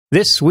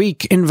This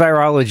Week in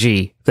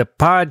Virology, the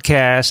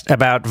podcast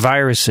about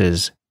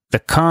viruses, the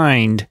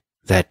kind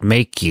that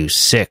make you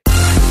sick.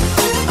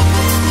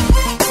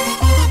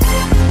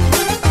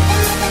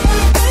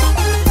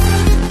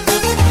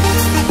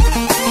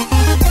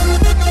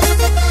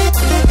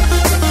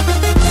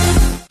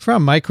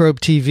 From Microbe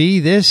TV,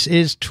 this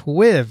is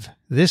TWiV,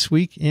 This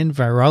Week in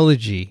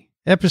Virology,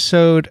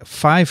 episode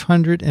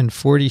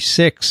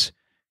 546,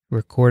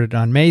 recorded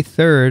on May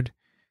 3rd,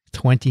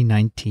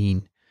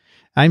 2019.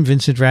 I'm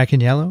Vincent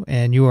Racaniello,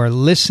 and you are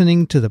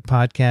listening to the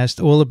podcast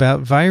all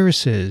about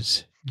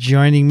viruses.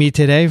 Joining me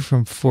today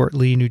from Fort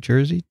Lee, New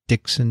Jersey,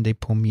 Dickson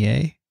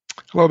Despommier.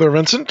 Hello there,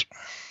 Vincent.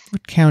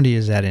 What county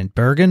is that in?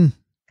 Bergen?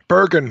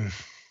 Bergen.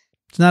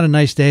 It's not a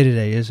nice day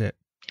today, is it?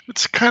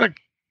 It's kind of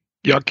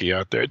yucky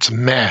out there. It's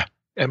meh.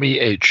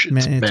 M-E-H.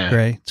 It's meh. It's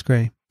gray. It's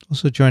gray.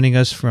 Also joining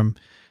us from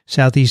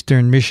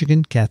southeastern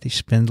Michigan, Kathy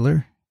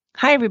Spindler.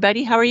 Hi,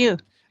 everybody. How are you?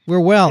 We're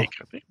well. Hey,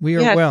 Kathy. We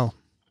are well.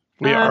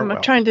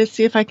 I'm trying to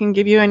see if I can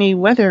give you any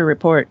weather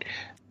report.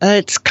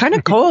 It's kind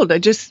of cold.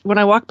 When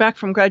I walked back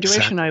from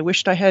graduation, I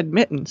wished I had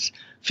mittens.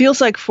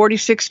 Feels like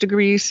 46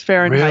 degrees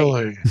Fahrenheit.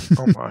 Really?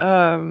 Oh,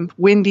 my.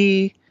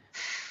 Windy,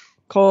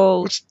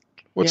 cold.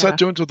 What's that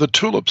doing to the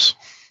tulips?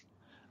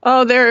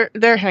 Oh,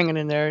 they're hanging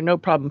in there. No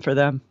problem for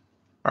them.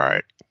 All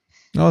right.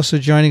 Also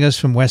joining us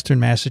from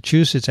western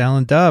Massachusetts,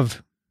 Alan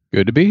Dove.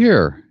 Good to be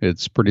here.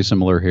 It's pretty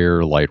similar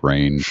here. Light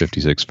rain,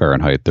 56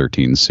 Fahrenheit,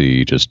 13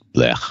 C, just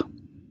blech.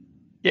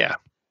 Yeah.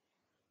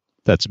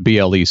 That's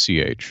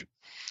BLECH.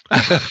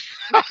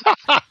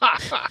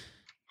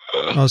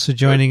 Also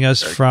joining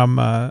us from,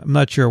 I'm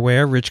not sure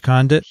where, Rich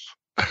Condit.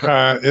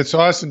 It's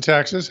Austin,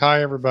 Texas.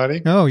 Hi,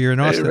 everybody. Oh, you're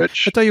in Austin.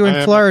 Rich. I thought you were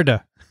in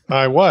Florida.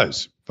 I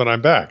was, but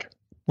I'm back.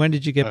 When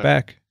did you get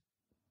back?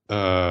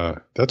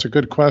 That's a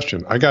good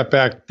question. I got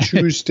back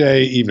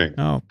Tuesday evening.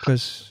 Oh,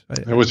 because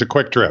it was a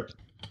quick trip.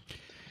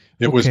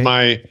 It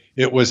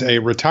was a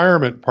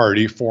retirement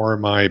party for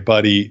my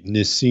buddy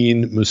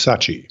Niseen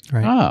Musashi.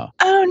 Right.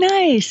 Oh,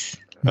 nice.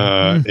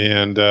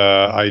 And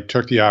I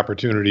took the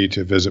opportunity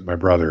to visit my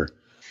brother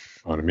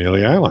on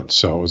Amelia Island.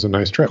 So it was a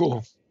nice trip.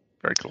 Cool.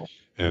 Very cool.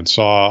 And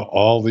saw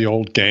all the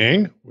old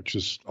gang, which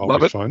is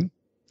always fun.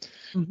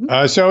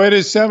 Mm-hmm. So it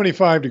is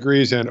 75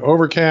 degrees and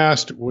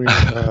overcast. We're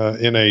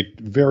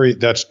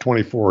that's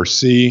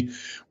 24C.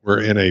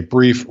 We're in a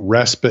brief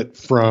respite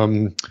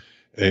from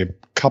a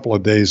couple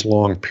of days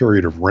long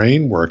period of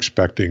rain. We're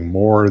expecting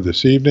more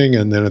this evening,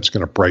 and then it's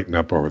going to brighten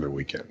up over the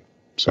weekend.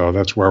 So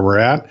that's where we're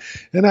at.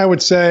 And I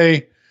would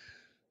say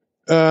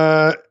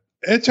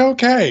it's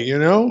okay. You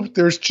know,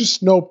 there's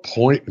just no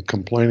point in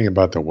complaining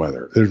about the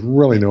weather. There's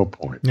really no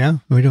point. Yeah,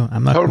 we don't.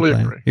 I'm not Totally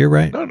complaining. agree. You're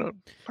right. No, not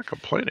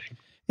complaining.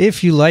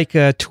 If you like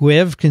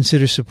TWiV,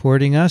 consider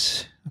supporting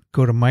us.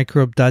 Go to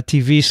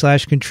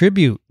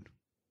microbe.tv/contribute.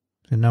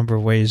 A number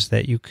of ways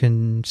that you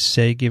can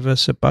give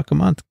us $1 a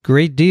month.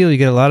 Great deal. You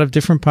get a lot of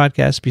different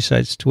podcasts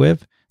besides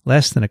TWiV.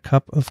 Less than a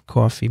cup of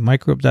coffee.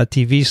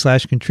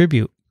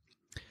 Microbe.tv/contribute.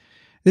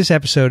 This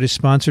episode is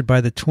sponsored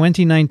by the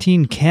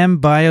 2019 Chem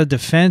Bio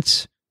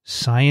Defense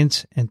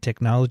Science and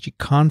Technology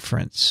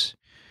Conference.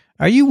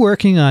 Are you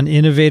working on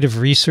innovative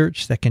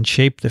research that can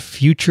shape the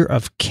future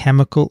of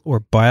chemical or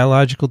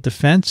biological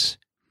defense?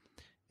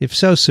 If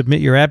so,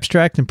 submit your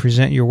abstract and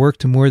present your work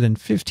to more than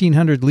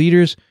 1,500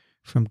 leaders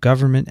from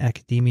government,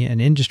 academia,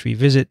 and industry.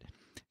 Visit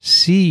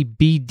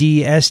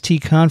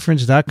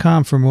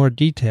cbdstconference.com for more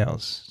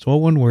details. It's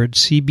all one word,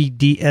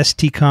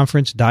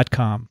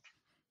 cbdstconference.com.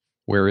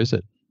 Where is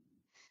it?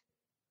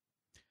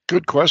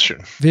 Good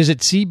question. Visit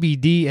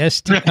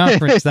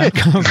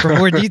cbdstconference.com for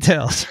more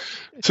details.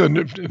 So, I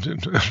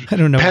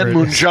don't know.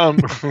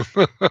 Panmunjom.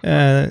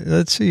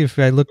 Let's see if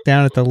I look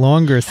down at the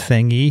longer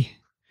thingy.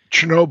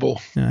 Chernobyl.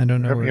 I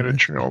don't know. Having it in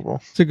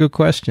Chernobyl. It's a good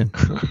question.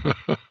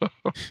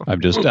 I'm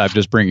just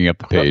bringing up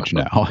the page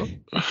now.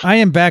 I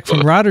am back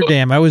from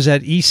Rotterdam. I was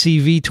at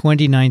ECV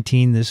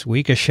 2019 this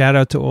week. A shout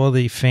out to all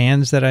the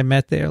fans that I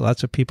met there.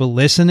 Lots of people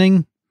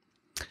listening.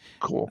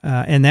 Cool.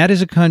 And that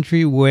is a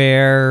country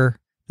where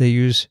they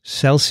use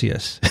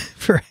Celsius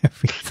for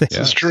everything.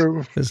 Yeah. It's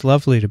true. It's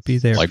lovely to be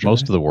there. Like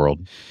most of the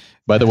world.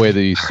 By the way,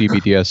 the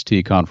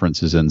CBDST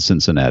conference is in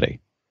Cincinnati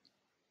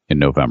in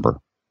November.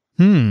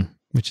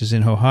 Which is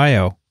in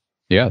Ohio.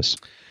 Yes.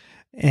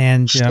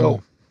 And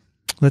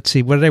let's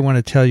see, what did I want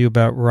to tell you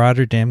about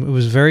Rotterdam? It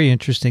was very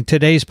interesting.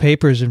 Today's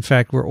papers, in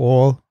fact, were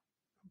all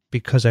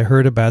because I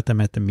heard about them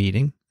at the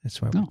meeting.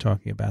 That's why we're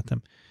talking about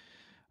them.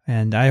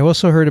 And I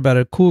also heard about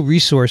a cool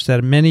resource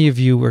that many of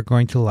you are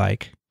going to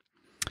like.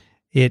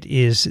 It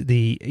is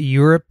the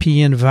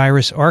European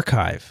Virus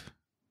Archive.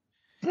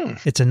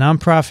 It's a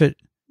nonprofit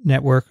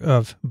network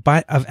of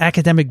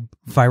academic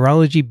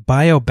virology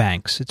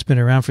biobanks. It's been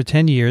around for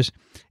 10 years,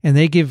 and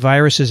they give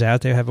viruses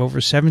out. They have over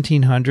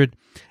 1,700,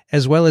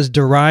 as well as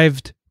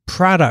derived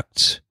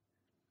products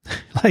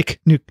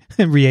like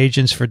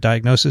reagents for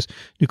diagnosis,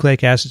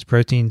 nucleic acids,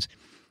 proteins,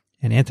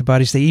 and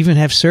antibodies. They even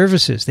have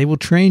services. They will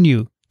train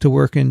you to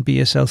work in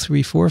BSL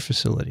 3-4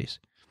 facilities.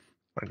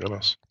 My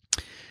goodness.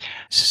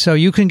 So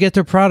you can get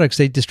their products.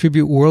 They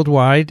distribute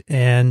worldwide,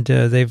 and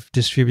they've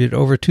distributed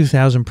over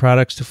 2,000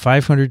 products to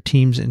 500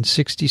 teams in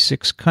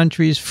 66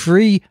 countries,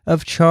 free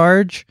of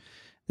charge.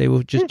 They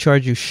will just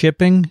charge you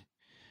shipping,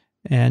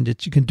 and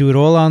you can do it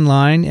all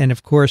online. And,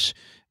 of course,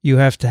 you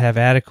have to have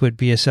adequate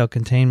BSL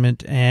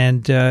containment,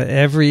 and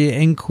every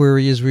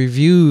inquiry is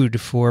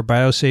reviewed for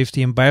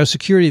biosafety and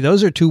biosecurity.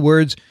 Those are two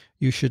words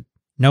you should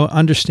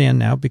understand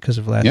now because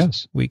of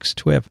last week's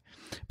TWiV.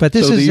 But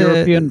this is the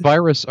European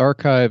Virus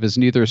Archive is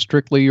neither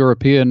strictly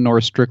European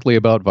nor strictly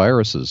about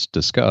viruses.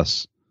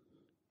 Discuss.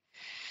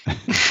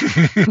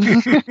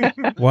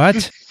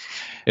 What?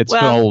 It's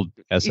called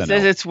SNL. He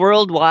says it's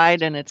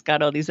worldwide and it's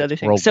got all these other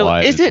things.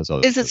 Worldwide, so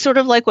is it sort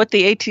of like what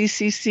the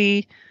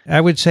ATCC I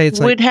would say it's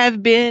would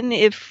have been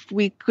if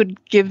we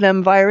could give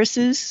them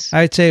viruses?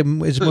 I'd say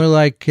it's more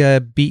like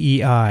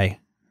BEI,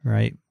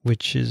 right?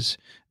 Which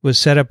was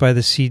set up by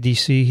the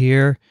CDC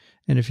here.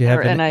 And if you have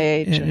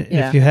NIH,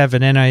 if you have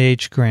an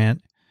NIH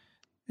grant,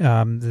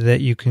 that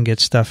you can get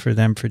stuff for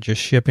them for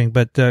just shipping.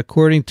 But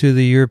according to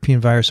the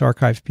European Virus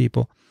Archive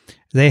people,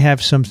 they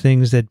have some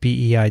things that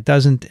BEI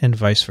doesn't, and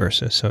vice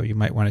versa. So you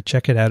might want to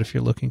check it out if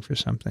you're looking for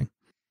something.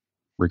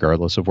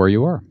 Regardless of where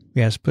you are.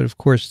 Yes, but of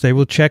course they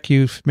will check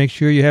you, make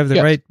sure you have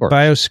the right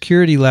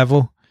biosecurity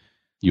level.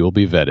 You will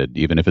be vetted,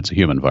 even if it's a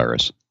human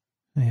virus.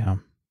 Yeah.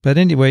 But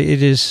anyway,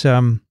 it is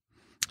an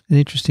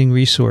interesting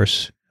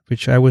resource,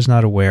 which I was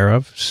not aware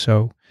of.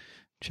 So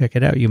check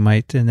it out. You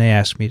might. And they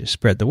asked me to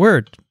spread the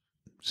word.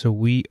 So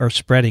we are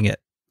spreading it.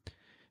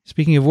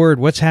 Speaking of word,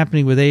 what's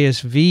happening with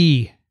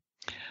ASV?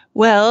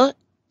 Well,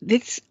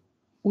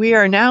 we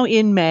are now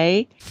in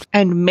May,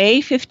 and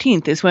May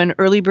 15th is when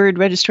early bird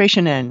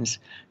registration ends.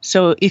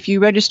 So if you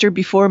register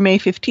before May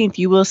 15th,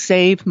 you will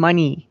save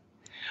money.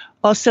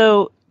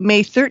 Also,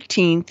 May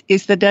 13th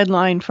is the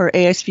deadline for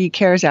ASV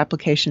CARES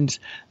applications.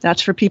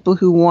 That's for people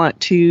who want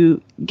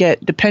to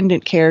get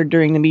dependent care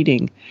during the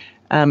meeting.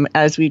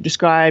 As we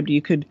described,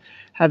 you could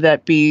have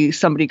that be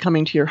somebody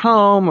coming to your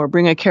home or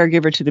bring a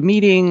caregiver to the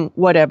meeting,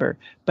 whatever.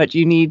 But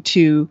you need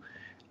to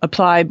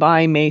apply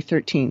by May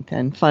 13th,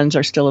 and funds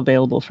are still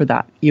available for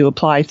that. You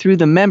apply through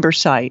the member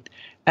site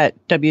at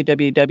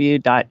www.asv.org.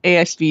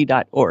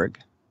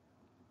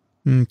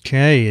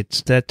 Okay,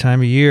 it's that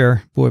time of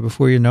year. Boy,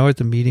 before you know it,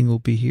 the meeting will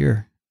be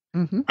here.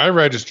 Mm-hmm. I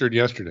registered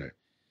yesterday.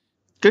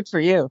 Good for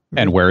you.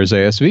 And where is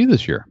ASV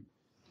this year?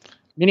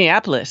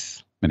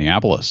 Minneapolis.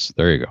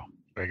 There you go.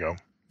 There you go.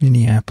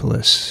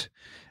 Minneapolis.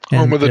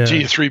 Home of the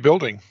T3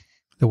 building.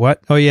 The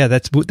what? Oh, yeah,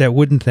 that's that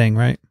wooden thing,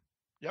 right?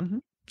 Yep. Mm-hmm.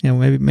 Yeah,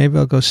 maybe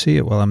I'll go see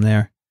it while I'm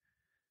there.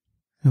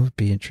 That would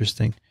be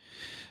interesting.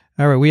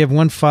 All right, we have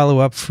one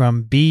follow-up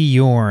from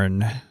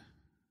Bjorn.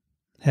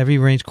 Heavy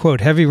rains,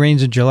 quote, heavy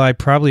rains in July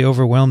probably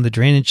overwhelmed the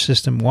drainage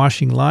system,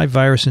 washing live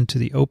virus into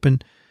the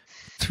open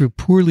through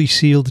poorly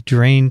sealed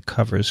drain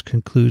covers,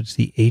 concludes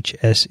the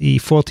HSE.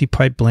 Faulty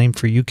pipe blamed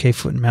for UK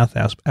foot and mouth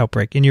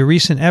outbreak. In your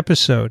recent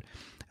episode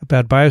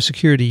about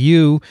biosecurity,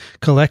 you,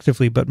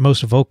 collectively but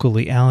most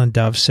vocally, Alan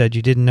Dove, said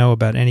you didn't know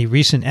about any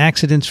recent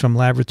accidents from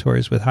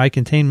laboratories with high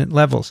containment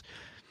levels.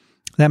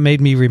 That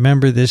made me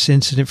remember this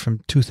incident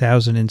from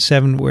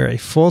 2007 where a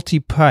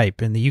faulty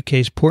pipe in the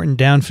UK's Porton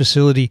Down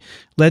facility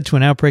led to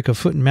an outbreak of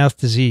foot and mouth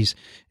disease.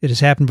 It has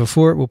happened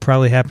before. It will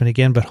probably happen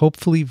again, but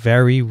hopefully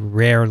very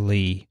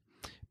rarely.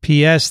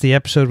 P.S. The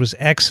episode was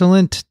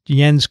excellent.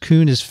 Jens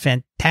Kuhn is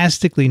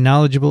fantastically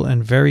knowledgeable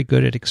and very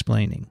good at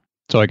explaining.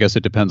 So I guess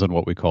it depends on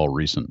what we call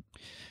recent.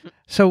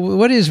 So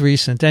what is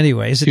recent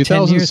anyway? Is it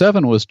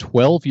 2007 was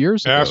 12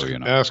 years ago.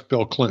 Ask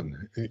Bill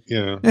Clinton.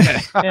 Yeah.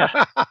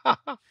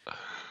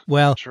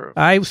 Well,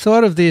 I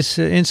thought of this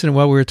incident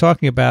while we were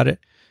talking about it.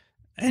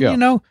 And, you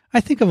know,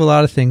 I think of a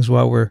lot of things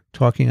while we're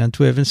talking on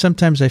TWiV. And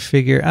sometimes I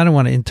figure I don't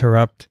want to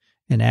interrupt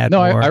and add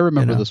more. No, I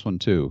remember this one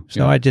too.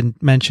 So I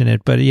didn't mention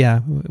it. But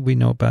yeah, we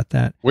know about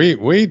that.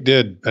 We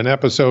did an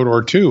episode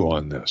or two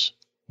on this.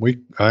 We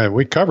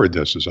covered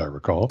this, as I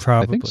recall.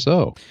 Probably. I think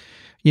so.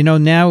 You know,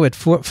 now at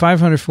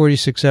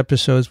 546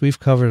 episodes, we've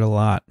covered a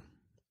lot.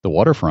 The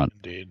waterfront.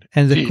 Indeed.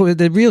 And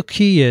the real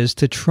key is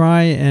to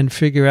try and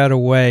figure out a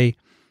way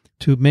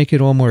to make it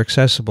all more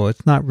accessible.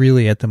 It's not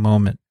really at the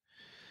moment.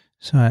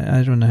 So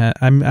I don't know how,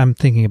 I'm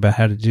thinking about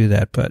how to do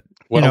that, but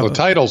well,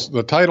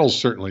 the titles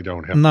certainly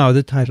don't help. No,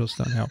 the titles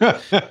don't help.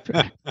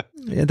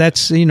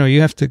 That's,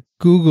 you have to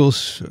Google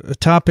a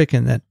topic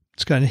and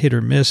that's kind of hit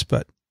or miss,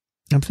 but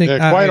I'm thinking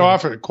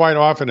quite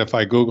often if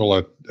I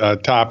Google a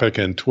topic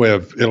in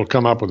TWiV, it'll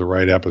come up with the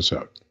right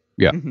episode.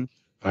 Yeah. Mm-hmm.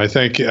 I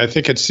think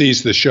it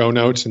sees the show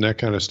notes and that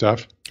kind of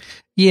stuff.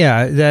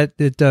 Yeah, that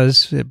it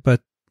does,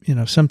 but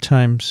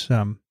sometimes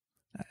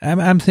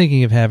I'm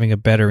thinking of having a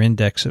better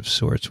index of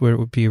sorts where it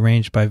would be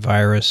arranged by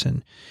virus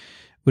and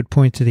would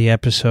point to the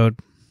episode.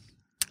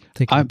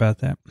 Thinking about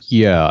that.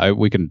 Yeah,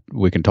 we can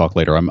talk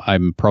later.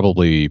 I'm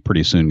probably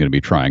pretty soon going to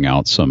be trying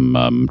out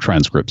some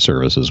transcript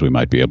services we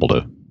might be able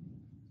to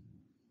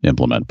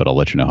implement, but I'll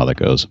let you know how that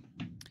goes.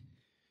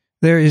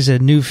 There is a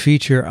new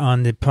feature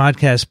on the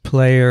podcast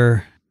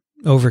player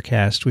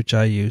Overcast, which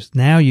I use.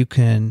 Now you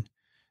can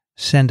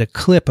send a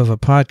clip of a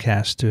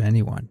podcast to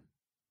anyone.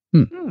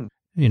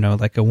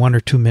 like a 1 or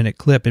 2 minute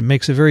clip. It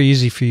makes it very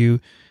easy for you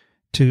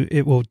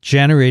it will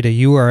generate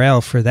a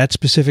URL for that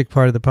specific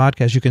part of the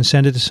podcast. You can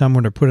send it to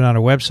someone or put it on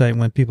a website, and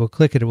when people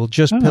click it, it will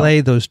just play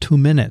those 2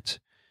 minutes.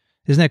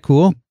 Isn't that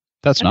cool?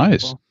 That's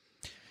nice.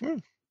 Cool.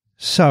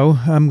 So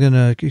I'm going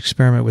to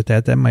experiment with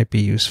that. That might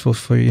be useful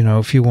for,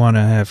 if you want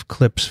to have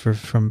clips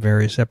from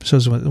various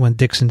episodes when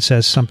Dickson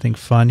says something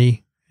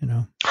funny,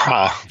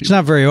 It's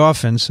not very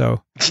often,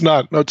 so. It's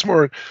not. No, it's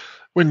more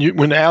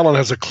when Alan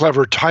has a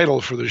clever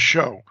title for the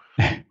show,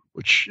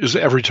 which is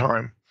every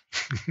time.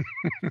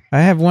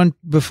 I have one,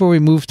 before we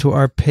move to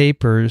our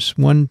papers,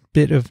 one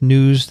bit of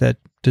news that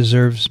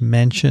deserves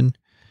mention.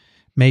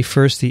 May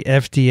 1st, the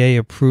FDA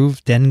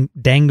approved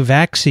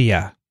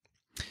Dengvaxia,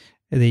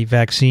 the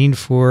vaccine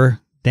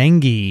for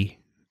dengue,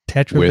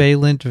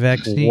 tetravalent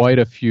vaccine. Quite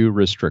a few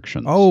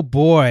restrictions. Oh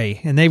boy!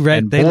 And they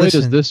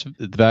does this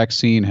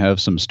vaccine have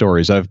some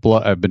stories. I've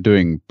been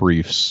doing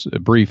brief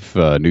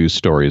news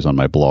stories on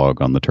my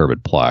blog on the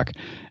Turbid Plaque,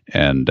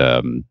 and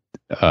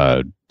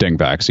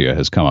Dengvaxia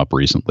has come up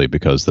recently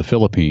because the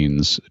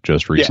Philippines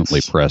just recently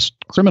pressed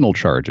criminal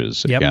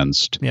charges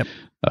against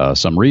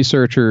some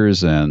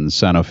researchers and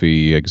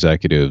Sanofi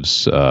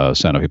executives.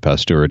 Sanofi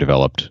Pasteur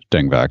developed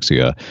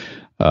Dengvaxia.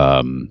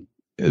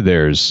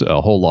 There's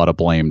a whole lot of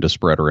blame to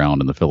spread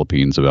around in the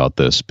Philippines about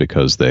this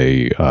because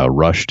they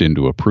rushed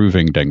into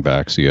approving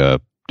Dengvaxia.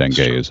 Dengue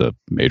is a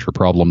major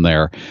problem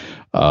there.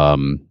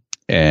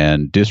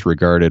 And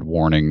disregarded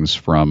warnings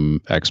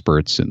from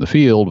experts in the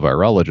field,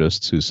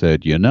 virologists, who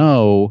said, you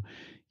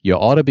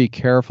ought to be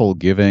careful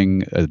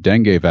giving a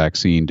dengue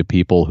vaccine to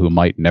people who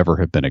might never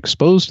have been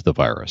exposed to the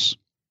virus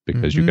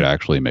because you could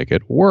actually make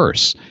it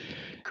worse.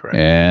 Correct.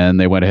 And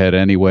they went ahead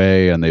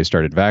anyway, and they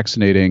started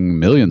vaccinating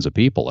millions of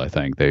people, I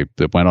think. They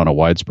went on a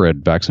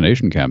widespread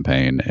vaccination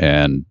campaign,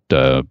 and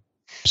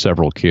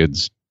several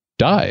kids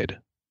died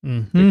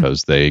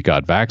because they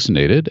got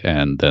vaccinated,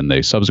 and then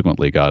they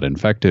subsequently got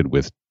infected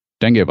with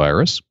dengue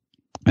virus,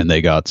 and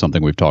they got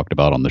something we've talked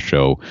about on the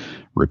show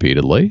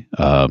repeatedly,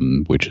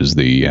 which is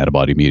the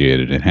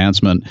antibody-mediated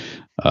enhancement,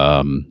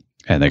 and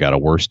they got a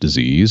worse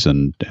disease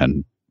and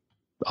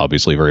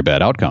obviously very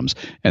bad outcomes.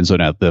 And so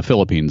now the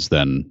Philippines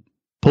then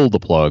pulled the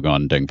plug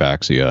on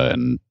Dengvaxia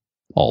and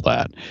all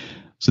that.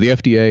 So the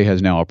FDA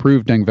has now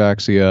approved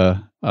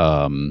Dengvaxia.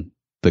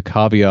 The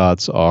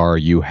caveats are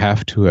you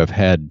have to have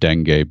had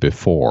dengue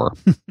before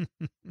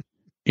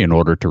in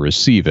order to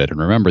receive it. And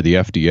remember, the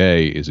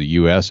FDA is a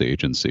U.S.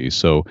 agency,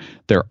 so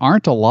there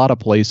aren't a lot of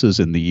places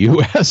in the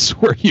U.S.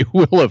 where you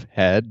will have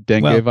had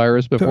dengue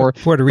virus before.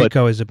 Puerto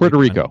Rico is a big Puerto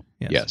Rico.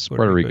 One. Yes,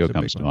 Puerto Rico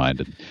comes to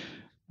mind.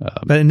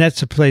 And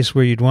that's a place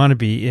where you'd want to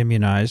be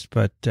immunized,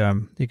 but you're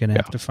going to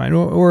have to find,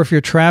 or if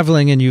you're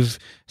traveling and you've,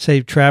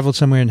 say, traveled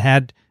somewhere and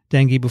had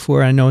dengue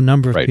before, I know a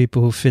number of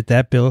people who fit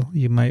that bill,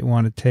 you might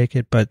want to take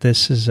it. But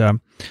this is,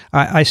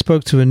 I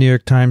spoke to a New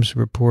York Times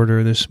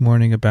reporter this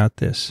morning about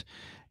this,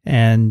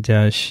 and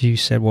she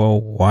said, well,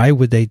 why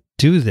would they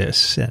do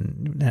this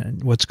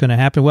and what's going to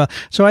happen? Well,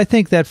 so I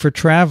think that for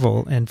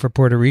travel and for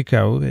Puerto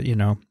Rico,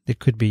 it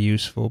could be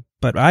useful.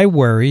 But I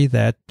worry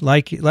that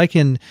like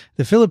in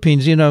the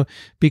Philippines,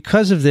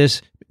 because of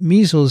this,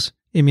 measles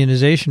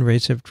immunization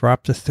rates have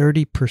dropped to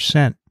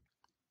 30%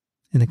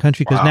 in the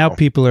country because now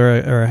people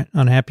are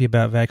unhappy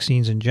about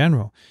vaccines in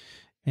general.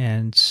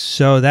 And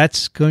so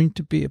that's going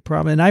to be a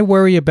problem. And I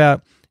worry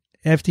about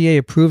FDA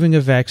approving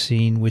a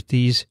vaccine with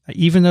these,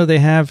 even though they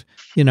have,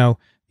 you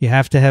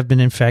have to have been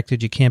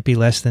infected. You can't be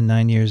less than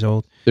 9 years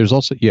old. There's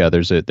also,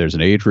 there's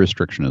an age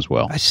restriction as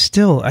well.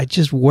 I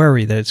just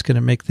worry that it's going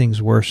to make things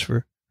worse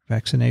for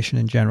vaccination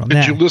in general.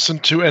 Did you listen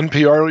to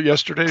NPR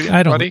yesterday?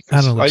 I don't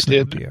listen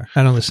to NPR.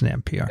 I don't listen to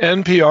NPR.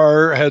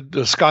 NPR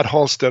had Scott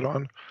Halstead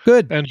on.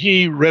 Good. And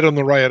he read on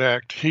the Riot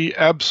Act. He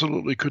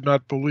absolutely could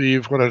not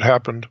believe what had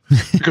happened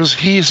because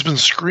he's been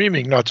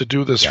screaming not to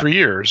do this for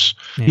years.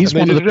 Yeah. He's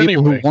one of the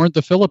people who warned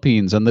the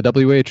Philippines and the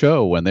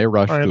WHO when they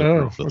rushed I to know.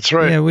 approve this. That's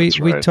right. Yeah, we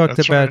talked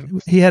about,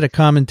 he had a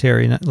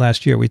commentary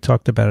last year. We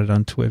talked about it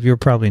on TWiV. You were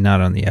probably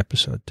not on the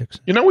episode,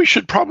 Dickson. We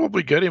should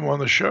probably get him on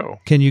the show.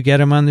 Can you get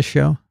him on the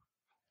show?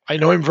 I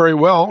know him very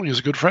well. He's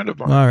a good friend of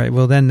mine. All right.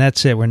 Well, then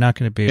that's it. We're not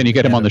going to be. Can you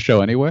get him on the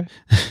show anyway?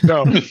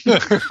 No.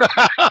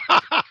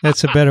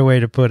 That's a better way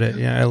to put it.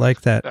 Yeah, I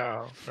like that.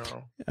 No.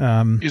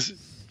 He's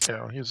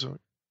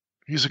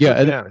a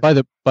good man.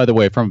 By the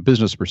way, from a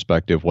business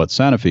perspective, what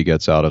Sanofi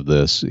gets out of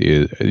this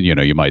is,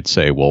 you might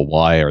say, well,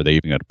 why are they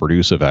even going to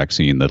produce a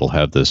vaccine that'll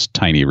have this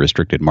tiny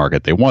restricted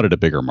market? They wanted a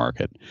bigger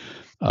market.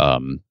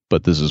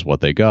 But this is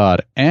what they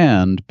got.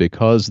 And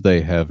because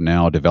they have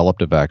now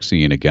developed a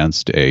vaccine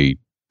against a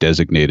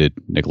designated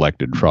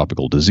neglected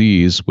tropical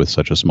disease with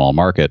such a small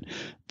market,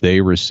 they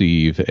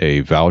receive a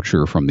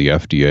voucher from the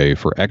FDA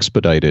for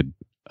expedited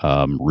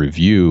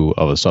review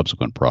of a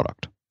subsequent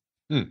product.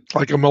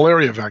 Like a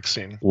malaria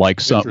vaccine.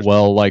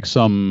 Probably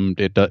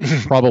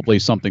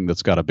something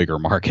that's got a bigger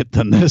market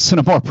than this and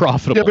a more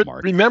profitable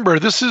market. Remember,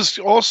 this is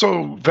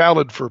also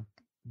valid for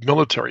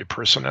military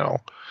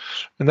personnel,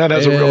 and that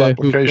has a real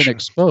application. Who've been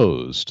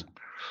exposed.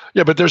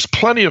 Yeah, but there's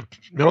plenty of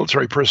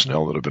military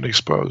personnel that have been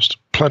exposed.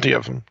 Plenty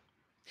of them.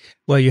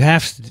 Well, you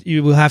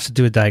will have to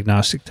do a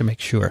diagnostic to make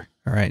sure.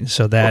 All right.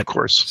 So that, of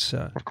course.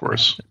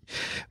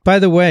 By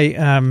the way,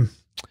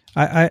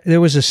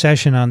 there was a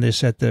session on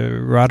this at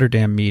the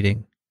Rotterdam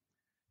meeting,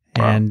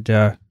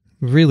 and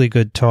really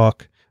good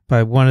talk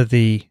by one of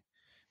the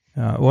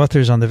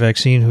authors on the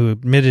vaccine who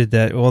admitted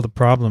that all the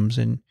problems,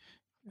 and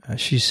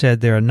she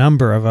said there are a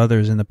number of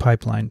others in the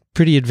pipeline,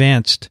 pretty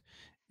advanced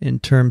in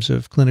terms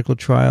of clinical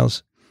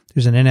trials.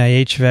 There's an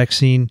NIH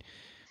vaccine,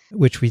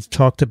 which we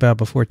talked about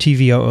before,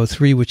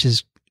 TWiV, which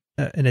is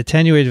an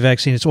attenuated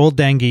vaccine. It's all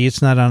dengue.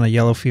 It's not on a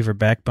yellow fever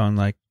backbone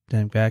like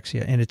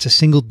Dengvaxia, and it's a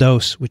single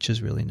dose, which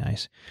is really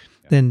nice.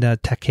 Yeah. Then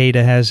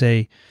Takeda has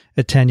a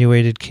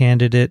attenuated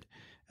candidate.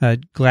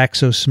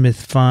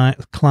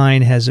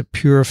 GlaxoSmithKline has a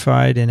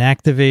purified and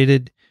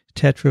activated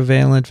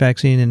tetravalent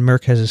vaccine, and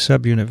Merck has a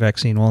subunit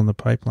vaccine, all in the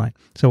pipeline.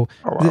 So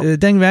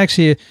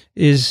Dengvaxia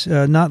is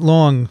not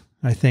long,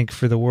 I think,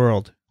 for the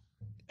world.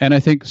 And I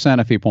think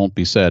Sanofi won't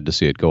be sad to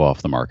see it go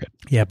off the market.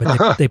 Yeah,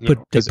 but they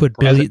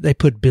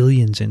put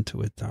billions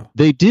into it, though.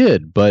 They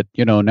did, but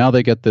now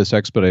they get this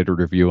expedited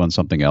review on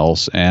something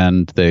else,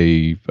 and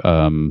they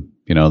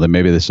then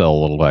maybe they sell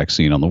a little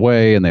vaccine on the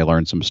way, and they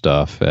learn some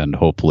stuff, and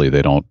hopefully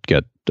they don't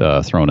get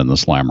thrown in the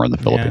slammer in the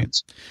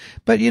Philippines.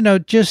 But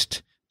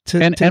just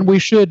and we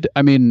should.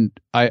 I mean,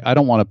 I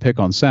don't want to pick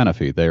on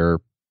Sanofi. They're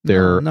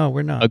no,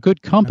 we're not a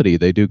good company.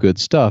 They do good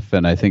stuff,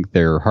 and I think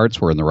their hearts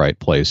were in the right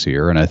place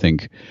here, and I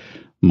think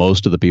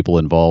most of the people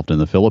involved in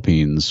the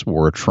Philippines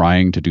were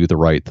trying to do the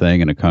right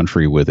thing in a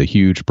country with a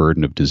huge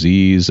burden of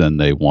disease, and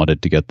they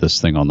wanted to get this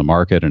thing on the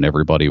market, and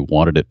everybody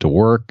wanted it to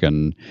work,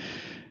 and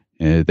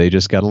they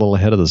just got a little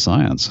ahead of the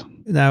science.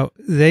 Now,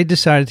 they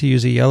decided to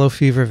use a yellow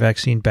fever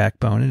vaccine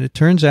backbone, and it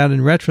turns out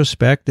in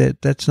retrospect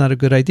that that's not a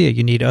good idea.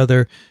 You need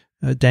other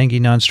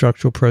dengue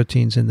non-structural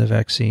proteins in the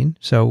vaccine.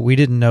 So we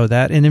didn't know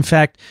that. And in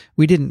fact,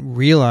 we didn't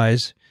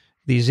realize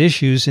these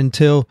issues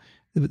until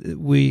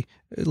we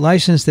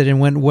licensed it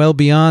and went well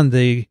beyond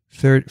the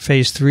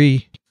phase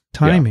 3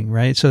 timing,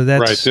 right? So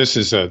that's right. This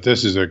is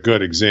a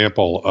good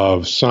example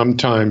of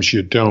sometimes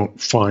you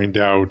don't find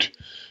out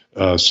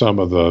some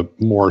of the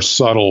more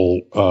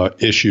subtle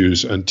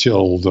issues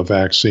until the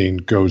vaccine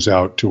goes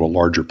out to a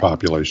larger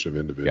population of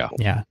individuals.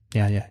 Yeah.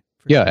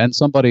 Yeah, and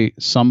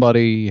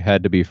somebody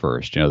had to be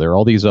first. There are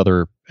all these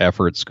other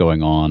efforts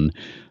going on.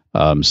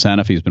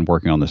 Sanofi's been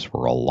working on this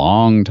for a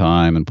long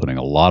time and putting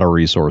a lot of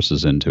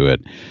resources into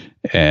it,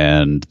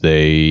 and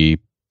they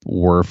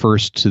were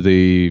first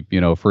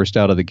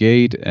out of the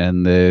gate.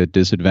 And the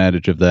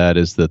disadvantage of that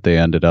is that they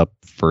ended up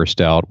first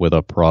out with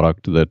a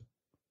product that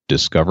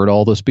discovered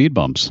all the speed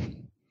bumps.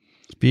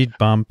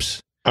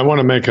 I want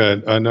to make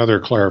another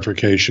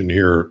clarification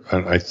here,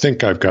 and I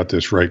think I've got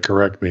this right.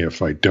 Correct me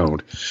if I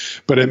don't.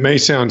 But it may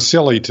sound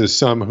silly to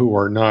some who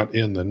are not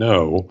in the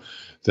know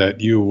that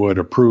you would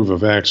approve a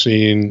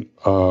vaccine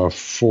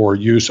for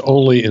use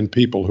only in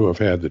people who have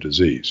had the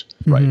disease.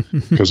 Right.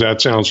 Because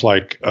that sounds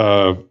like,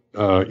 how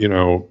does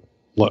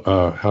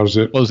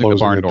it? Closing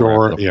the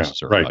door. Yeah,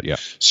 right. Yeah.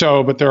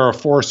 So, but there are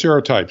 4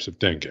 serotypes of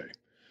dengue.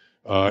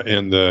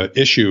 And the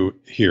issue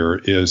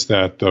here is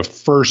that the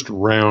first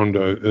round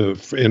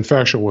of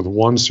infection with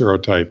one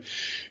serotype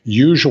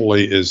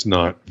usually is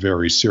not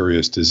very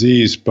serious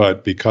disease,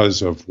 but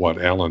because of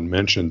what Alan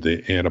mentioned,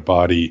 the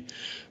antibody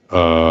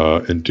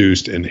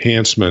induced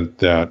enhancement,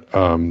 that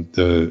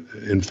the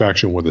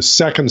infection with a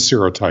second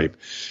serotype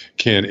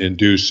can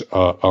induce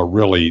a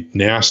really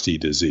nasty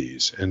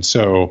disease. And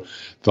so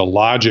the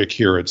logic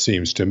here, it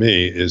seems to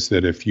me, is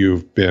that if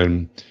you've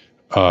been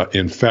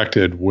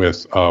infected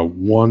with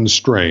one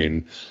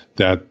strain,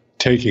 that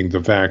taking the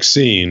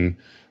vaccine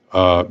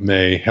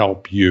may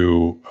help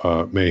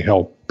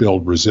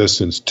build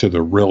resistance to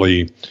the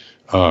really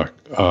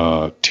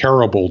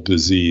terrible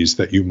disease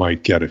that you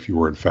might get if you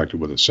were infected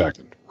with a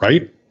second,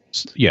 right?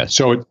 Yes.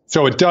 So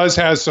it does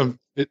have some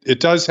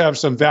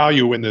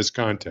value in this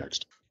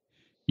context.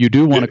 You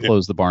do want to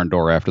close the barn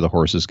door after the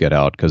horses get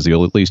out, because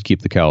you'll at least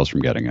keep the cows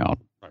from getting out.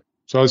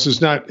 So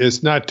it's not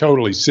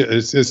totally,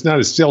 it's not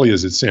as silly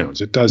as it sounds.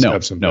 It does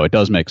have some. No, it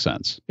does make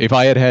sense. If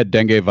I had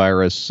dengue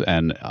virus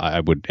and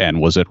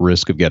was at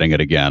risk of getting it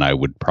again, I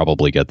would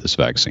probably get this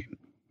vaccine.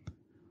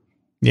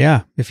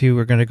 Yeah, if you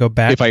were going to go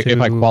back. If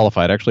I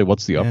qualified, actually,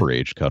 what's the upper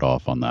age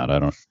cutoff on that? I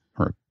don't.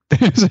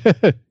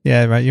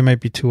 Yeah, right. You might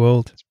be too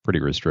old. It's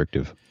pretty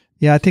restrictive.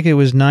 Yeah, I think it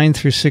was 9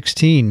 through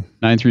 16.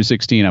 9 through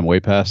 16. I'm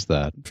way past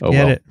that.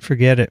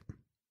 Forget it.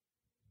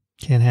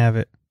 Can't have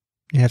it.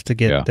 You have to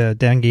get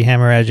dengue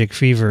hemorrhagic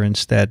fever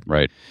instead.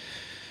 Right.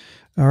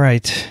 All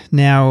right.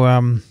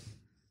 Now,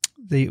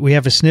 we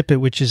have a snippet,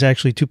 which is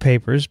actually 2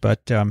 papers,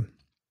 but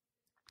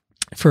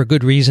for a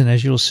good reason,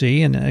 as you'll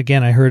see. And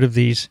again, I heard of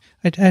these.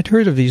 I'd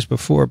heard of these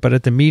before, but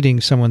at the meeting,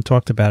 someone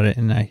talked about it,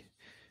 and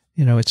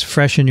it's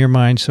fresh in your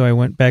mind. So I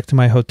went back to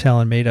my hotel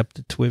and made up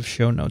the TWiV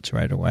show notes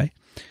right away.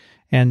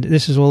 And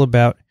this is all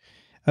about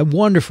a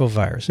wonderful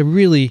virus, a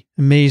really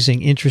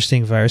amazing,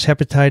 interesting virus,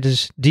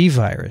 hepatitis D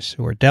virus,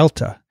 or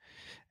Delta,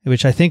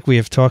 which I think we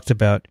have talked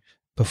about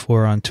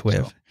before on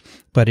TWiV.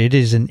 but it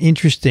is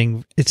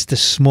it's the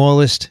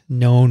smallest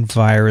known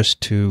virus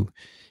to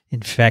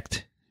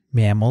infect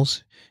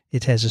mammals.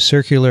 It has a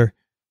circular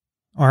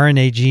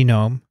RNA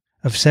genome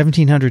of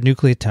 1,700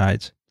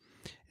 nucleotides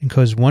and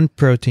encodes one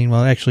protein,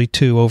 well, actually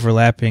two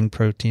overlapping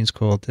proteins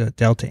called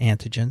delta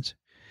antigens.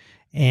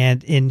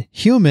 And in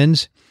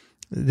humans,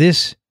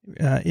 this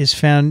is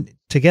found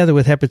together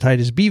with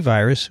hepatitis B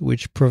virus,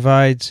 which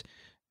provides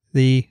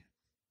the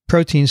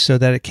proteins so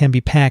that it can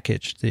be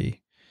packaged. The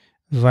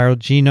viral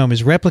genome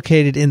is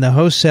replicated in the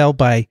host cell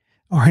by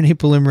RNA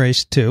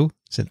polymerase II.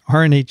 It's an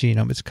RNA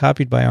genome. It's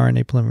copied by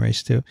RNA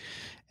polymerase II.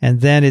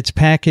 And then it's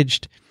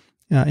packaged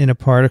in a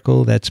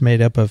particle that's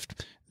made up of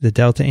the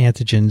delta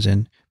antigens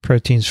and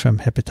proteins from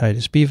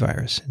hepatitis B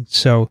virus. And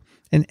so,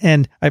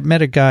 and I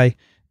met a guy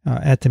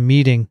at the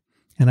meeting,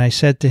 and I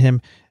said to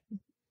him,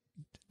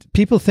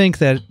 people think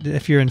that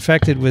if you're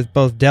infected with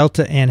both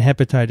delta and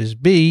hepatitis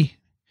B,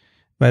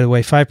 by the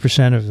way,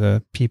 5% of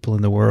the people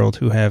in the world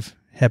who have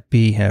hep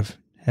B have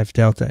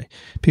delta.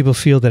 People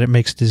feel that it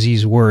makes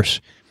disease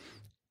worse.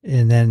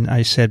 And then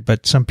I said,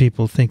 but some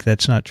people think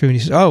that's not true. And he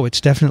says, oh,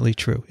 it's definitely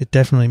true. It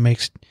definitely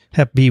makes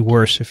hep B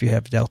worse if you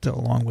have delta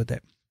along with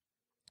it.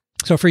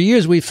 So for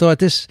years, we've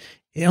thought it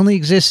only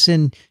exists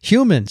in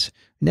humans.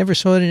 Never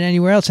saw it in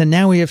anywhere else. And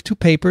now we have two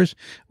papers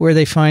where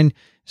they find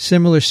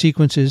similar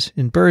sequences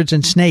in birds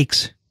and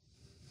snakes.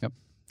 Yep.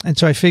 And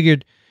so I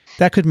figured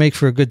that could make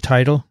for a good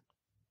title,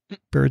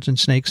 Birds and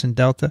Snakes and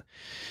Delta.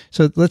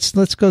 So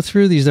let's go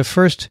through these. The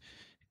first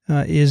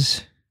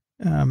is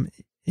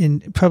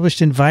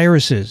published in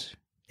Viruses,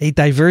 a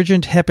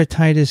divergent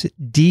hepatitis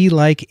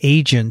D-like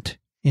agent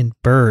in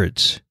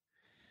birds.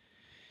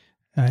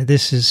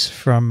 This is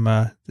from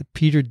the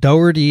Peter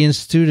Doherty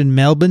Institute in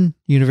Melbourne,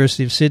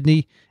 University of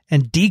Sydney,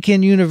 and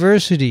Deakin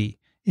University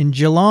in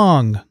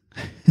Geelong.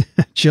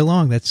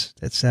 Geelong,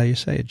 that's how you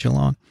say it,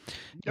 Geelong.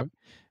 Yep.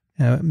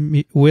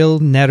 Will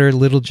Netter,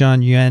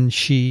 Littlejohn, Yuan,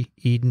 Shi,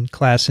 Eden,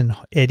 Klassen,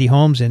 Eddie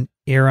Holmes, and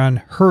Aaron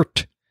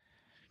Hurt.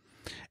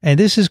 And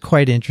this is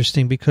quite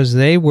interesting because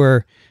they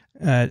were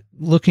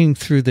looking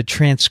through the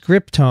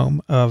transcriptome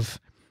of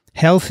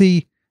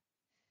healthy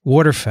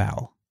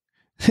waterfowl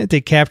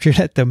they captured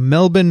at the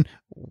Melbourne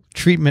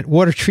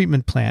water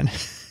treatment plant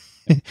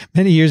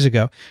many years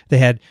ago. They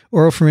had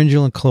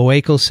oropharyngeal and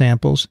cloacal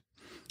samples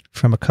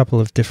from a couple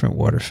of different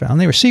waterfowl,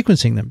 and they were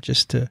sequencing them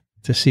just to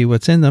see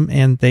what's in them,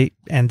 and they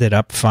ended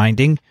up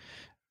finding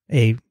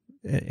a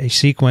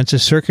sequence, a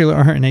circular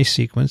RNA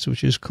sequence,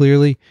 which is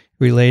clearly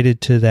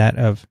related to that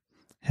of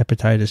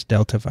hepatitis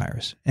delta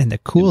virus. And the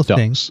cool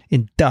thing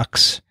in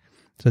ducks,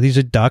 so these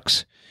are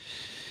ducks,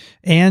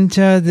 and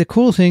the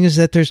cool thing is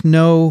that there's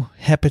no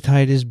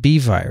hepatitis B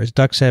virus.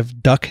 Ducks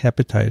have duck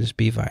hepatitis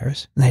B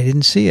virus, and they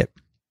didn't see it.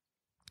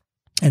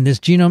 And this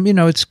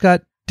genome, it's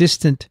got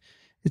distant.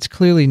 It's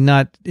clearly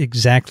not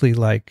exactly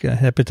like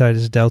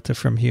hepatitis delta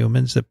from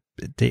humans.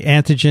 The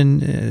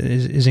antigen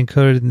is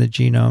encoded in the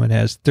genome. It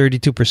has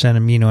 32%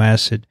 amino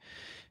acid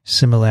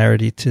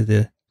similarity to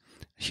the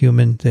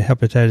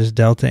hepatitis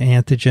delta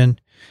antigen,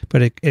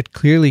 but it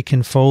clearly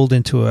can fold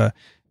into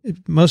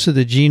most of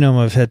the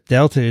genome of hep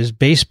delta is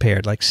base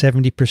paired, like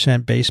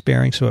 70% base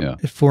bearing. So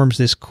it forms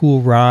this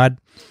cool rod,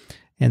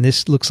 and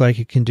this looks like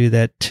it can do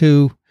that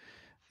too.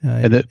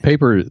 And the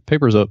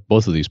papers,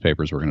 both of these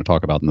papers we're going to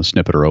talk about in the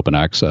snippet are open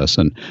access.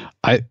 And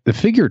the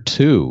figure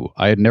 2,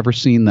 I had never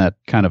seen that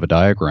kind of a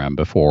diagram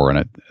before. And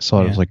I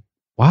was like,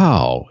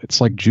 wow, it's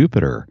like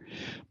Jupiter.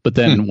 But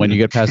then when you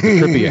get past the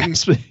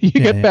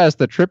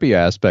trippy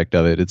aspect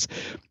of it, it's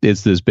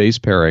this base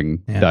pairing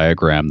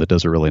diagram that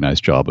does a really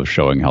nice job of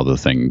showing how the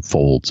thing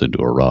folds into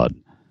a rod.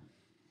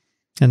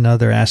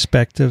 Another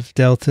aspect of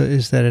delta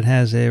is that it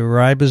has a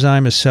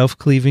ribozyme, a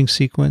self-cleaving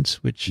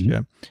sequence, which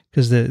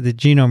because the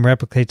genome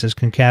replicates as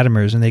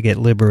concatemers and they get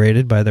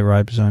liberated by the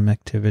ribozyme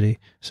activity.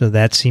 So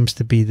that seems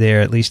to be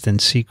there, at least in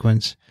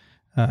sequence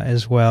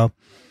as well.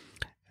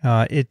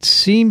 It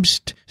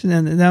seems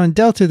now in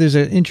delta there's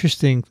an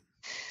interesting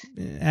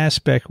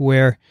aspect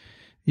where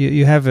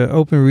you have an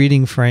open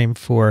reading frame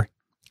for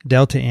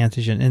delta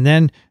antigen, and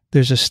then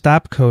there's a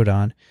stop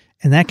codon,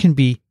 and that can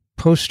be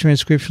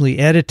post-transcriptionally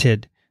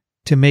edited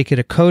to make it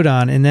a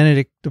codon, and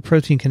then the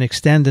protein can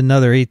extend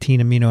another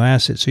 18 amino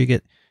acids. So you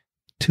get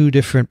two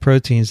different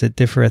proteins that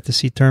differ at the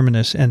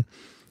C-terminus, and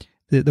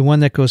the one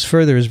that goes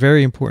further is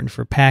very important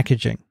for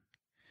packaging.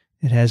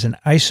 It has an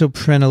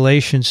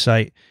isoprenylation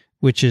site,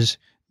 which is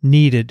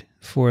needed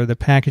for the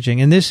packaging.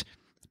 And this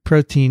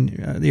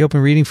protein, the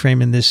open reading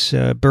frame in this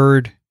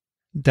bird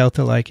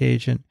delta-like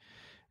agent,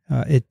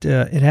 it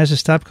has a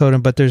stop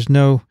codon, but there's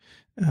no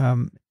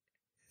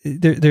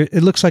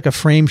it looks like a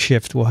frame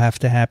shift will have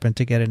to happen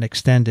to get an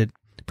extended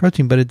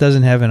protein, but it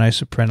doesn't have an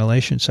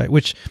isoprenylation site,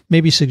 which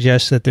maybe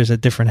suggests that there's a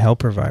different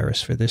helper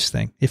virus for this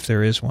thing, if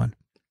there is one.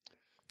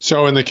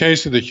 So in the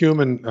case of the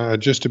human,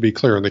 just to be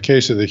clear, in the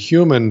case of the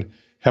human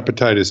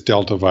hepatitis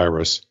delta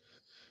virus,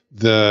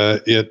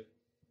 the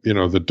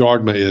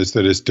dogma is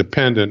that it's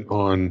dependent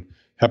on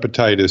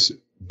hepatitis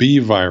B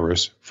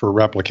virus for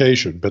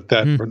replication, but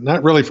that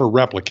not really for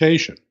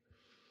replication,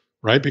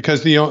 right?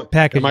 Because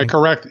am I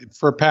correct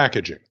for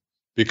packaging?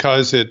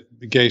 Because it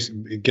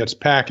gets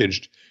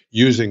packaged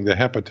using the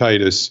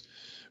hepatitis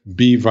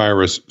B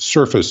virus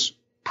surface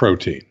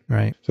protein.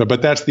 Right. So,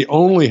 but that's the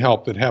only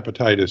help that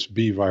hepatitis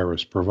B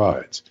virus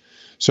provides.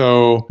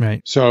 So,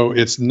 so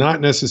it's not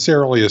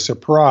necessarily a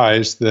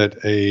surprise that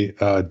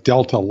a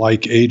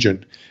delta-like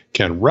agent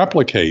can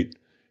replicate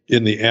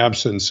in the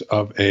absence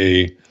of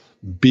a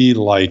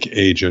B-like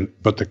agent.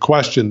 But the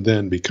question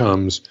then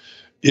becomes,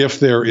 if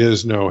there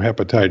is no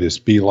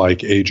hepatitis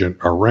B-like agent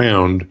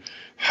around,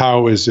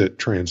 how is it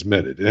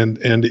transmitted? And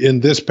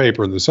in this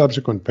paper and the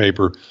subsequent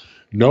paper,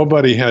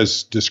 nobody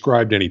has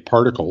described any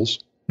particles.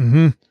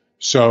 Mm-hmm.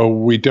 So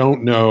we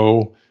don't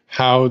know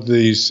how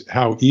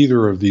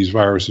either of these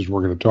viruses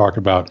we're going to talk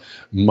about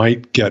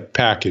might get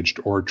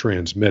packaged or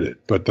transmitted.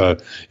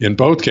 But in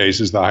both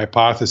cases, the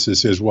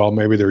hypothesis is, well,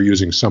 maybe they're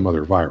using some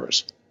other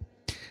virus.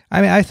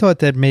 I mean, I thought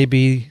that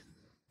maybe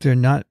they're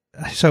not.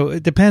 So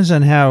it depends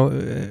on how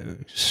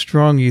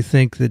strong you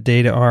think the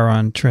data are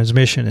on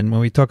transmission. And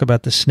when we talk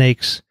about the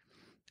snakes,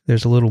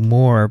 there's a little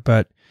more.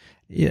 But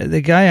yeah,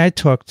 the guy I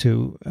talked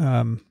to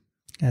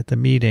at the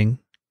meeting,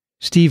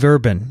 Steve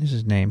Urban is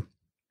his name.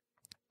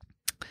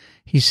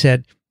 He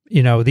said,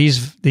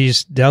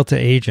 these delta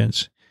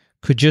agents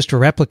could just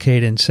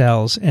replicate in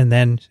cells and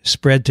then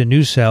spread to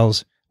new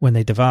cells when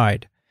they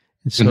divide.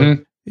 And so,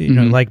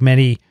 like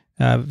many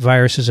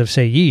viruses of,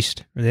 say,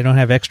 yeast, where they don't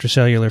have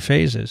extracellular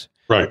phases.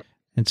 Right.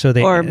 And so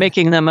or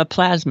making them a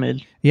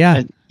plasmid.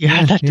 Yeah. You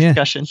had that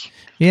discussion.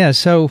 Yeah.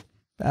 So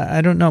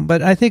I don't know,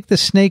 but I think the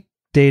snake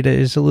data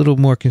is a little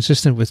more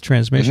consistent with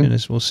transmission,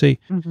 as we'll see.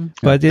 Mm-hmm.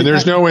 But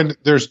there's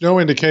no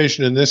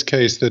indication in this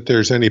case that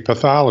there's any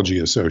pathology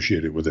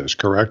associated with this,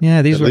 correct?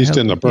 Yeah, these at were least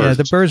in the birds. Yeah,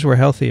 the birds were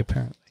healthy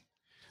apparently.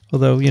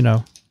 Although,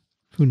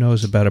 who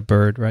knows about a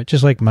bird, right?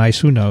 Just like mice,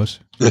 who knows?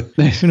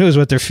 Who knows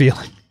what they're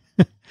feeling?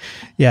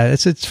 Yeah,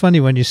 it's funny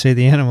when you say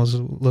the animals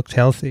looked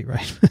healthy,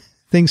 right?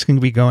 Things can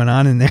be going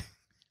on in there.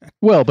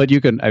 Well, but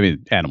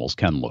animals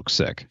can look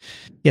sick.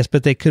 Yes,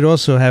 but they could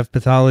also have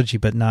pathology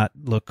but not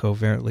look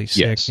overtly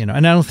sick, Yes. And I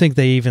don't think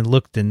they even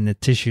looked in the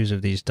tissues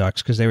of these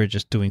ducks because they were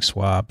just doing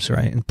swabs,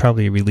 right? And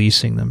probably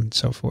releasing them and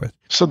so forth.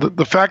 So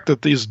the fact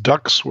that these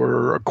ducks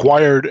were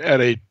acquired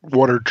at a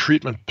water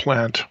treatment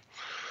plant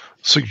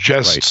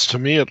suggests, to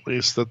me at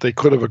least, that they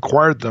could have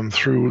acquired them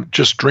through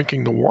just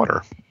drinking the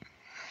water.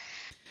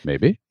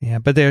 Maybe. Yeah,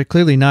 but they're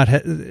clearly not.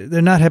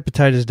 They're not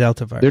hepatitis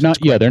delta virus. They're not.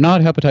 Yeah, they're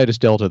not hepatitis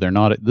delta. They're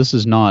not. This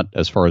is not,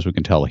 as far as we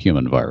can tell, a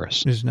human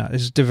virus. It's not.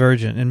 It's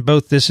divergent, and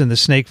both this and the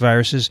snake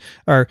viruses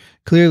are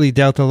clearly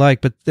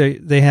delta-like, but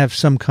they have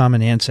some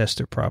common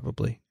ancestor,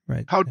 probably.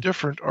 Right. How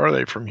different are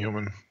they from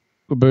human?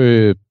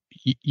 But,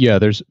 yeah,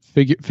 there's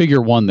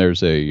figure one.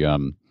 There's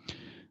a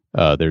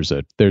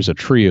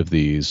tree of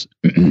these.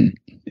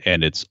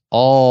 And it's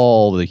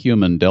all the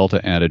human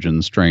delta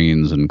antigen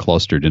strains and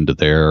clustered into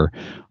their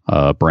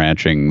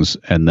branchings.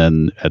 And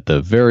then at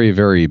the very,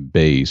 very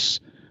base,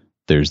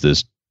 there's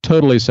this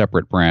totally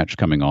separate branch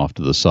coming off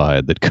to the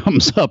side that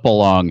comes up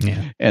along.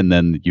 Yeah. And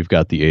then you've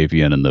got the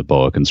avian and the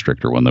boa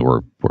constrictor one that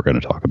we're going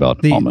to talk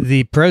about in a moment.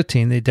 The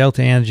protein, the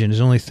delta antigen, is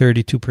only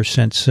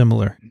 32%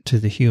 similar to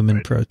the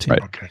human protein.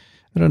 Right. Okay.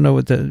 I don't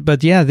know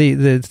but yeah,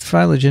 the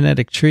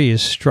phylogenetic tree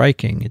is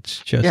striking.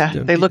 It's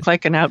just they look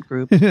like an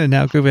outgroup. An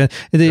outgroup.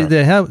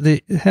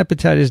 The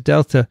hepatitis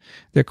delta,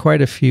 there are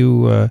quite a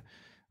few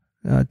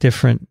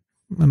different.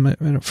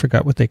 I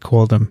forgot what they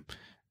call them.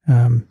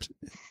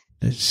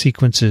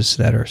 Sequences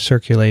that are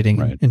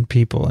circulating in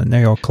people, and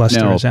they all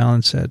cluster, as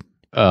Alan said.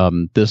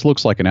 This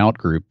looks like an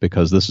outgroup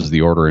because this is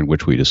the order in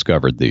which we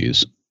discovered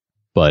these.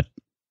 But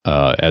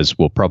as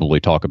we'll probably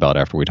talk about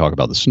after we talk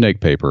about the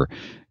snake paper,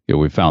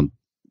 we found.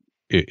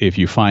 If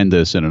you find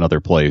this in another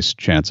place,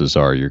 chances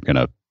are you're going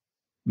to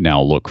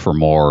now look for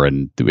more,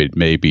 and it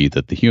may be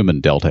that the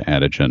human delta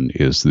antigen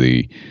is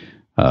the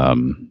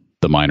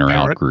minor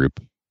outgroup.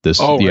 This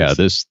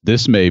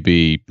may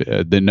be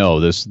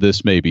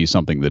this may be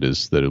something that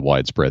is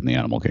widespread in the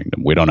animal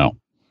kingdom. We don't know.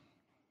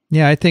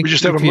 Yeah, I think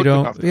if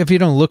you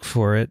don't look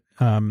for it,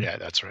 yeah,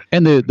 that's right.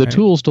 And the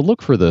tools to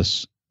look for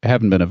this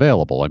haven't been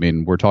available. I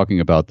mean, we're talking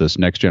about this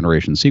next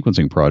generation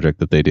sequencing project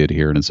that they did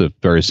here, and it's a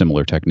very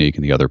similar technique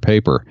in the other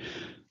paper.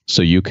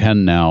 So you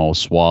can now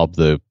swab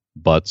the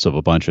butts of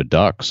a bunch of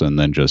ducks and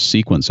then just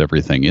sequence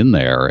everything in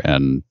there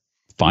and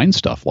find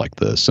stuff like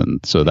this.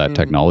 And so that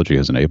technology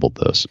has enabled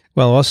this.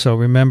 Well, also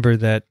remember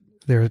that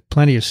there are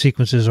plenty of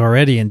sequences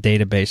already in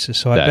databases.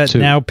 So I bet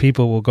now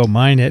people will go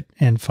mine it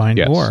and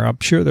find more. I'm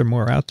sure there are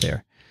more out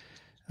there.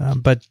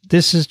 But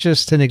this is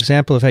just an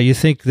example of how you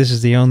think this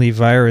is the only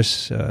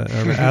virus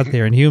out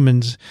there in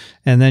humans,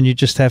 and then you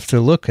just have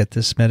to look at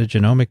this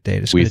metagenomic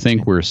data. We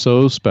think we're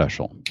so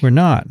special. We're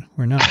not.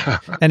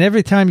 And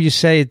every time you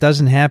say it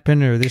doesn't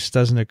happen or this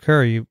doesn't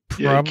occur, you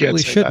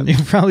probably shouldn't. You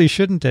probably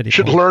shouldn't anymore. You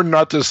should learn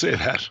not to say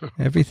that.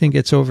 Everything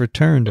gets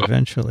overturned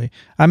eventually.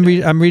 I'm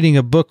reading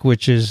a book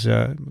which is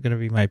going to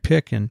be my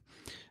pick, and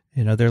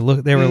they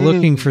were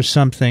looking for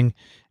something,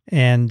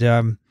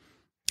 and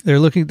they're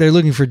looking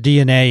for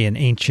DNA in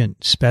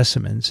ancient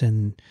specimens,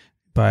 and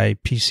by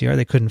PCR.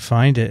 They couldn't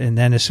find it. And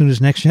then as soon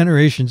as next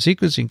generation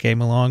sequencing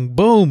came along,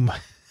 boom,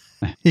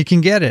 you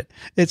can get it.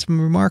 It's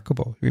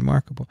remarkable.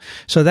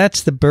 So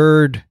that's the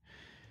bird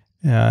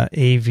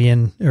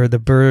avian, or the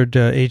bird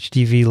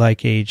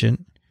HDV-like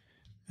agent.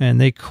 And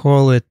they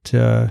call it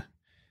avian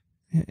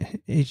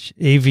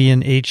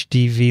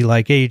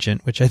HDV-like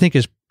agent, which I think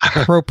is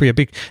appropriate.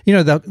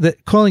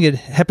 Calling it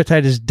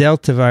hepatitis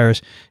delta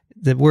virus,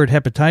 the word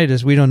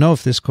hepatitis, we don't know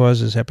if this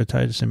causes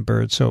hepatitis in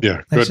birds. So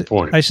yeah, good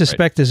point. I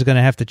suspect this is going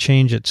to have to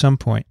change at some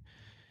point.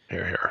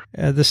 Here.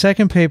 The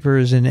second paper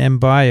is in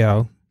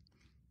MBio.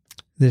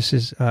 This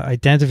is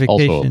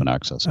identification, also open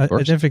access, of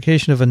course.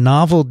 Identification of a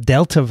novel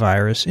delta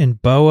virus in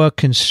boa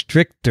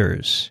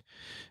constrictors.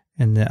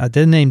 And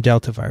the name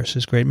delta virus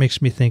is great. It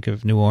makes me think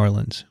of New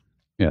Orleans.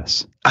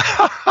 Yes.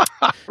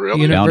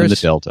 Really? Down in the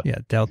Delta. Yeah,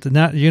 Delta.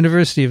 Not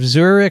University of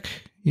Zurich,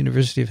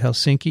 University of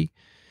Helsinki,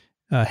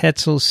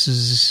 Hetzel,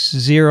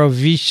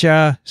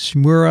 Zirovica,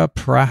 Smura,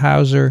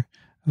 Prahauser,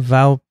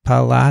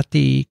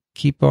 Valpalati,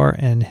 Kipar,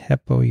 and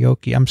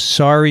Hepoyoki. I'm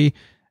sorry,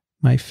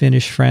 my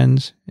Finnish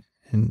friends,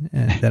 and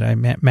that I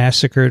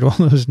massacred all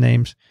those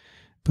names,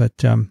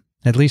 but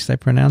at least I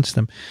pronounced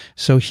them.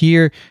 So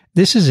here,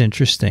 this is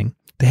interesting.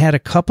 They had a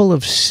couple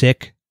of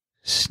sick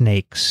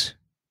snakes.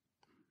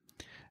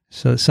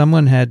 So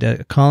someone had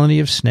a colony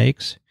of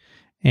snakes,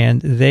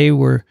 and they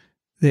were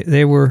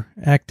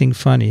acting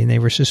funny, and they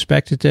were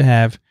suspected to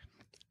have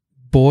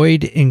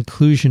Boyd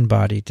inclusion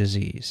body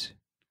disease.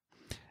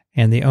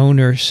 And the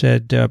owner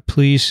said,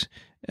 please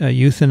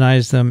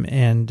euthanize them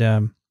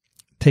and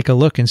take a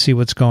look and see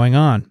what's going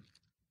on.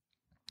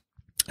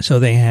 So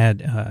they had,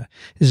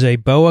 this is a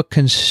boa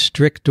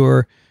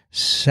constrictor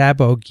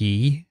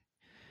sabogi,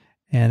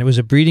 and it was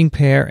a breeding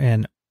pair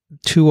and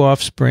 2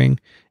 offspring,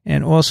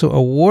 and also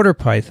a water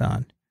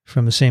python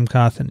from the same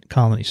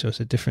colony. So it's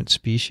a different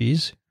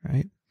species,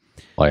 right?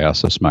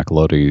 Liasis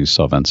macloti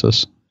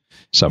salvensis.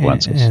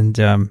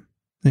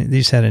 And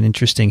these had an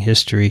interesting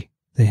history.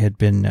 They had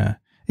been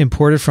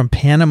imported from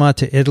Panama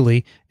to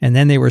Italy, and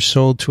then they were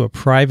sold to a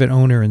private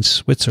owner in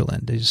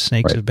Switzerland. These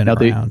snakes have been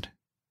around.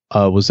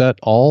 Was that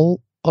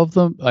all of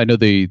them? I know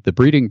the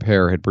breeding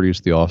pair had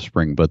produced the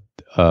offspring, but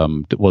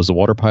was the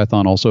water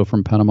python also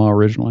from Panama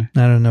originally?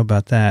 I don't know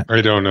about that.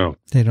 I don't know.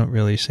 They don't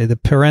really say. The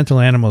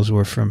parental animals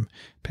were from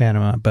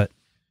Panama, but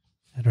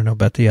I don't know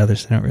about the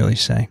others. They don't really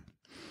say.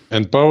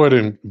 And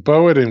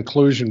Boyd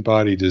inclusion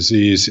body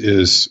disease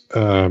is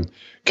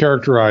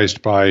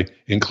characterized by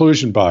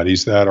inclusion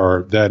bodies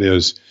that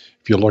is,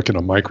 if you look in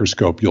a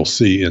microscope, you'll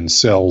see in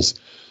cells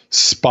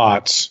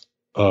spots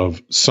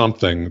of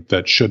something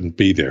that shouldn't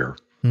be there.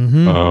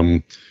 Mm-hmm.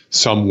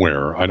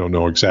 Somewhere. I don't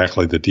know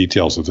exactly the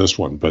details of this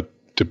one, but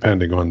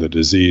depending on the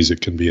disease,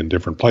 it can be in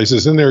different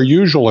places. And they're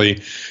usually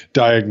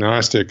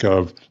diagnostic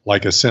of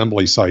like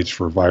assembly sites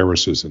for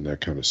viruses and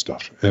that kind of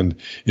stuff. And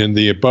in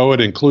the Boyd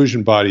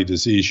inclusion body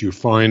disease, you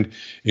find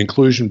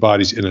inclusion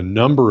bodies in a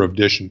number of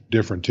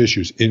different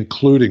tissues,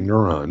 including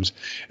neurons.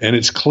 And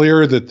it's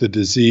clear that the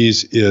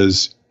disease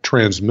is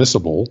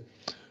transmissible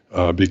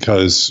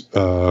because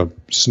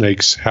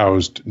snakes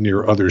housed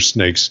near other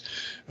snakes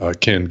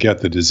can get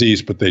the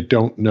disease, but they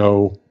don't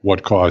know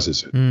what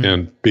causes it.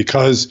 And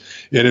because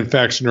it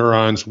infects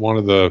neurons, one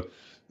of the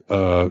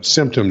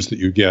symptoms that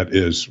you get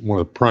is, one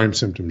of the prime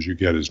symptoms you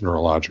get is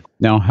neurological.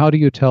 Now, how do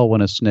you tell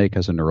when a snake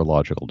has a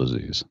neurological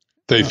disease?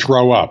 They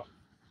throw up.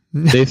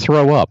 They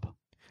throw up?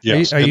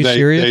 Yes. Are you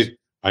serious?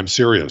 I'm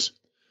serious.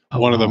 Oh,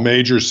 one of the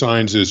major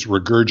signs is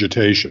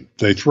regurgitation.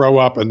 They throw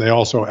up and they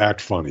also act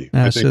funny.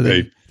 I think so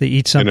they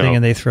eat something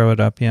and they throw it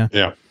up. Yeah.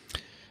 Yeah.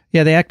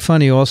 Yeah, they act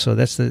funny also.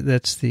 That's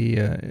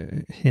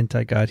the hint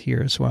I got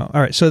here as well. All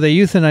right, so they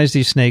euthanized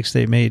these snakes.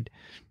 They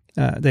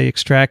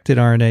extracted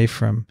RNA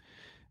from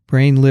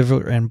brain,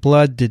 liver, and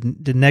blood,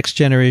 did next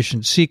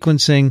generation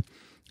sequencing,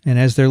 and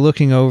as they're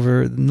looking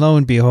over, lo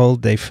and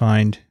behold, they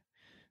find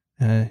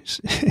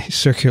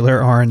circular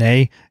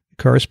RNA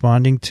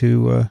corresponding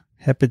to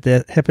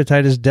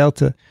hepatitis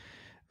delta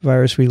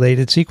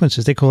virus-related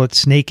sequences. They call it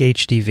snake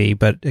HDV,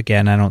 but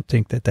again, I don't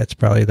think that's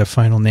probably the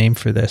final name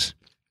for this.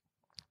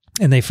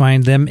 And they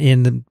find them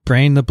in the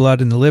brain, the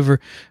blood, and the liver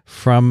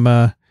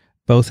from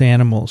both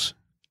animals.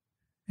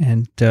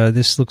 And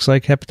this looks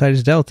like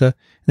hepatitis delta.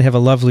 They have a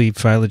lovely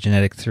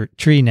phylogenetic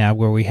tree now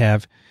where we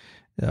have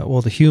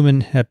all the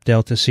human hep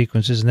delta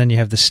sequences, and then you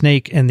have the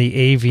snake and the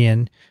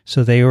avian.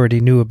 So they already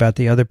knew about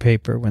the other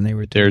paper when they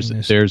were doing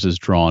this. Theirs is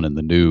drawn in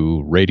the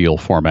new radial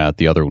format.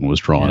 The other one was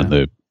drawn in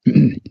the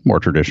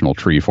more traditional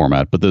tree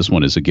format, but this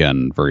one is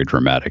again very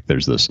dramatic.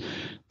 There's this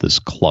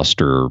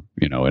cluster,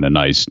 in a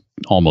nice,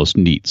 almost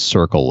neat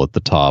circle at the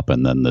top,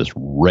 and then this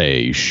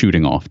ray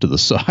shooting off to the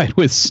side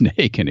with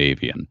snake and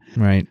avian.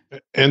 Right.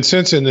 And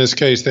since in this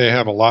case they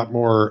have a lot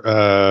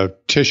more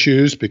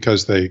tissues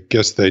because they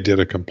did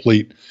a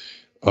complete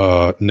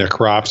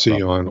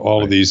necropsy on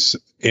all of these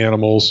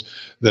animals,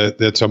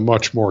 that's a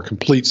much more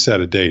complete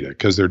set of data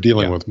because they're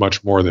dealing with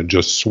much more than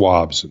just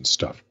swabs and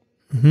stuff.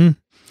 Mm-hmm.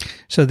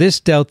 So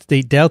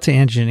the delta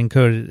antigen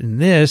encoded in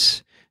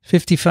this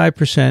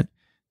 55%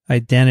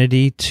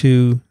 identity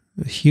to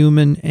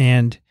human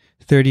and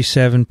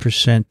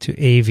 37% to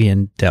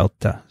avian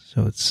delta.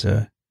 So it's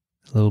a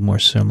little more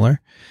similar.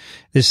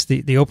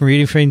 The open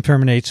reading frame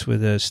terminates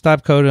with a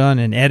stop codon,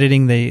 and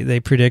editing they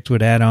predict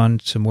would add on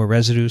some more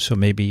residue, so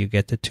maybe you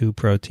get the 2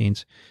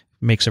 proteins.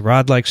 Makes a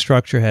rod-like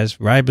structure, has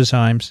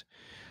ribozymes.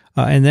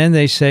 And then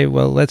they say,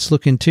 well, let's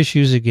look in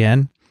tissues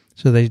again.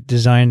 So they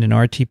designed an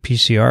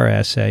RT-PCR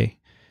assay,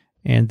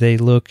 and they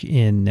look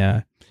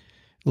in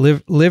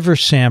liver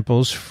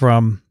samples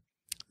from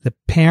the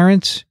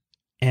parents,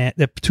 and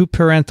the 2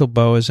 parental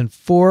boas, and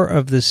 4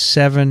 of the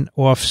 7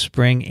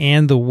 offspring,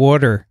 and the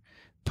water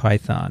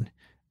python.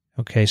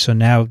 Okay, so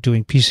now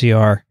doing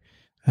PCR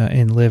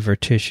in liver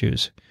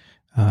tissues.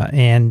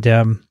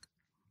 And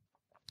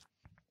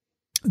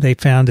they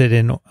found it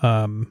in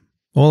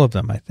all of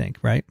them, I think,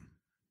 right?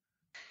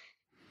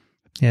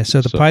 Yeah,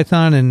 so the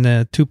python and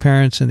the 2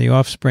 parents and the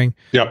offspring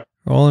are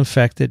all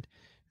infected.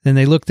 Then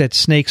they looked at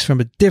snakes from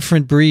a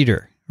different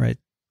breeder, right?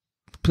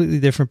 Completely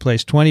different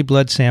place, 20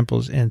 blood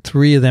samples, and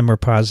 3 of them were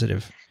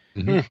positive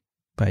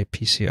by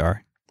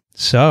PCR.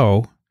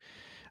 So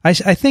I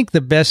think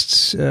the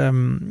best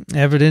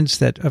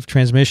evidence of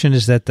transmission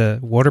is that the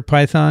water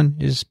python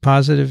is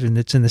positive, and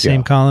it's in the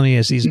same colony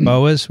as these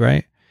boas,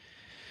 right?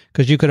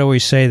 Because you could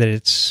always say that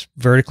it's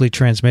vertically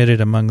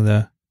transmitted among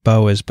the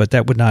boas, but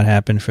that would not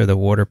happen for the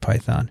water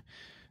python.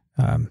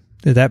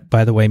 That,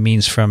 by the way,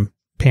 means from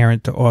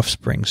parent to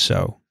offspring.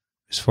 So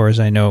as far as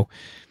I know,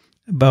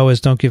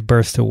 boas don't give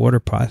birth to water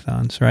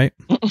pythons, right?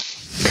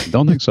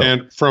 Don't think so.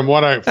 And from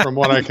what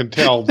I can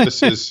tell,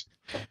 this is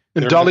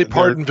in Dolly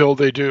Partonville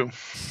they do.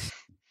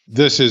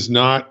 This is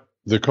not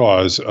the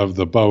cause of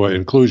the boa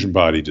inclusion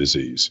body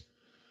disease.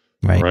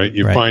 Right?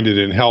 You find it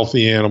in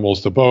healthy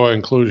animals. The boa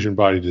inclusion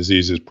body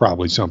disease is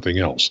probably something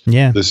else.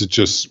 Yeah. This is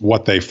just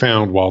what they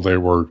found while they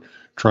were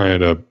trying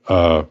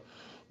to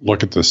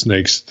look at the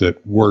snakes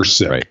that were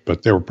sick,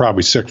 but they were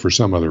probably sick for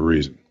some other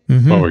reason.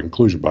 Boa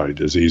inclusion body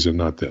disease and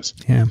not this.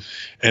 Yeah.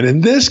 And in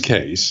this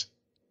case,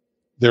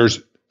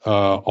 there's,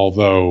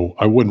 although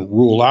I wouldn't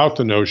rule out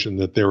the notion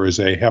that there is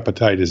a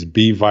hepatitis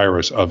B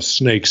virus of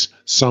snakes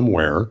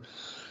somewhere,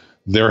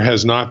 there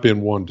has not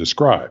been one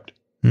described.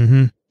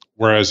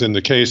 Whereas in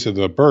the case of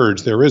the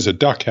birds, there is a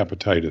duck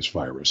hepatitis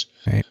virus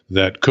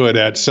that could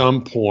at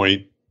some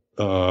point,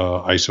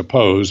 I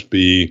suppose,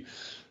 be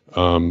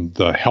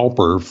the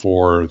helper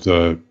for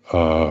the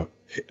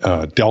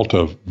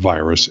Delta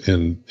virus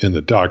in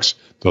the ducks,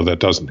 though that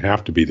doesn't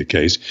have to be the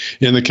case.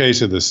 In the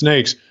case of the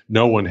snakes,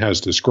 no one has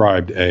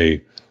described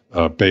a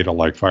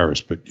beta-like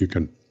virus, but you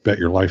can bet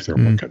your life they're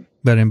looking.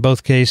 But in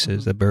both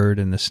cases, the bird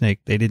and the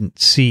snake, they didn't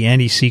see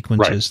any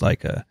sequences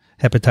like a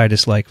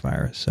hepatitis-like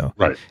virus. So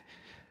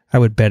I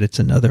would bet it's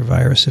another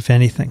virus, if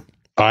anything.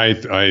 I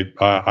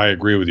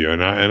agree with you,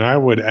 and I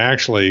would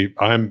actually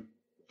I'm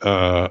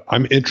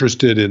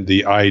interested in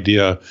the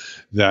idea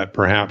that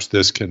perhaps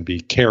this can be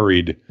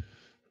carried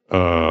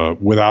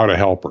without a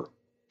helper.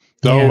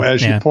 Though,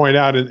 as you point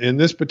out, in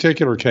this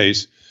particular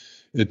case,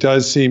 it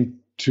does seem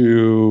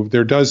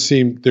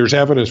there's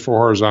evidence for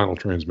horizontal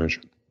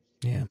transmission.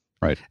 Yeah,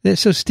 right.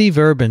 So Steve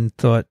Urban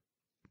thought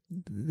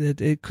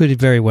that it could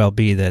very well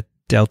be that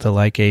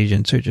Delta-like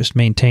agents are just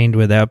maintained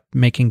without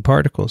making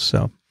particles.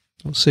 So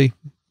we'll see.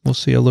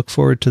 I look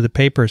forward to the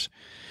papers.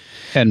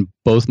 And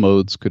both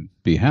modes could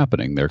be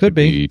happening. There could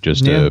be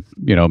just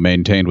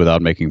maintained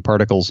without making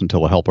particles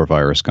until a helper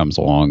virus comes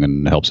along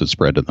and helps it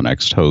spread to the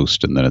next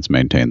host, and then it's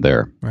maintained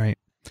there. Right.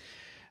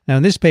 Now,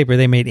 in this paper,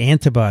 they made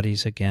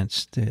antibodies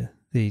against the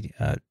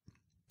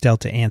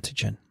Delta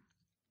antigen.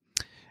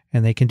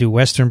 And they can do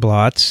Western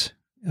blots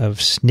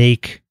of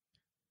snake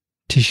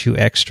tissue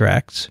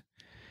extracts.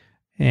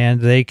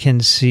 And they can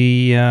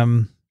see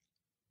in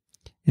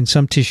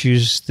some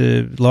tissues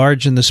the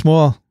large and the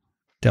small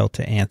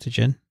Delta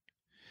antigen.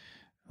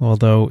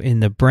 Although in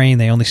the brain,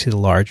 they only see the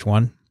large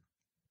one.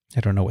 I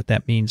don't know what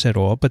that means at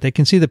all, but they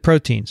can see the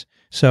proteins.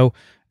 So,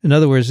 in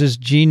other words, this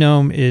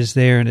genome is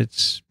there and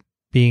it's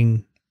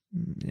being,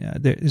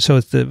 so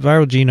it's the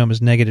viral genome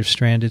is negative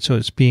stranded, so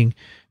it's being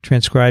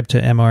transcribed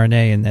to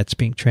mRNA and that's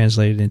being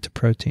translated into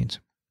proteins.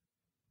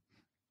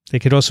 They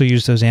could also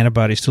use those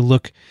antibodies to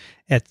look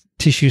at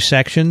tissue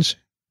sections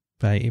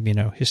by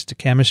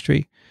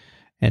immunohistochemistry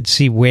and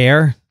see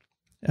where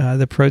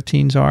the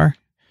proteins are.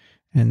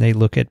 And they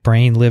look at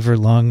brain, liver,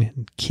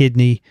 lung,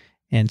 kidney,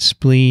 and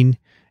spleen,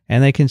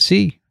 and they can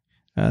see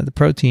the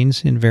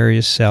proteins in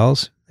various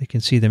cells. They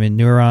can see them in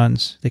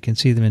neurons. They can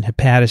see them in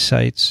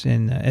hepatocytes,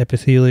 in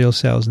epithelial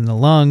cells in the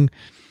lung,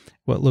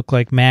 what look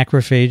like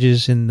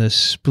macrophages in the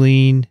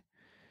spleen,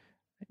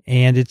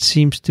 and it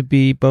seems to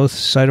be both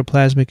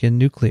cytoplasmic and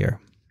nuclear.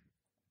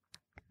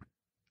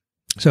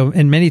 So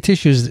in many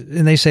tissues,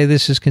 and they say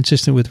this is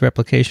consistent with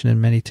replication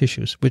in many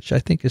tissues, which I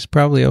think is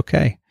probably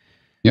okay.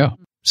 Yeah.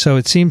 So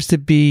it seems to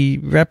be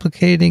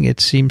replicating.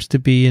 It seems to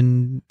be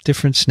in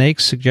different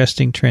snakes,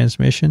 suggesting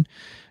transmission.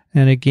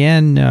 And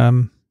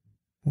again,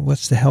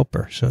 what's the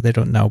helper? So they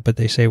don't know, but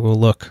they say, well,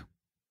 look.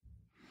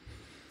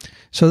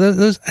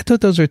 So I thought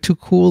those are two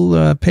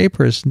cool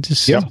papers, and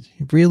just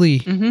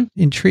really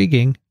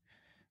intriguing.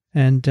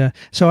 And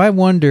so I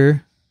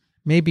wonder,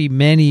 maybe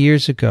many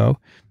years ago,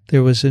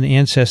 there was an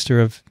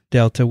ancestor of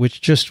Delta, which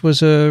just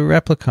was a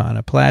replicon,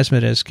 a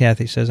plasmid, as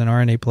Kathy says, an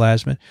RNA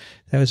plasmid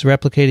that was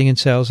replicating in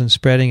cells and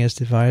spreading as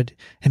divided.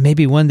 And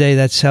maybe one day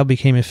that cell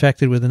became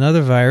infected with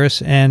another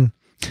virus, and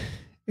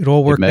it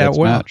all worked out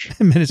well. It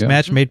made its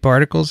match, made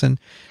particles, and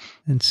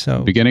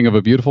so beginning of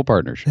a beautiful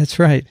partnership. That's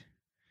right.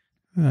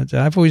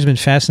 I've always been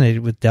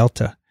fascinated with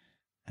Delta,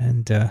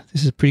 and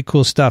this is pretty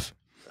cool stuff.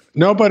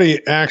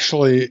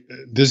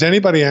 Does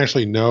anybody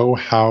actually know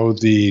how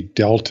the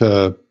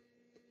Delta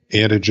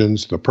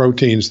antigens, the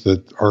proteins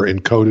that are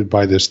encoded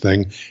by this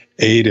thing,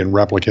 aid in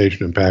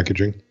replication and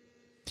packaging?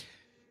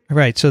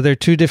 Right. So there are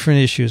two different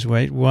issues,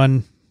 right?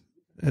 One,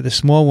 the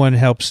small one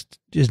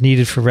is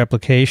needed for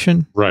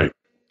replication. Right.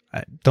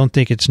 I don't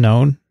think it's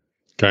known.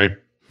 Okay.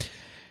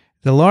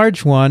 The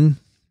large one,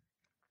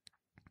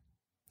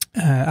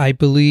 I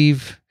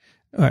believe.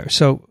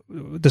 So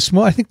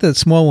I think the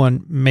small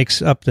one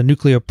makes up the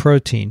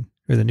nucleoprotein,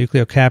 or the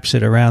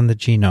nucleocapsid around the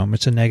genome.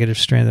 It's a negative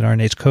stranded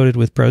RNA. It's coated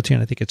with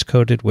protein. I think it's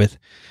coated with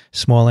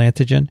small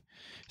antigen.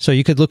 So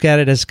you could look at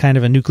it as kind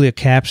of a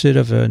nucleocapsid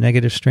of a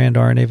negative strand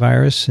RNA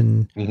virus,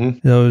 and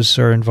those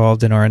are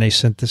involved in RNA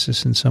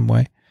synthesis in some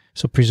way.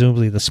 So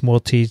presumably the small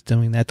T is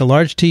doing that. The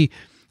large T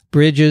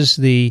bridges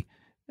the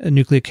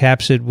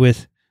nucleocapsid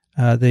with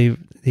the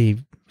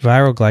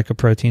viral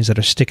glycoproteins that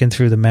are sticking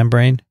through the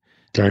membrane.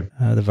 Okay.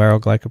 The viral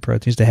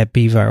glycoproteins, the Hep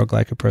B viral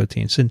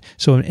glycoproteins. And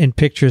so in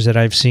pictures that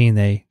I've seen,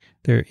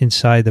 they're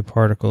inside the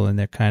particle and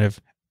they're kind of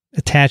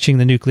attaching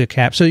the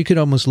nucleocapsid. So you could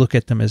almost look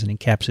at them as an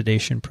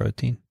encapsidation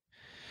protein.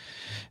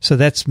 So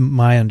that's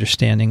my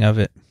understanding of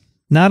it.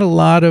 Not a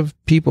lot of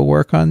people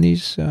work on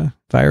these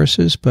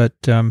viruses, but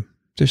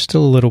there's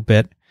still a little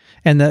bit.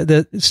 And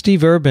the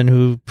Steve Urban,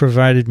 who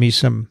provided me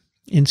some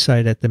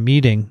insight at the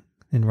meeting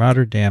in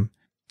Rotterdam,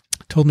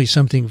 told me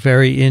something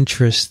very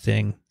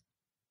interesting.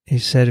 He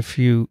said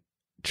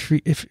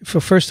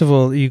first of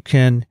all, you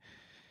can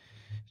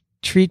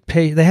treat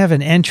they have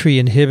an entry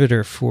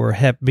inhibitor for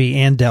Hep B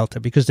and Delta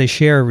because they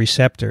share a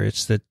receptor.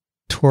 It's the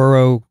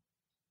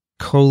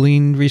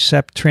taurocholine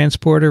receptor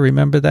transporter.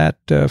 Remember that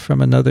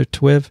from another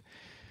TWiV?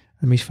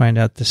 Let me find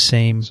out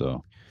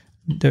the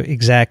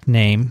exact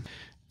name.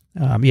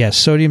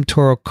 Sodium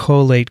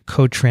taurocholate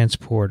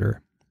cotransporter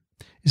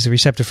is the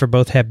receptor for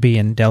both Hep B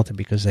and Delta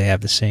because they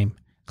have the same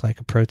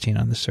glycoprotein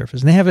on the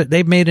surface. And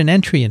they've made an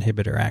entry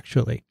inhibitor,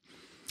 actually,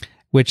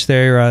 which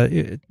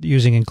they're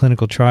using in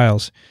clinical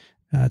trials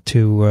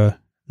to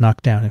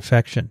knock down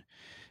infection.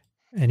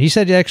 And he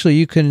said, actually,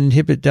 you can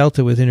inhibit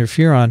Delta with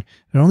interferon.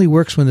 It only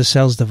works when the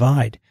cells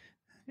divide.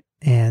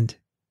 And,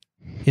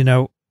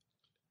 Delta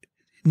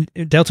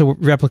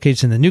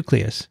replicates in the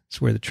nucleus.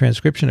 It's where the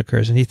transcription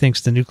occurs. And he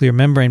thinks the nuclear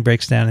membrane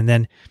breaks down, and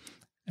then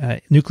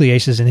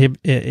nucleases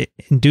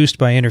induced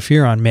by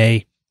interferon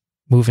may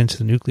move into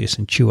the nucleus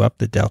and chew up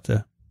the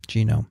Delta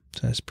genome.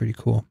 So that's pretty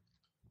cool.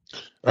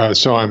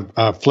 So I'm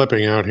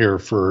flipping out here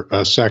for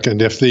a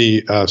second. If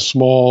the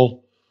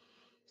small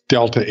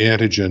Delta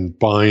antigen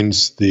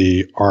binds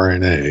the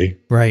RNA,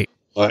 right,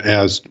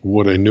 as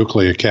would a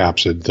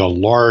nucleocapsid, the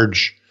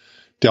large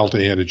Delta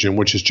antigen,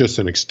 which is just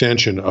an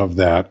extension of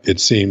that, it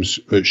seems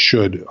would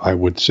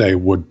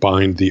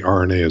bind the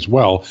RNA as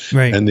well.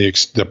 Right. And the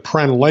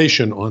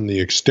prenylation on the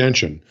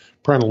extension,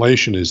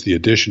 prenylation is the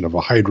addition of a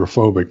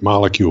hydrophobic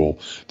molecule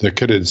that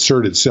could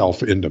insert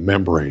itself into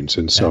membranes,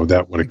 and so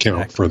that would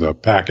account for the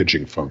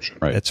packaging function.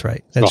 Right. That's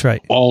right. That's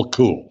right. All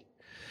cool.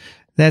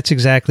 That's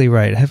exactly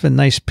right. I have a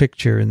nice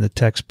picture in the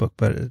textbook,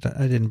 but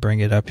I didn't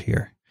bring it up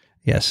here.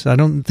 Yes, I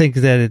don't think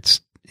that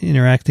it's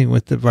interacting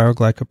with the viral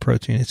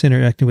glycoprotein. It's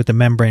interacting with the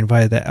membrane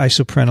via the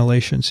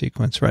isoprenylation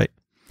sequence, right?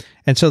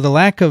 And so the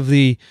lack of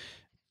the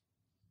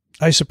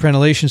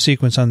isoprenylation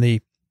sequence on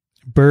the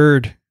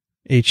bird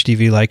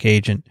HDV-like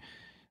agent,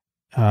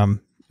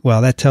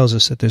 that tells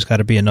us that there's got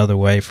to be another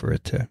way for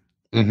it to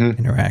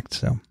interact.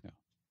 So,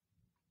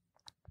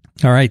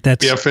 all right,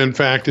 that's if in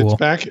fact cool. It's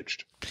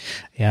packaged.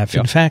 Yeah,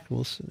 in fact,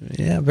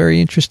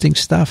 very interesting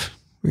stuff.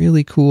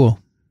 Really cool.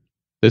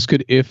 This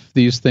could, if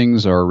these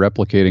things are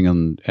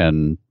replicating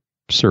and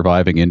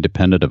surviving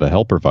independent of a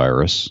helper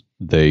virus,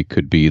 they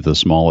could be the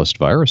smallest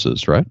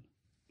viruses, right?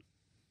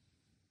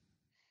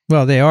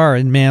 Well, they are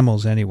in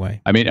mammals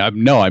anyway. I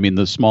mean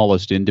the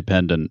smallest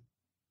independent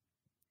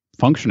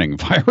functioning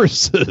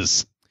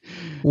viruses.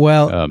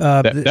 Well,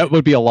 that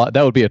would be a lot.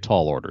 That would be a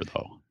tall order,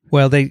 though.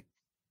 Well,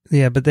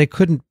 but they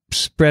couldn't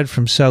spread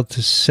from cell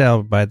to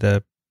cell by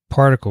the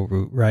particle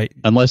route, right?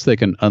 Unless they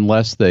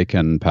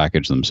can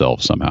package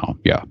themselves somehow.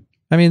 Yeah.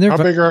 I mean, how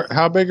big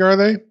are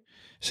they?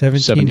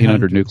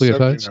 1,700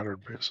 nucleotides.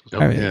 1,700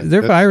 bases.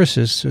 They're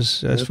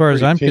viruses, as far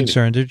as I'm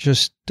concerned.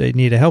 They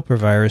need a helper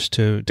virus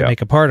to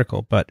make a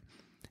particle, but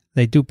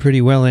they do pretty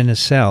well in a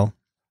cell.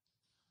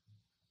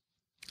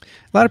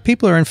 A lot of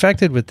people are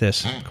infected with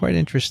this. Quite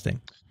interesting.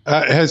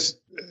 Has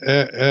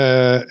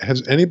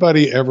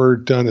anybody ever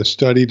done a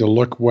study to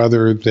look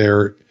whether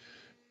there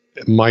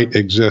might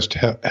exist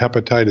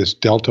hepatitis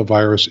delta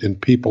virus in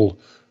people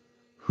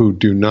who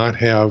do not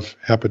have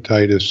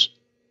hepatitis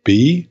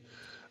B?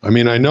 I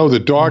mean, I know the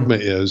dogma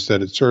is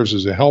that it serves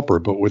as a helper,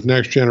 but with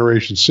next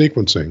generation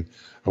sequencing,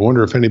 I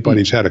wonder if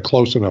anybody's had a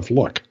close enough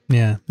look.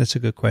 Yeah, that's a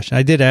good question.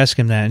 I did ask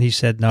him that, and he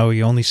said, no,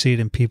 you only see it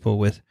in people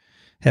with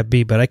Hep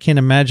B, but I can't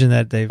imagine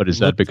that they've... But is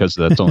that because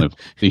that's only...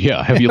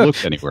 Yeah, have you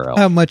looked anywhere else?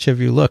 How much have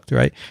you looked,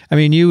 right? I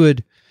mean, you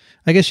would...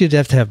 I guess you'd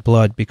have to have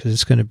blood because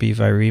it's going to be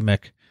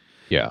viremic.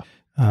 Yeah.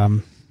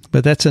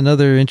 But that's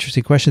another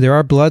interesting question. There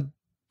are blood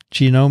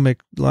genomic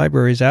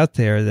libraries out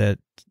there that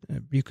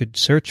you could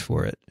search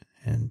for it.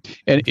 And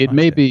it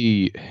may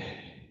be...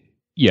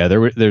 Yeah,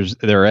 there are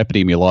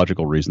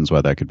epidemiological reasons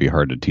why that could be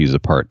hard to tease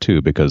apart,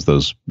 too, because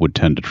those would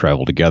tend to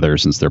travel together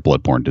since they're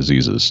blood-borne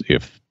diseases.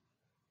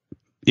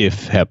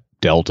 If Hep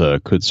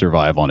Delta could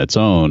survive on its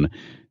own,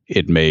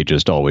 it may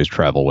just always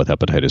travel with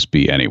hepatitis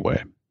B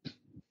anyway.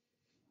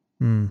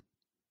 Well,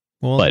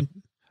 but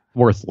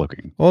worth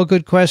looking. All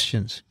good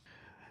questions.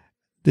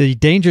 The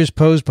dangers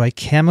posed by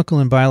chemical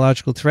and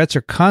biological threats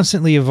are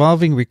constantly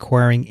evolving,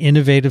 requiring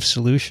innovative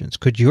solutions.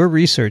 Could your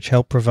research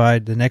help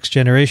provide the next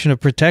generation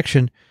of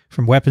protection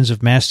from weapons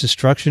of mass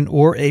destruction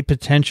or a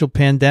potential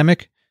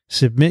pandemic?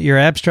 Submit your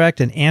abstract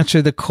and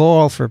answer the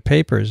call for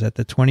papers at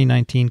the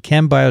 2019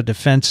 ChemBio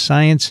Defense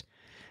Science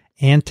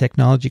and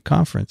Technology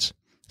Conference.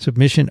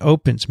 Submission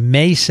opens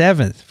May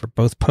 7th for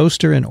both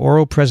poster and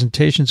oral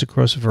presentations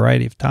across a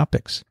variety of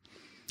topics.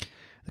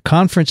 The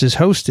conference is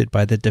hosted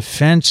by the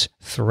Defense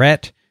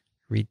Threat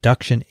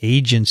Reduction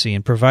Agency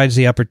and provides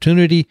the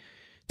opportunity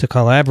to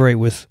collaborate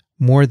with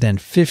more than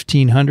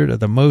 1,500 of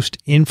the most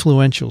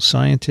influential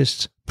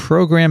scientists,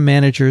 program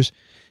managers,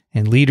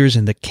 and leaders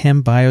in the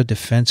ChemBio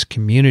defense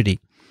community.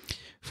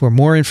 For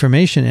more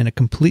information and a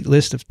complete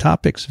list of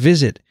topics,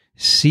 visit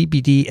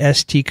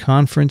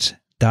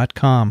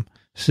cbdstconference.com.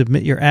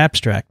 Submit your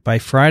abstract by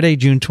Friday,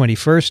 June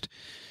 21st,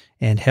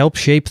 and help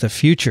shape the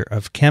future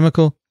of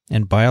chemical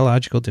and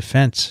biological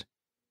defense.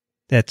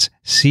 That's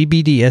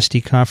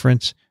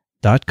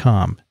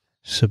cbdstconference.com.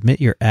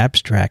 Submit your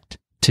abstract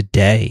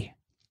today.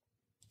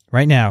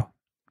 Right now.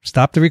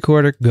 Stop the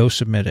recorder. Go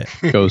submit it.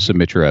 Go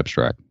submit your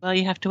abstract. Well,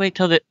 you have to wait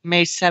till the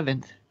May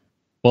 7th.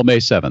 Well, May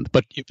 7th.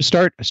 But you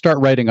start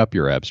writing up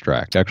your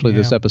abstract. Actually,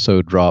 This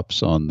episode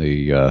drops on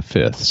the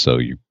 5th, so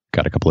you've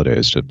got a couple of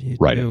days to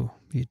write it.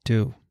 You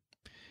do.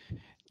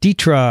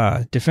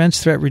 DTRA,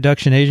 Defense Threat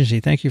Reduction Agency,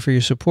 thank you for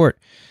your support.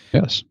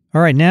 Yes.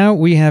 All right, now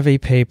we have a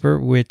paper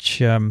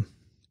which I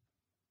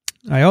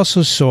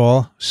also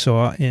saw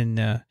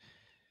in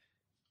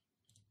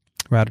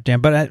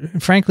Rotterdam,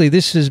 but frankly,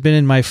 this has been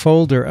in my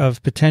folder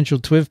of potential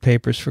TWiV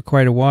papers for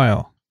quite a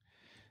while.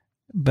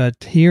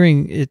 But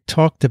hearing it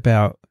talked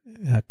about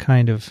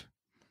kind of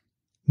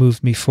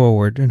moved me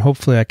forward, and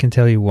hopefully I can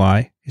tell you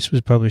why. This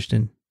was published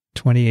in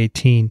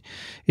 2018.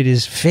 It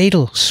is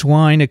fatal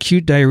swine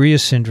acute diarrhea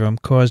syndrome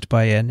caused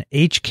by an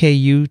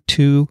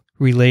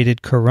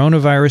HKU2-related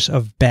coronavirus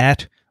of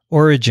bat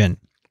origin.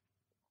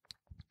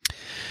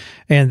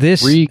 And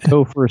this... 3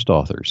 co-first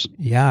authors.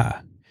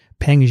 Yeah.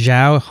 Peng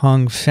Zhao,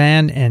 Hong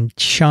Fan, and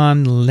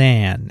Chan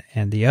Lan,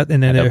 and then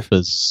there are a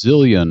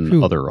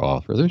bazillion other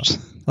authors. There's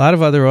a lot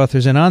of other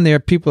authors, and on there,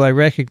 people I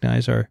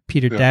recognize are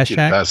Peter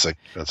Daszak,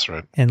 that's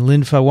right, and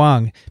Lin Fa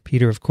Wang.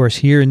 Peter, of course,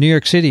 here in New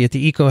York City at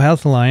the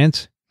EcoHealth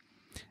Alliance,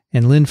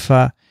 and Lin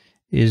Fa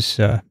is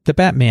the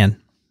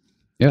Batman.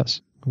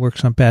 Yes,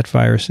 works on bat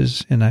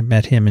viruses, and I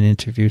met him and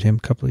interviewed him a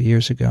couple of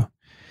years ago.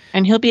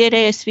 And he'll be at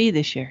ASV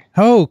this year.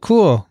 Oh,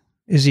 cool!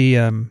 Is he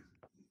at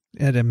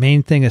a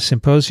main thing, a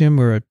symposium,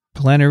 or a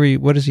plenary?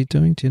 What is he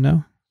doing? Do you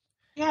know?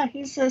 Yeah,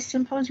 he's a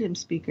symposium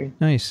speaker.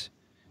 Nice.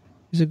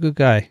 He's a good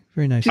guy.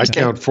 Very nice guy. I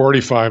count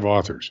 45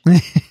 authors.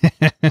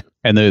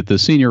 And the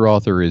senior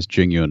author is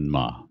Jingyun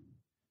Ma,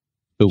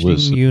 who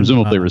was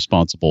presumably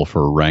responsible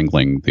for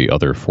wrangling the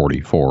other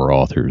 44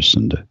 authors.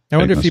 And I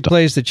wonder if he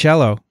plays the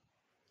cello.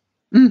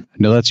 No,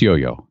 that's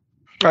Yo-Yo.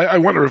 I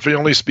wonder if he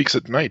only speaks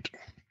at night.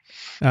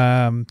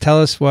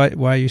 Tell us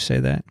why you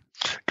say that.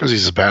 Because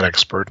he's a bat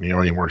expert and he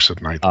only works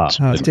at night.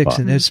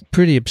 Dickson, it's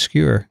pretty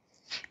obscure.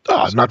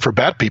 Not for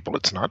bat people,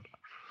 it's not.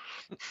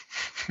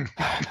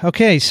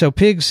 Okay, so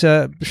pigs,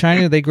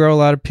 China, they grow a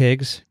lot of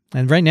pigs.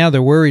 And right now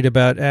they're worried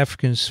about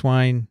African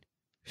swine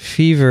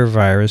fever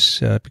virus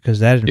because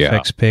that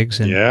infects pigs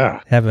and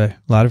have a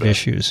lot of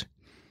issues.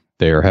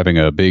 They are having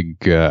a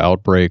big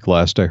outbreak.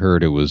 Last I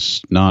heard, it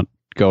was not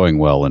going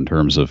well in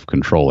terms of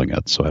controlling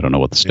it. So I don't know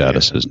what the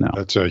status is now.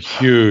 That's a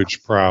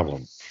huge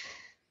problem.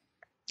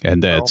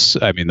 And that's,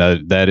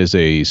 that is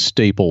a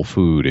staple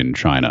food in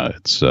China.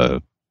 It's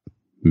a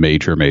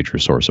major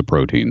source of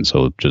protein.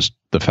 So just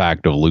the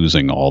fact of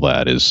losing all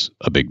that is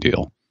a big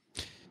deal.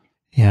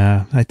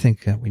 Yeah, I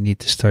think we need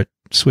to start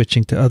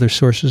switching to other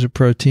sources of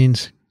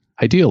proteins.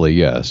 Ideally,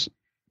 yes.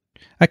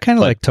 I kind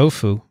of like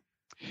tofu.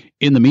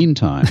 In the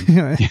meantime,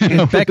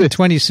 back in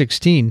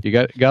 2016, you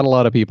got a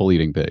lot of people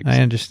eating pigs. I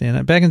understand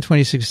that. Back in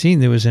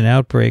 2016, there was an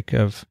outbreak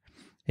of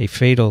a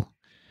fatal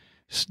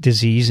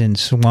disease in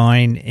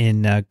swine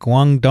in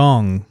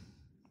Guangdong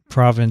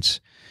province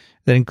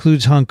that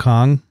includes Hong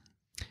Kong,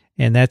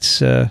 and that's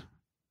the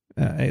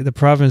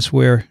province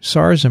where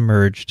SARS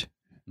emerged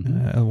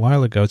a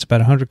while ago. It's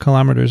about 100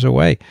 kilometers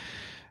away.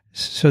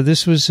 So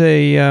this was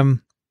a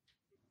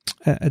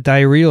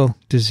diarrheal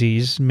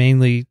disease,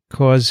 mainly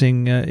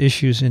causing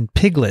issues in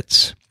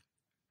piglets.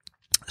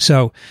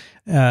 So,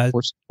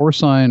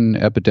 porcine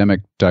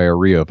epidemic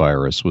diarrhea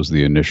virus was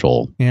the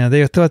initial. Yeah,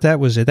 they thought that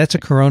was it. That's a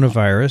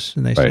coronavirus,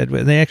 and they said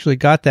they actually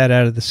got that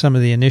out of some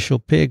of the initial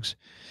pigs.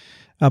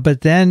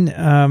 But then,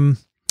 and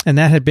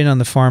that had been on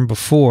the farm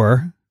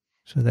before,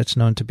 so that's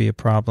known to be a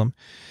problem.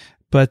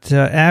 But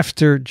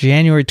after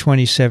January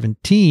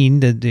 2017,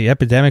 the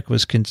epidemic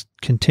was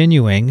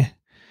continuing.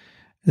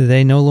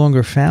 They no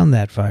longer found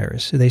that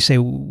virus. They say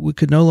we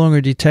could no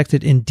longer detect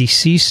it in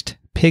deceased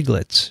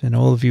piglets. And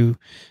all of you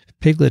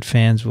piglet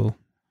fans will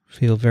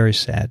feel very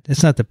sad.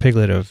 It's not the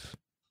piglet of,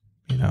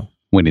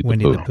 Winnie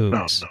the Pooh.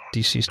 It's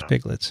deceased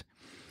piglets.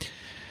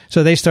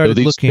 So they started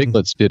looking. These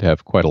piglets did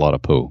have quite a lot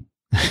of poo.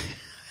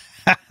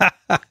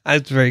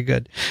 That's very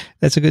good.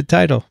 That's a good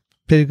title.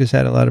 Piglets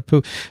had a lot of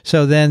poo.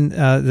 So then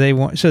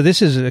so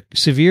this is a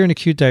severe and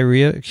acute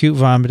diarrhea, acute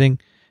vomiting,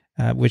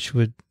 which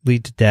would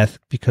lead to death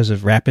because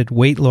of rapid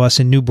weight loss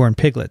in newborn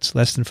piglets,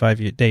 less than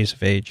 5 days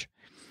of age.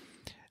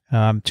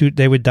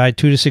 They would die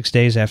 2 to 6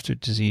 days after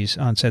disease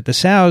onset. The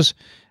sows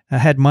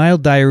had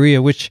mild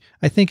diarrhea, which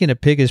I think in a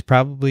pig is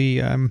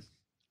probably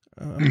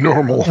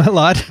normal. A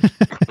lot.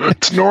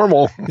 It's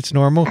normal. It's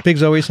normal.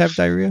 Pigs always have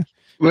diarrhea.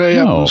 They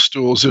have loose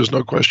stools. There's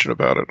no question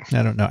about it.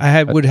 I don't know.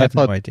 I would have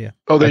no idea.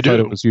 Oh, they I do.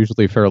 thought it was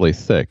usually fairly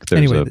thick.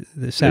 There's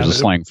there's a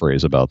slang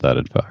phrase about that.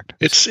 In fact,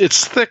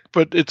 it's thick,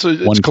 but it's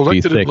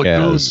collected in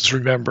lagoons.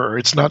 Remember,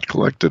 it's not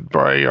collected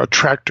by a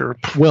tractor.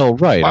 Well,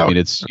 right. I mean,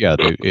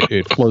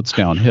 it floats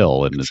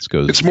downhill and it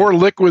goes. It's more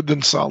liquid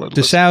than solid.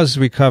 The sows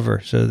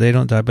recover, so they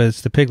don't die. But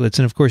it's the piglets,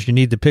 and of course, you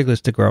need the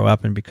piglets to grow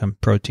up and become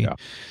protein. Yeah.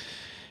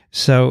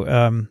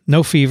 So,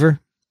 no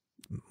fever,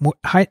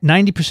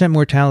 90%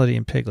 mortality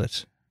in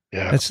piglets.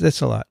 Yeah,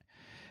 that's a lot.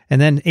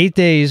 And then 8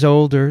 days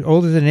older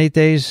than 8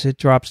 days, it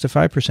drops to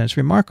 5%. It's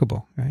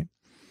remarkable, right?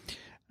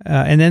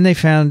 And then they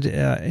found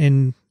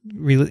in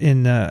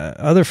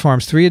other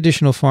farms, 3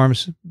 additional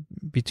farms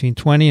between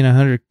 20 and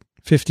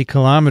 150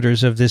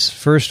 kilometers of this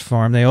first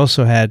farm. They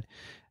also had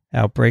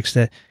outbreaks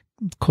that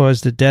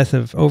caused the death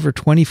of over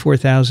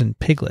 24,000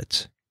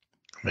 piglets.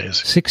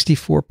 Amazing.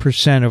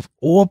 64% of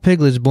all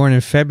piglets born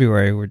in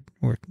February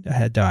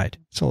had died.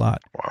 It's a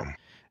lot. Wow.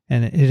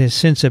 And it has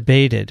since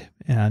abated.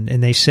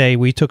 And they say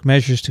we took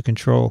measures to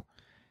control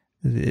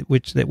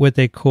what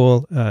they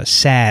call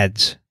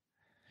SADS,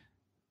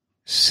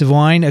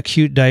 swine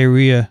acute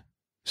diarrhea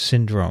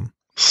syndrome.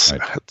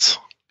 SADS.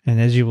 And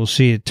as you will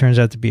see, it turns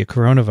out to be a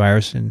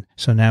coronavirus, and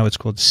so now it's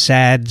called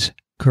SADS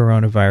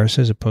coronavirus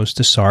as opposed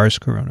to SARS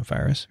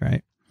coronavirus,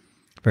 right?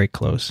 Very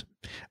close.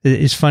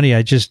 It's funny,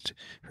 I just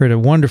heard a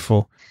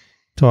wonderful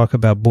talk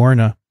about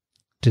Borna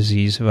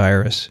disease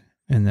virus,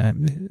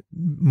 and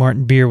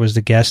Martin Beer was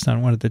the guest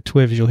on one of the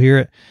TWiVs. You'll hear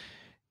it.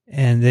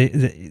 And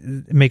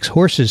it makes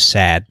horses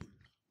sad.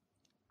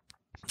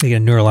 They get a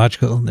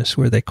neurological illness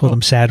where they call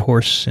them sad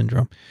horse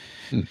syndrome.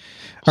 All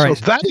right.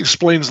 That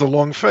explains the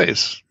long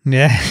face.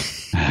 Yeah.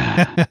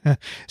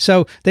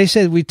 So they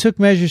said we took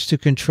measures to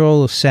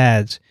control of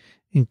SADS,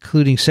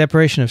 including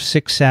separation of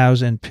sick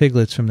sows and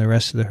piglets from the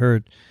rest of the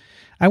herd.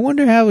 I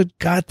wonder how it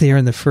got there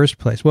in the first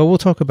place. Well, we'll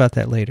talk about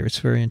that later. It's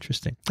very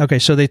interesting. Okay,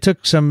 so they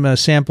took some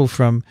sample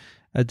from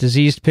a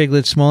diseased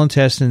piglet, small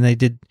intestine. They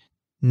did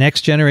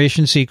next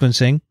generation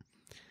sequencing.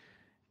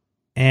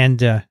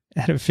 And out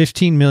of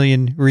 15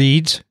 million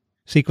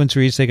sequence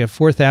reads, they got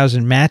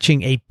 4,000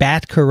 matching a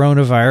bat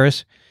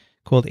coronavirus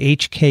called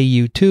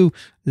HKU2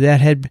 that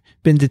had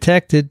been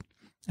detected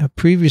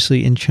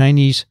previously in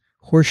Chinese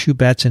horseshoe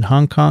bats in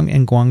Hong Kong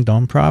and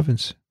Guangdong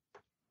province.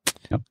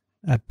 Yep.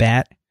 A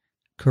bat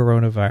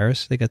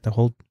coronavirus. They got the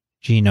whole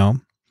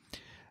genome.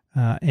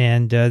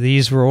 And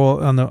these were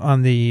all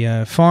on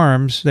the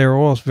farms. They were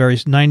all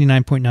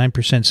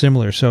 99.9%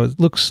 similar. So it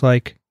looks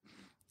like,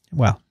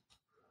 well,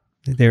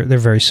 they're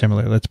very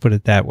similar. Let's put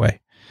it that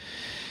way.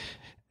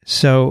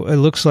 So it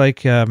looks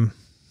like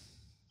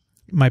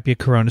might be a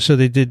corona. So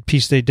they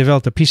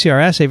developed a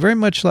PCR assay, very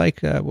much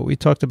like what we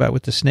talked about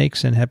with the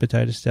snakes and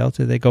hepatitis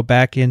delta. They go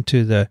back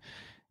into the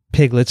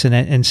piglets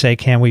and say,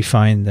 can we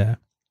find the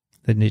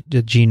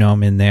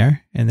genome in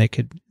there? And they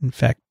could, in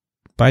fact,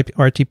 by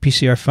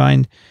RT-PCR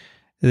find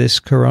this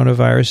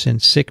coronavirus in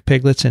sick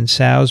piglets and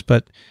sows,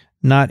 but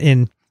not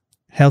in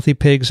healthy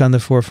pigs on the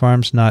 4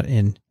 farms, not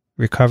in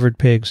recovered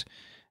pigs,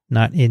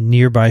 not in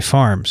nearby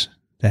farms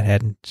that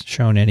hadn't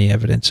shown any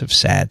evidence of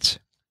SADS.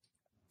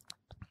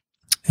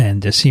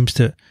 And this seems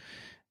to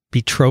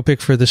be tropic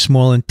for the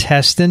small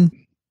intestine.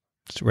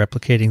 It's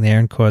replicating there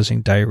and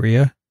causing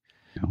diarrhea.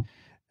 Yeah.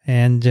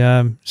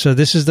 And so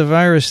this is the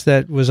virus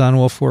that was on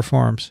all 4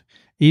 farms.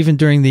 Even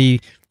during the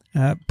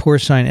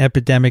porcine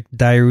epidemic,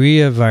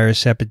 diarrhea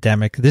virus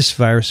epidemic, this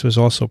virus was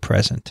also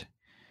present.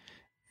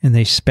 And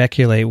they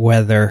speculate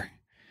whether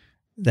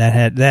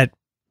that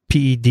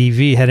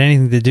PEDV had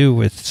anything to do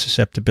with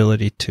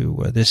susceptibility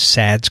to this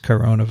SADS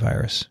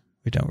coronavirus.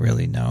 We don't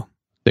really know.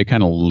 They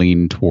kind of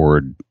lean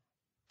toward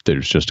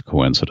there's just a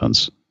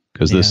coincidence.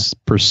 because this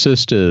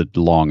persisted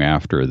long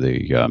after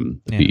the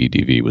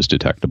PEDV was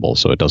detectable,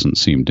 so it doesn't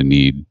seem to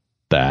need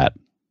that.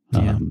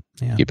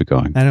 Keep it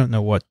going. I don't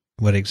know what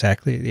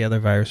exactly the other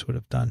virus would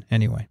have done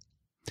anyway.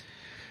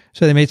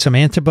 So they made some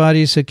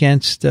antibodies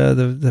against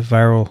the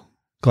viral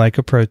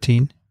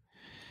glycoprotein,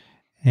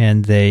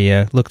 and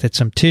they looked at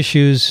some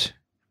tissues,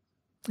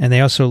 and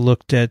they also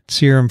looked at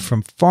serum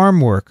from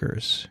farm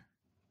workers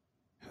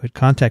who had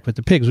contact with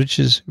the pigs, which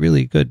is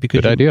really good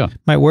because you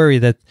might worry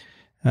that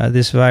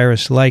this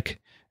virus,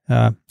 like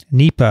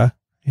Nipah,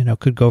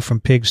 could go from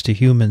pigs to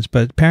humans.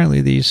 But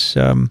apparently these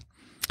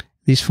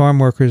farm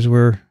workers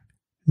were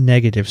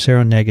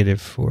seronegative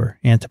for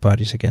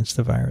antibodies against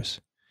the virus.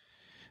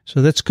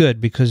 So that's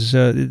good because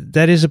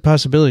that is a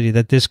possibility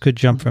that this could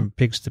jump from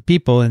pigs to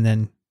people and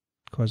then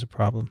cause a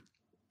problem.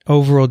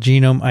 Overall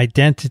genome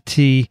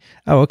identity.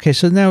 Oh, okay.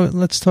 So now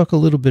let's talk a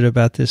little bit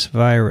about this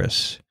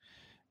virus.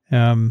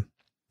 So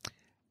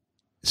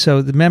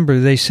remember,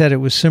 they said it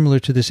was similar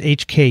to this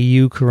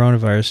HKU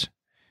coronavirus.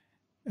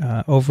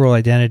 Overall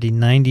identity,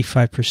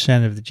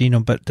 95% of the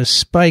genome, but the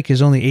spike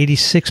is only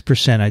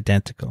 86%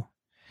 identical.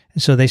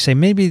 And so they say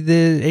maybe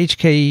the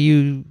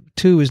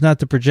HKU2 is not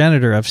the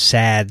progenitor of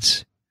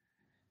SADS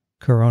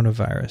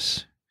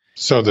coronavirus.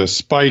 So the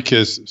spike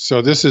is,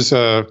 this is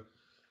a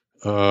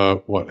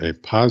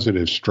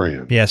positive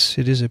strand. Yes,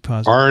 it is a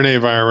positive.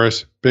 RNA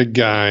virus, big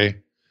guy,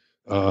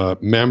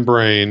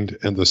 membraned,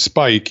 and the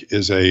spike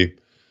is a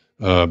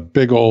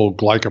big old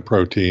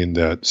glycoprotein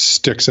that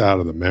sticks out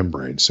of the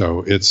membrane.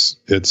 So it's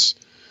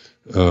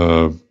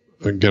going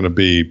to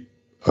be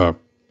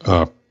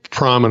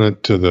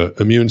prominent to the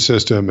immune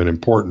system and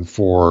important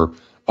for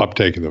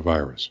uptake of the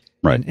virus.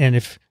 Right. And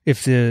if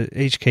the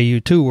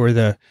HKU2 were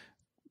the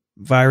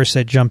virus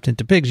that jumped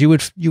into pigs, you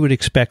would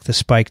expect the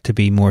spike to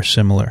be more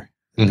similar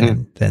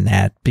than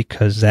that,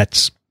 because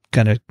that's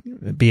going to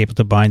be able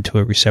to bind to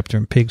a receptor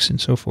in pigs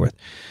and so forth.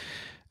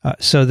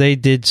 So they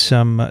did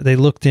they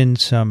looked in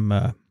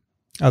some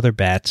other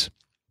bats.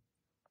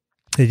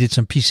 They did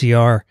some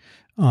PCR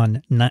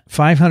on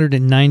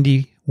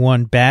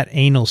 591 bat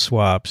anal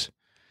swabs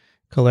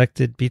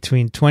collected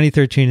between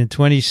 2013 and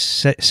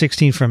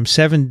 2016 from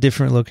 7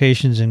 different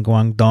locations in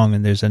Guangdong,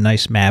 and there's a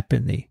nice map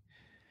in the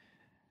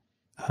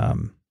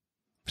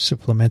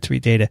supplementary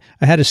data.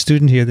 I had a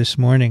student here this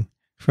morning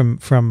from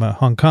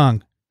Hong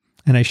Kong,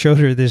 and I showed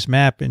her this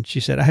map, and she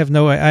said, "I have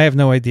no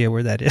idea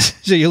where that is."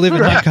 So you live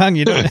in Hong Kong,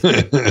 you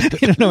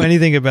don't know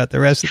anything about the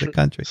rest of the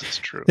country. It's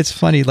true. It's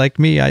funny. Like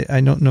me,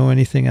 I don't know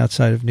anything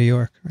outside of New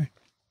York. Right?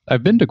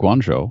 I've been to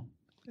Guangzhou.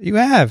 You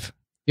have?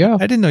 Yeah.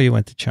 I didn't know you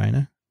went to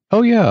China.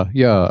 Oh yeah.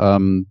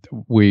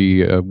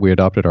 We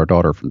adopted our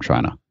daughter from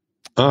China.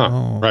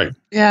 Oh, right.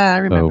 Yeah, I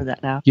remember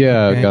that now.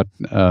 Yeah, okay. got.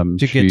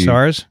 Did you get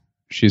SARS?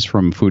 She's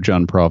from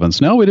Fujian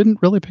province. No, we didn't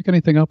really pick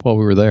anything up while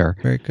we were there.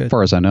 Very good. As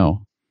far as I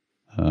know.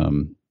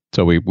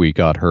 So we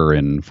got her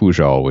in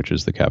Fuzhou, which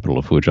is the capital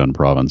of Fujian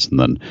province, and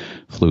then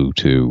flew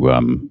to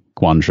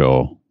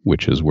Guangzhou,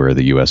 which is where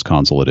the U.S.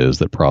 consulate is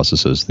that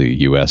processes the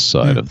U.S.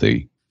 side of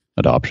the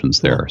adoptions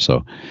there.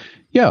 So,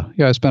 yeah,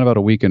 I spent about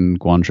a week in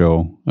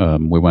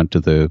Guangzhou. We went to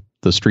the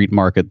street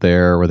market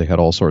there where they had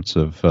all sorts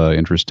of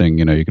interesting,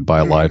 you could buy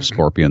live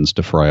scorpions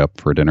to fry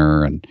up for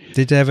dinner. And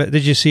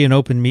did you see an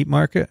open meat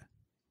market?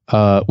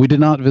 We did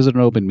not visit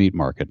an open meat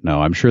market.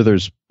 No, I'm sure they're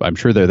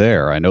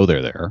there. I know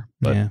they're there,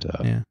 but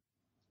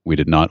we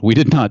did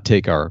not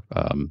take our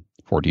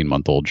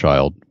 14-month-old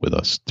child with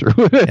us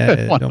through.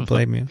 I don't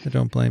blame you.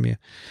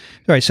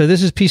 All right, so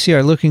this is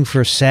PCR looking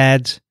for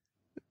SADS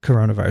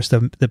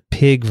coronavirus, the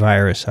pig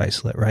virus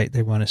isolate, right?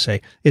 They want to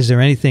say, is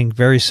there anything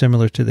very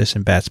similar to this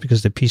in bats?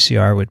 Because the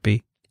PCR would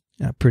be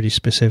pretty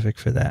specific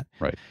for that.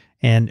 Right.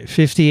 And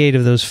 58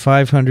 of those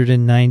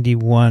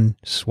 591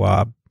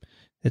 swab,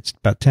 it's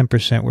about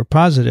 10%, were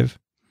positive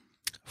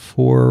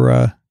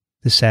for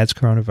the SADS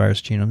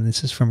coronavirus genome. And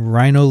this is from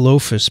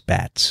Rhinolophus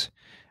bats,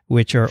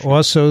 which are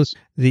also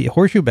the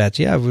horseshoe bats.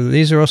 Yeah,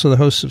 these are also the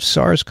hosts of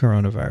SARS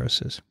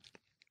coronaviruses.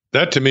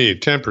 That, to me,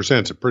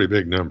 10% is a pretty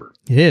big number.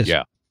 It is.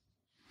 Yeah.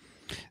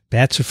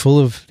 Bats are full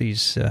of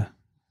these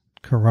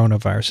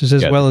coronaviruses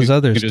as well as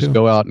others, you just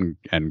go out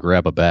and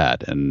grab a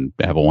bat and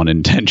have a 1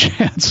 in 10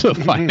 chance of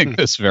finding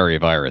this very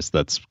virus.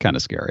 That's kind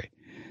of scary.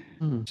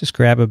 Just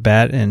grab a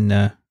bat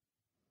and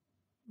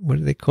what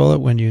do they call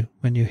it when you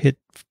hit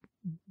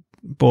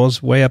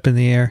balls way up in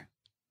the air?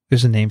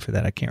 There's a name for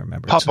that. I can't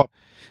remember. Pop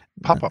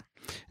up.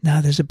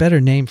 No, there's a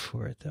better name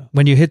for it, though.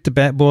 When you hit the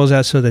bat balls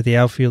out so that the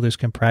outfielders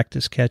can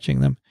practice catching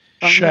them.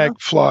 Shag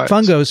flies.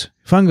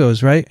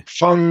 Fungos, right?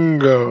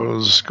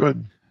 Fungos,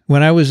 good.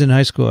 When I was in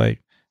high school,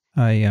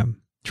 I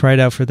tried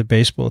out for the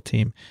baseball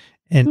team,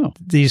 and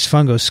these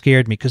fungos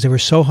scared me because they were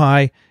so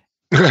high.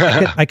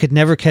 I could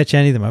never catch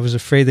any of them. I was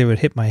afraid they would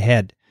hit my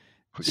head.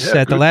 Yeah, so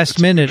at the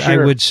last minute, I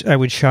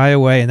would shy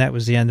away, and that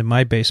was the end of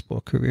my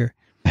baseball career.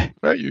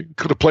 Well, you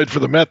could have played for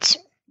the Mets.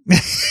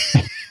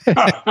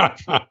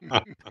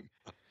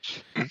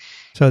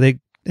 So they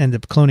end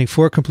up cloning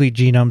 4 complete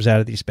genomes out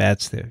of these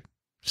bats. They're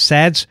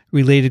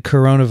SADS-related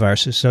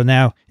coronaviruses. So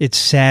now it's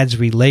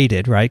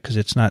SADS-related, right? Because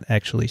it's not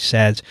actually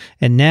SADS.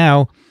 And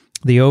now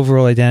the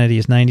overall identity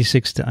is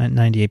 96 to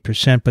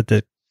 98%, but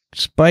the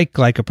spike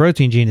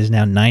glycoprotein gene is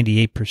now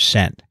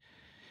 98%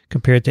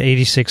 compared to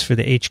 86 for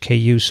the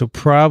HKU. So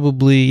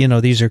probably,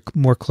 these are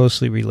more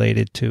closely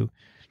related to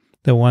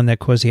the one that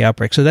caused the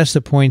outbreak. So that's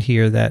the point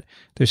here, that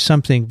there's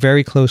something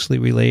very closely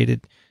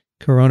related,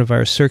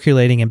 coronavirus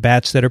circulating in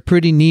bats that are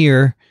pretty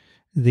near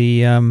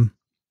the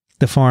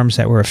farms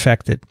that were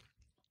affected.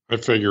 I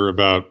figure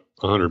about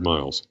 100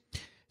 miles.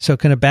 So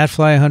can a bat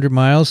fly 100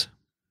 miles?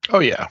 Oh,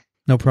 yeah.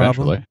 No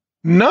problem? Eventually.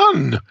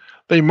 None.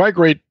 They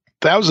migrate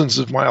thousands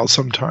of miles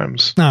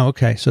sometimes. Oh,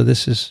 okay. So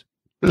this is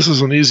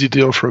an easy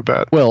deal for a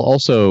bat. Well,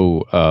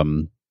 also,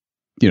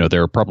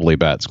 there are probably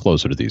bats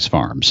closer to these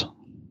farms.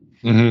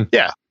 Mm-hmm.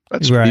 Yeah.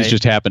 That's right. These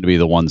just happen to be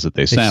the ones that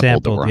they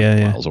sampled that were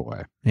 100 miles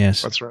away.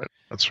 Yes. That's right.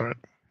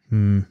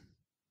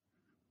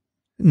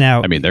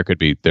 Now, I mean, there could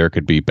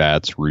be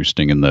bats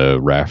roosting in the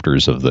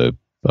rafters of the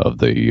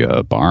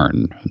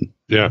barn.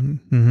 Yeah.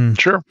 Mm-hmm.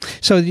 Sure.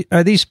 So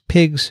are these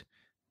pigs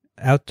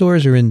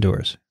outdoors or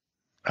indoors?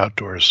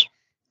 Outdoors.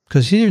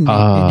 Because here in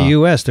the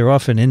U.S., they're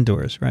often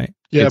indoors, right?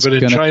 Yeah, but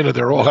in China,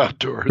 they're all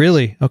outdoors.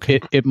 Really? Okay.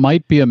 It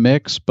might be a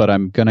mix, but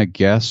I'm going to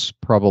guess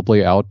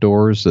probably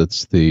outdoors.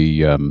 It's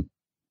the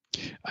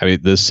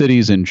the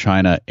cities in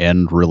China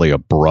end really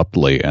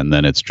abruptly, and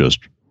then it's just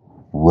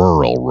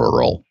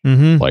rural,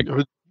 Mm-hmm. like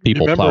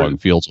people plowing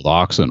fields with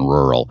oxen,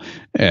 rural.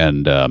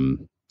 And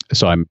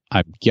so I'm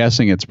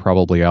guessing it's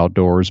probably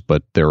outdoors,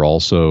 but they're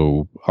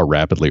also a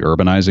rapidly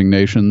urbanizing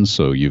nation.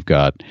 So you've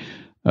got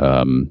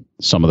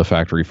some of the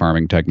factory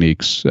farming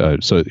techniques.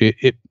 So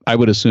I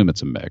would assume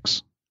it's a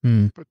mix.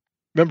 But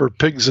remember,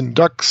 pigs and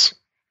ducks,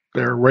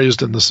 they're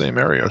raised in the same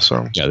area.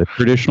 So yeah, the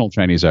traditional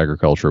Chinese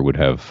agriculture would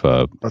have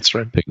that's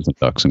right, pigs and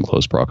ducks in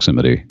close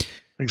proximity.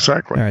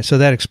 Exactly. All right. So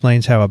that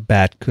explains how a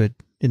bat could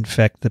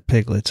infect the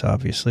piglets,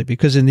 obviously,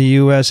 because in the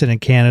U.S. and in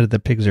Canada, the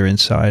pigs are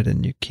inside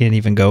and you can't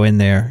even go in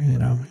there,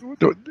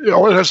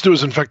 All it has to do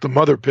is infect the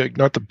mother pig,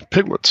 not the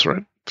piglets,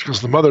 right?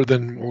 Because the mother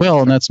then...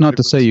 Well, and that's not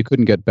to say you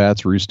couldn't get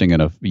bats roosting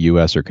in a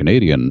U.S. or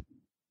Canadian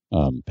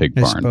pig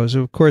barn. I suppose.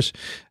 Of course,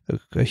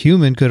 a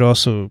human could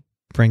also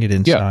bring it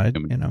inside,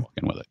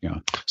 With it, yeah.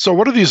 So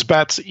what do these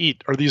bats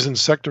eat? Are these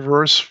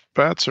insectivorous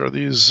bats? Are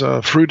these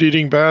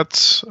fruit-eating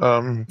bats?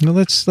 Well,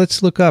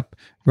 let's look up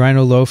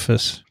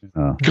Rhinolophus.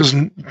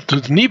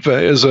 Because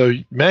Nipa is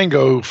a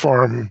mango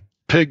farm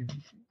pig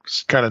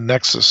kind of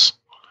nexus,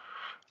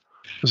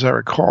 as I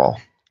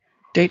recall.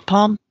 Date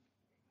palm?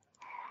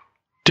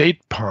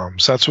 Date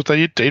palms. That's what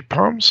they eat, date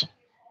palms?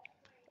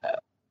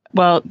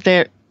 Well,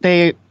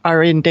 they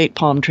are in date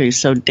palm trees,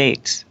 so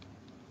dates.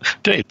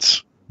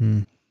 Dates.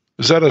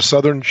 Is that a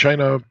southern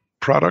China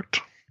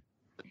product?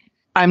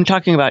 I'm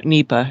talking about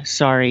Nipa,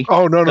 sorry.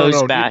 Oh, no,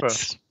 Those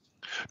bats.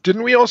 Nipa.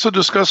 Didn't we also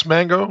discuss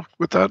mango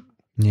with that?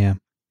 Yeah.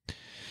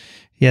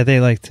 Yeah,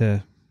 they like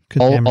to...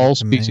 All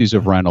species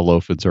of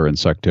rhinolophids are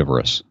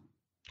insectivorous.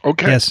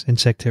 Okay. Yes,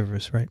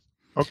 insectivorous, right.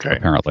 Okay.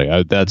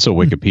 Apparently. That's a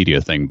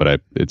Wikipedia thing,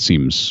 but it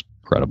seems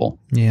credible.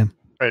 Yeah.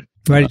 Right.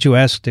 Why did you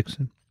ask,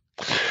 Dickson?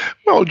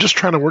 Well, just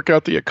trying to work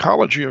out the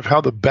ecology of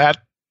how the bat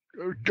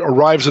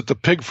arrives at the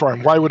pig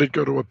farm. Why would it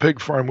go to a pig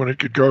farm when it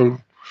could go,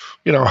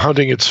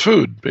 hunting its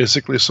food,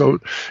 basically? So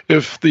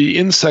if the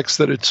insects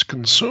that it's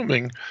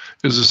consuming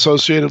is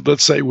associated,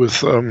 let's say, with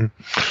the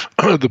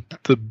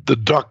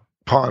duck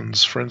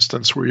ponds, for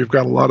instance, where you've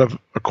got a lot of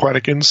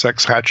aquatic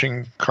insects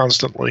hatching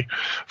constantly,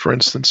 for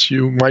instance,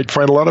 you might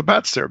find a lot of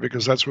bats there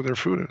because that's where their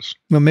food is.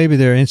 Well, maybe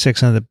there are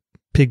insects on the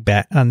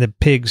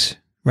pigs,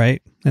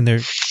 right? And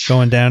they're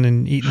going down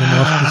and eating them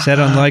off. Is that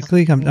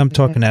unlikely? I'm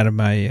talking out of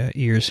my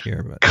ears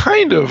here, but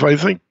kind of. I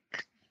think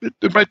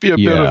it might be a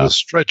bit of a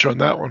stretch on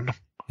that one.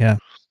 Yeah,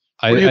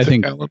 I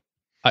think, Alan?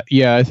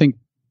 I think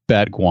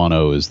bat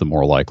guano is the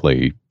more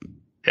likely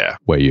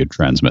way you'd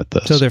transmit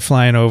this. So they're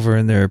flying over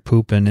and they're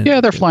pooping. And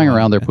they're flying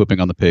around. They're pooping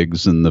on the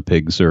pigs, and the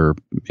pigs are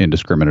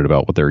indiscriminate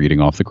about what they're eating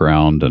off the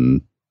ground,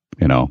 and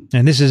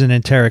And this is an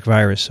enteric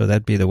virus, so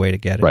that'd be the way to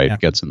get it. Right, yeah.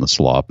 It gets in the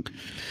slop.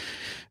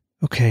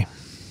 Okay.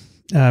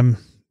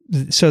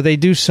 So they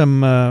do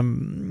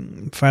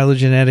some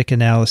phylogenetic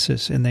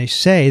analysis, and they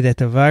say that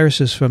the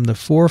viruses from the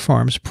 4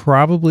 farms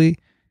probably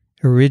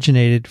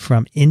originated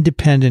from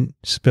independent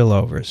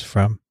spillovers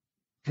from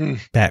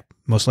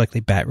most likely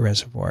bat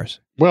reservoirs.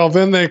 Well,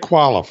 then they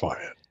qualify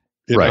it.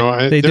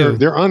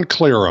 They're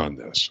unclear on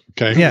this.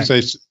 Okay. Yeah.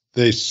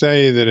 They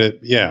say that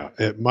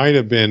it might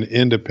have been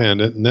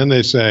independent, and then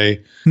they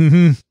say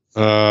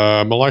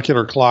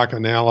molecular clock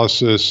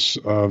analysis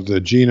of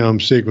the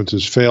genome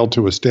sequences failed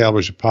to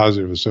establish a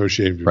positive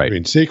association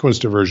between sequence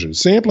diversion and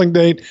sampling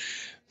date.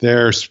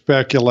 They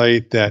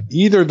speculate that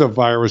either the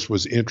virus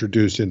was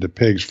introduced into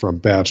pigs from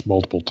bats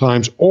multiple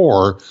times,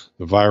 or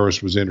the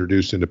virus was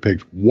introduced into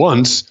pigs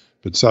once,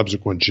 but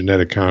subsequent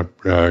genetic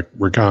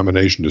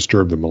recombination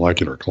disturbed the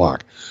molecular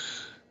clock.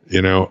 I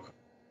don't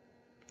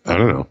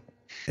know.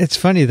 It's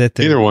funny that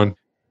either one.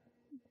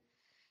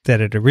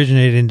 That it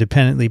originated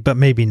independently, but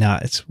maybe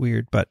not. It's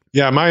weird, but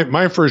yeah,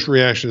 my first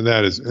reaction to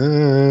that is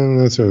I'm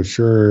not so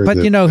sure. But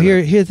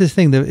here's the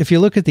thing: if you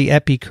look at the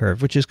epi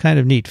curve, which is kind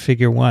of neat,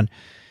 Figure 1,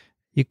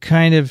 you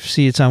kind of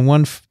see it's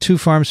on two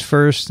farms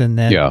first, and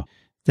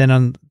then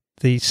on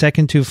the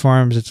second two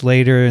farms it's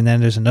later, and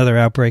then there's another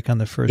outbreak on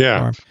the first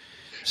farm.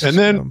 And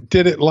then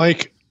did it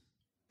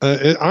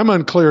I'm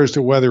unclear as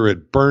to whether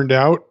it burned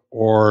out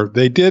or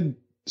they did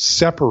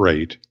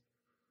separate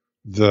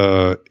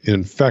the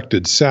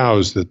infected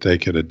sows that they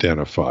could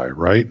identify,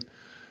 right?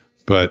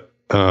 But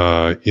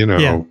they did.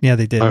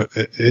 The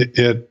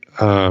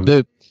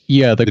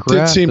it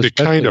graph did seem to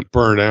kind of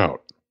burn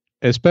out,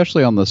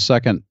 especially on the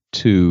second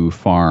two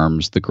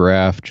farms. The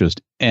graph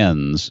just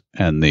ends,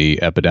 and the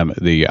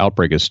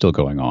outbreak is still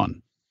going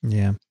on.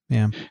 Yeah.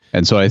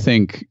 And so I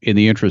think in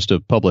the interest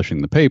of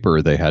publishing the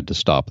paper, they had to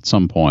stop at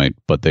some point,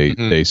 but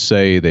they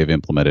say they've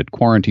implemented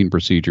quarantine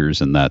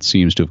procedures, and that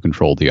seems to have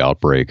controlled the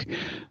outbreak.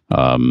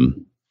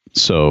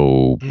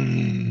 So,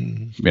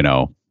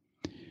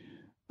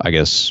 I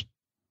guess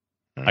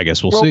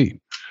we'll see.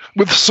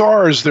 With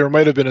SARS, there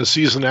might have been a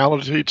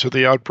seasonality to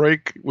the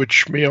outbreak,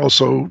 which may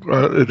also,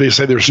 they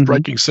say there's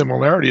striking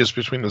similarities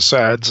between the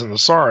SADS and the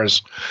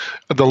SARS.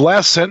 The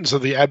last sentence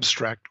of the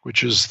abstract,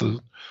 which is the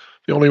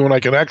only one I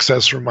can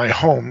access from my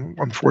home,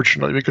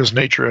 unfortunately, because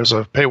Nature has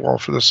a paywall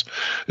for this.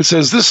 It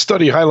says, this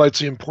study highlights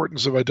the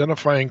importance of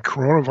identifying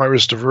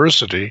coronavirus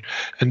diversity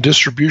and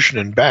distribution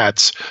in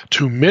bats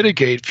to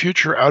mitigate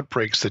future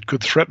outbreaks that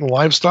could threaten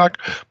livestock,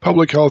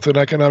 public health, and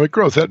economic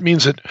growth. That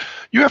means that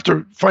you have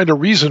to find a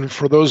reason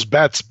for those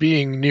bats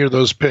being near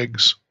those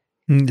pigs.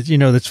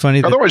 That's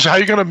funny. Otherwise, how are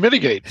you going to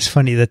mitigate? It's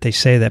funny that they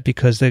say that,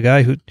 because the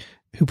guy who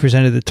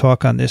presented the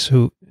talk on this,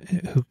 who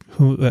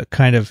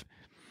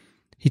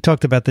he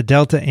talked about the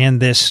Delta and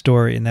this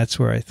story, and that's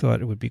where I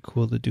thought it would be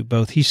cool to do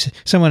both.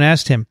 Someone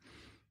asked him,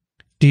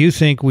 do you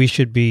think we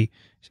should be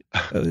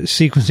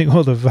sequencing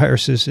all the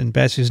viruses in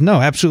bats? He says,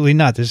 no, absolutely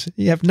not.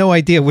 You have no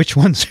idea which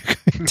ones are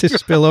going to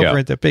spill over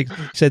into pigs.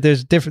 He said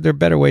there are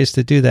better ways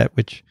to do that,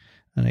 which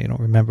I don't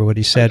remember what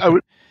he said.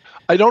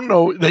 I don't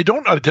know. They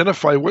don't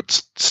identify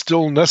what's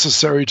still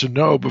necessary to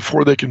know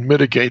before they can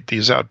mitigate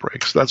these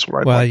outbreaks. That's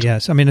what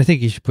yes. I mean, I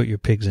think you should put your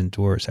pigs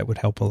indoors. That would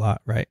help a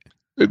lot, right?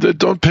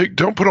 Don't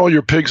put all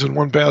your pigs in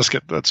one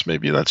basket. That's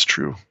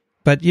true.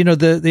 But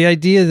the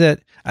idea that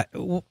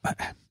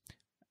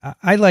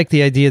I like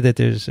the idea that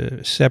there's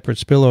a separate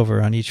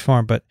spillover on each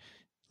farm. But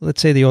let's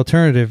say the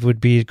alternative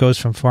would be it goes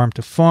from farm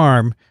to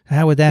farm.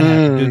 How would that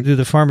happen? Do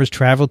the farmers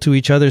travel to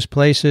each other's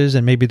places,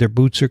 and maybe their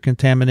boots are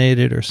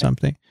contaminated or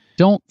something?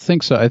 Don't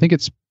think so. I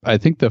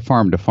think the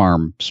farm to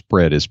farm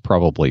spread is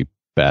probably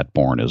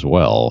bat-borne as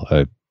well.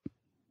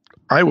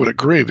 I would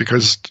agree,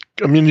 because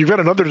you've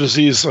got another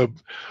disease, a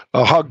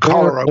hog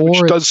cholera,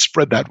 which does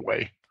spread that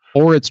way.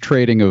 Or it's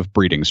trading of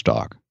breeding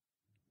stock.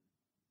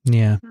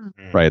 Yeah.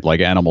 Right.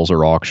 Like animals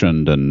are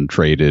auctioned and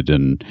traded,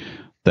 and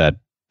that,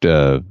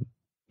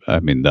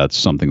 that's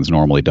something that's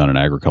normally done in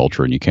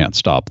agriculture, and you can't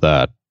stop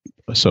that.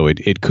 So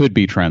it could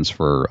be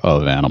transfer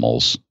of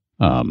animals.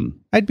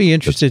 I'd be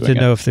interested to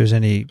know if there's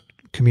any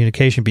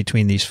communication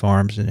between these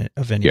farms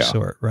of any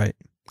sort, right?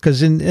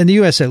 Because in the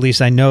U.S., at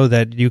least, I know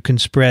that you can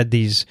spread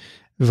these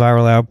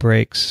viral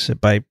outbreaks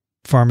by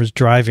farmers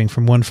driving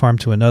from one farm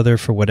to another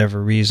for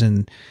whatever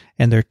reason,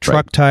 and their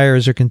truck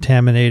tires are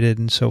contaminated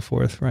and so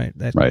forth, right?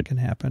 That can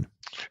happen.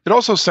 It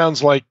also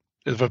sounds like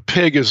if a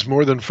pig is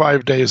more than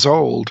 5 days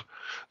old,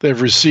 they've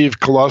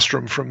received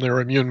colostrum from their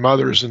immune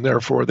mothers, and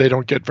therefore they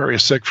don't get very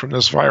sick from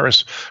this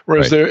virus.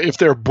 Whereas if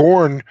they're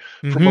born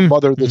from a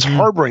mother that's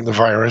harboring the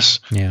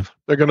virus,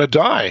 they're going to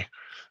die.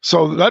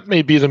 So that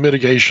may be the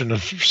mitigation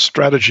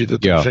strategy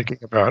that they're thinking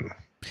about.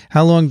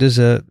 How long does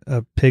a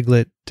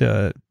piglet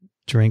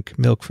drink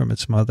milk from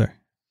its mother?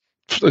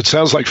 It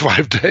sounds like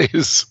 5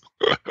 days.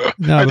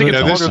 No, I think it's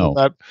longer than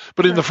that.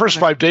 But in the first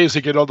 5 days,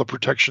 they get all the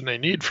protection they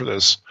need for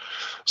this.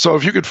 So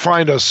if you could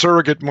find a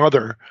surrogate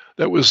mother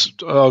that was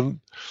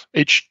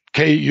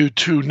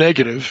HKU2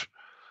 negative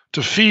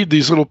to feed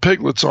these little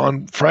piglets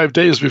on 5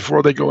 days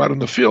before they go out in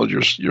the field,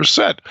 you're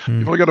set.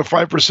 You've only got a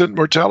 5%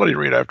 mortality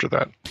rate after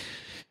that.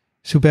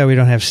 Too bad we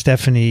don't have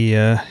Stephanie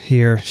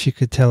here. She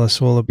could tell us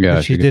all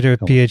about. She did her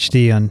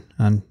PhD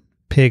on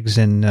pigs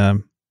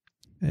and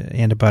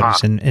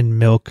antibodies and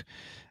milk,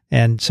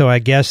 and so I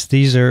guess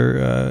these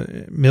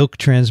are milk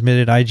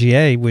transmitted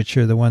IgA, which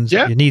are the ones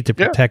that you need to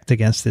protect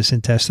against this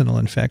intestinal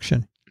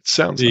infection. It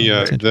sounds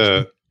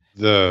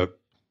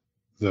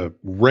the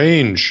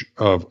range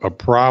of a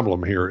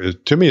problem here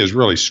is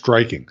really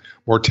striking.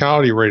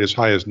 Mortality rate as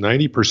high as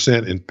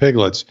 90% in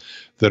piglets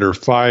that are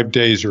 5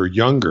 days or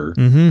younger.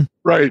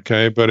 Right.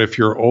 Okay. But if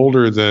you're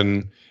older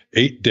than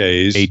 8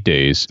 days,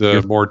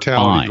 the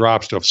mortality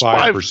drops to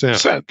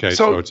 5%. Okay.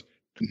 So it's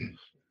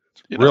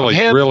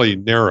really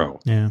narrow.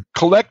 Yeah.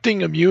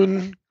 Collecting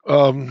immune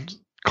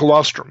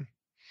colostrum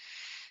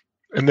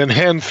and then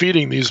hand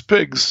feeding these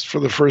pigs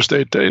for the first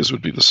 8 days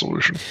would be the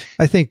solution.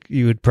 I think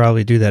you would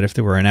probably do that if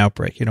there were an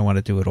outbreak. You don't want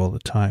to do it all the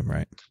time,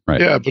 right?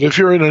 Right. Yeah, but if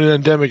you're in an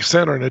endemic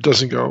center and it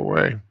doesn't go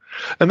away.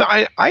 And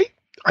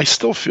I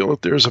still feel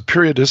that there's a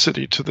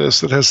periodicity to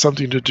this that has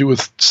something to do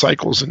with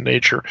cycles in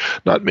nature.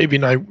 Not maybe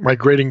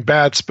migrating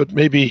bats, but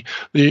maybe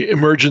the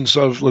emergence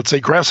of, let's say,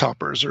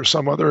 grasshoppers or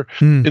some other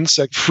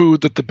insect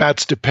food that the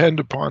bats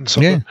depend upon.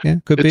 So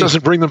could be. It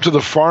doesn't bring them to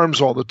the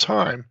farms all the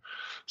time.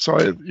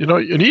 So you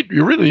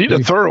really need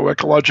a thorough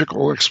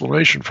ecological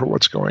explanation for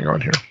what's going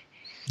on here.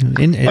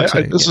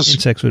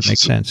 Insects would make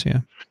sense. Yeah.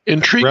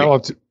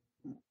 Intriguing.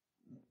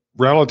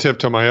 Relative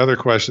to my other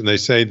question, they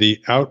say the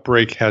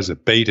outbreak has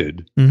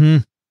abated,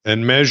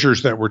 and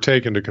measures that were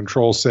taken to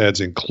control SADS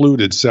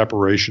included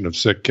separation of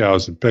sick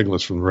cows and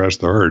piglets from the rest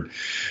of the herd.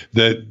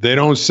 That they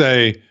don't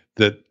say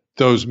that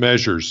those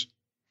measures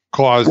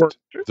caused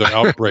the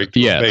outbreak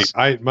to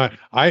abate.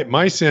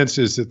 My sense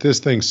is that this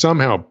thing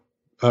somehow,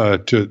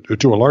 to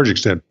a large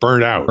extent,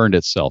 burned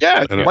itself.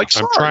 Yeah, and like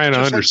I'm trying to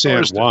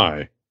understand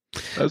why.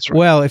 That's right.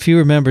 Well, if you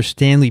remember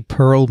Stanley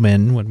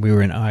Perlman when we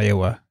were in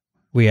Iowa,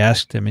 we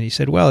asked him, and he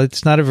said, "Well,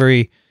 it's not a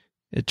very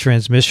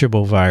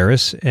transmissible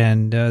virus,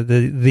 and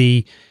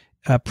the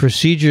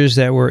procedures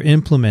that were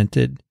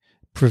implemented,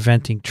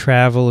 preventing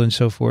travel and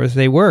so forth,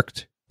 they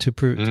worked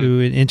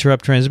to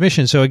interrupt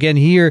transmission. So again,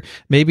 here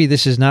maybe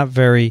this is not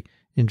very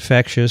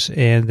infectious,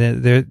 and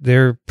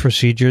their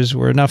procedures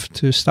were enough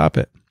to stop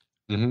it."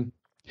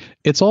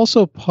 It's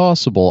also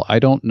possible. I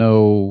don't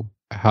know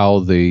how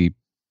the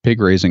pig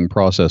raising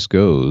process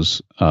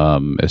goes,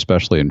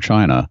 especially in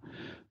China.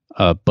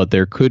 But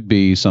there could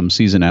be some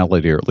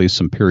seasonality or at least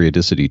some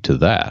periodicity to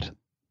that.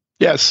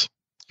 Yes.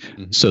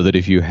 So that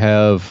if you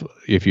have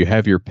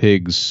your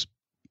pigs,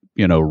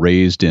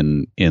 raised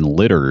in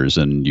litters,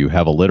 and you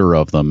have a litter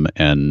of them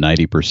and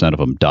 90% of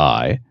them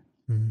die,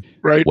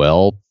 right?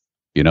 Well,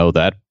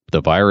 that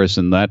the virus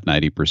in that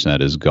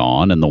 90% is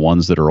gone, and the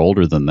ones that are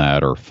older than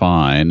that are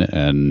fine.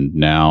 And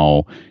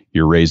now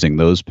you're raising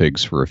those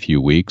pigs for a few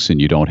weeks, and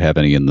you don't have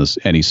any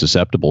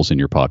susceptibles in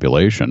your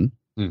population.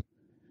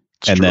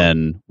 And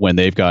then when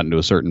they've gotten to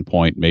a certain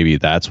point, maybe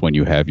that's when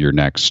you have your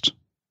next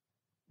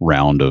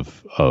round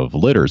of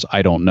litters.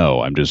 I don't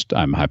know. I'm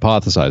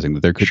hypothesizing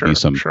that there could be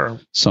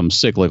some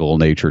cyclical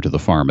nature to the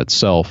farm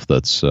itself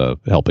that's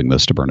helping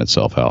this to burn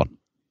itself out.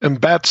 And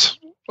bats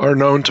are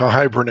known to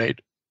hibernate.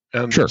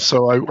 And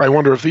so I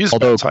wonder if these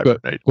bats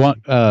hibernate.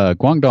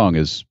 Guangdong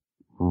is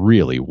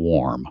really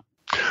warm.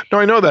 No,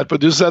 I know that,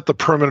 but is that the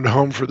permanent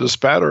home for this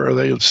bat, or are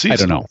they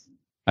seasonal?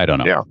 I don't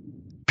know. Yeah.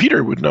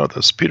 Peter would know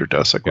this. Peter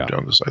Daszak would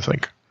know this, I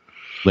think.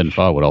 Lin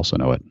Fa would also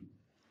know it.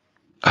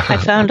 I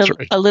found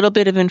a little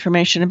bit of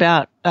information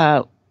about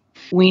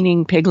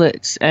weaning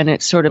piglets, and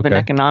it's sort of an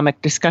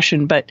economic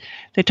discussion, but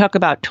they talk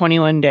about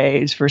 21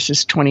 days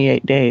versus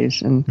 28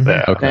 days. And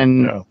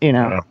that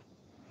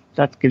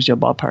gives you a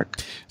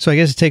ballpark. So I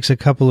guess it takes a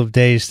couple of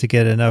days to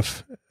get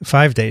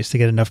 5 days to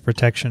get enough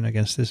protection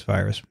against this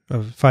virus.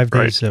 5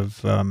 days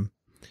of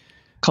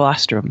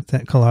colostrum.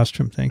 That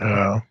colostrum thing.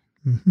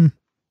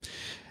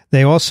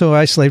 They also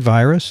isolate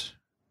virus.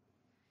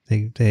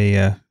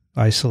 They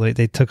isolate.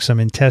 They took some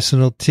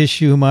intestinal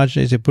tissue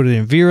homogenase. They put it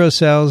in viro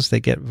cells. They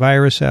get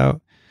virus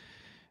out,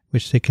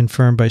 which they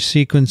confirm by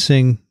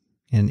sequencing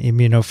and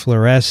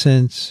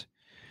immunofluorescence.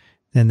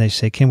 Then they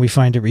say, can we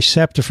find a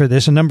receptor for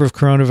this? A number of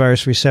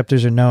coronavirus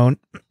receptors are known.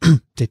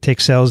 They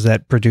take cells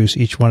that produce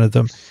each one of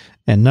them,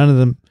 and none of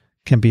them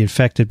can be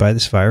infected by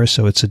this virus.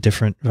 So it's a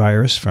different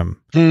virus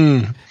from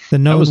the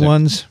known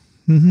ones.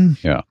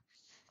 Yeah.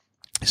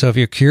 So if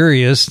you're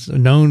curious,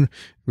 known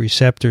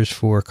receptors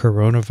for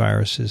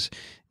coronaviruses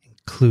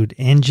include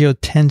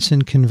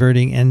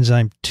angiotensin-converting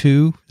enzyme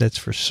 2, that's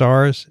for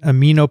SARS,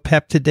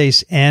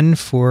 aminopeptidase N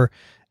for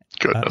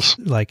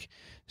like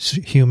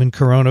human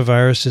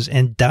coronaviruses,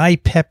 and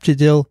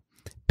dipeptidyl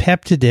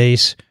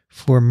peptidase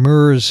for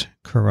MERS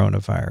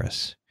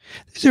coronavirus.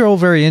 These are all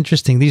very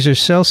interesting. These are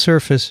cell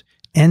surface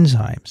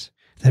enzymes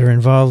that are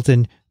involved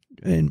in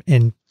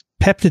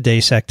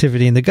peptidase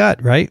activity in the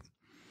gut, right?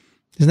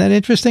 Isn't that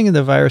interesting? And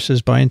the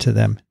viruses bind to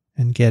them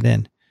and get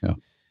in. Yeah.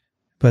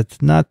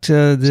 But not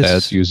this.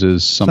 SADS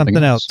uses something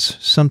else.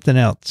 Something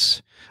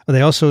else. Well,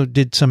 they also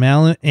did some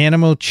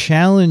animal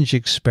challenge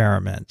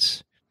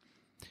experiments.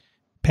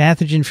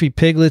 Pathogen-free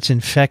piglets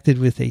infected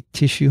with a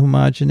tissue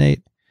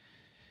homogenate.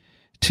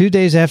 2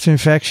 days after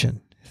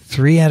infection,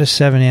 3 out of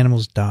 7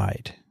 animals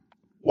died.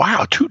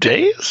 Wow, 2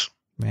 days?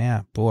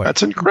 Yeah, boy.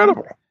 That's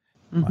incredible.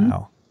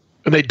 Wow.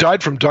 And they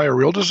died from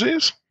diarrheal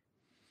disease?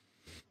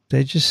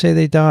 They just say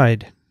they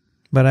died,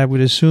 but I would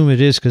assume it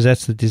is because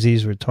that's the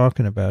disease we're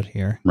talking about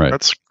here. Right.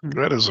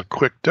 That is a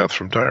quick death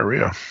from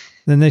diarrhea.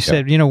 Then they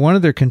said, one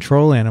of their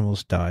control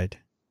animals died.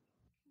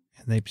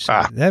 And they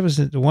said that was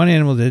the one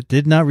animal that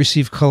did not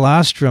receive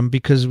colostrum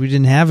because we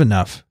didn't have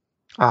enough.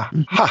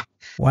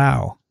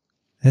 Wow.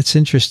 That's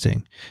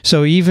interesting.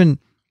 So even,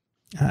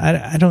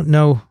 I don't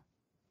know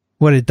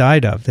what it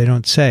died of. They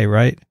don't say,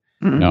 right?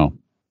 No.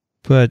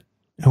 But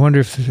I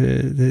wonder if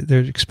their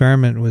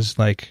experiment was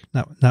like,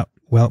 not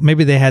well,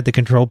 maybe they had the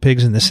control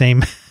pigs in the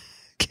same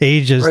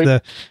cage as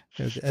the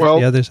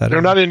others.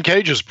 They're not in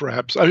cages,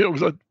 perhaps.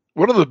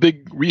 one of the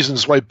big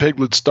reasons why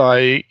piglets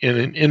die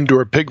in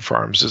indoor pig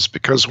farms is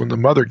because when the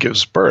mother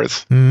gives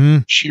birth,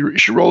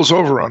 she rolls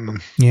over on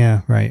them.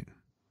 Yeah, right.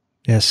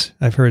 Yes,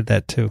 I've heard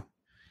that too.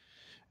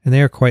 And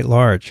they are quite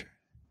large.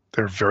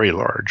 They're very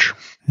large.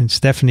 And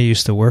Stephanie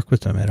used to work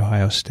with them at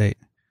Ohio State.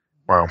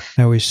 Wow.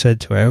 I always said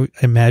to her, I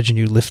imagine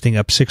you lifting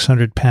up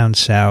 600-pound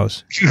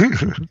sows.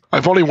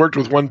 I've only worked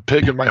with one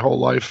pig in my whole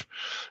life.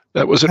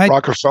 That was at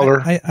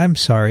Rockefeller. I'm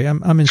sorry.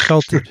 I'm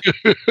insulted.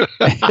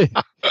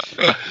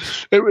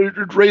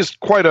 It raised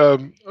quite a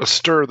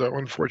stir, though,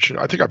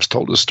 unfortunately. I think I've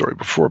told this story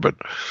before, but,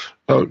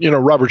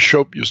 Robert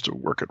Shope used to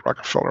work at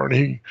Rockefeller,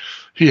 and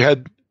he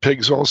had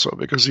pigs also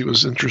because he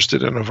was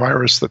interested in a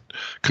virus that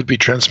could be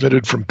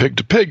transmitted from pig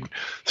to pig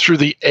through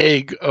the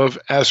egg of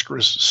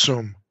Ascaris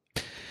sum,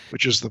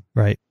 which is the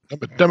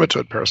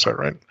nematode parasite,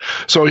 right?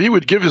 So he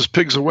would give his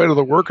pigs away to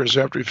the workers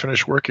after he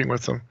finished working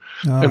with them.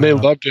 And they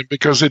loved him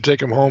because they'd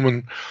take him home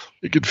and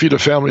he could feed a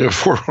family of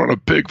 4 on a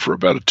pig for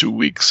about 2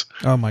 weeks.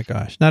 Oh, my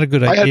gosh. Not a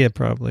good idea,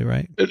 probably,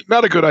 right?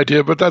 Not a good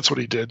idea, but that's what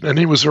he did. And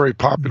he was very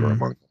popular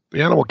among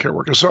the animal care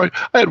workers. So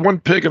I had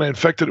one pig and I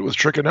infected it with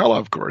trichinella,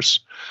 of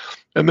course.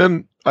 And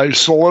then I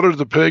slaughtered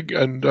the pig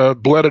and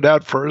bled it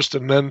out first.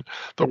 And then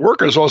the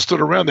workers all stood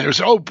around there and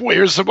said, oh, boy,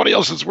 here's somebody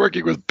else that's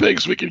working with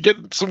pigs. We can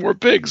get some more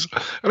pigs.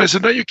 And I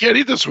said, no, you can't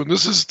eat this one.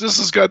 This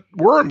has got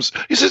worms.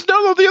 He says,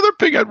 no, the other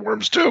pig had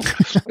worms too.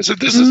 I said,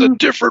 this is a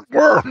different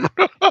worm.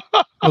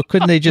 Well,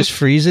 couldn't they just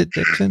freeze it,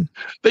 Dickson?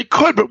 They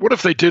could, but what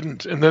if they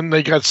didn't? And then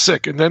they got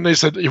sick. And then they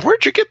said,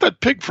 where'd you get that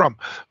pig from?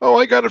 Oh,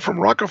 I got it from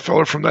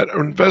Rockefeller from that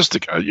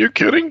investigator. Are you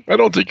kidding? I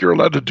don't think you're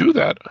allowed to do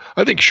that.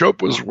 I think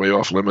Shope was way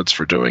off limits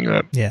for doing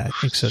that. Yeah, I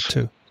think so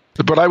too.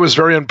 But I was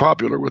very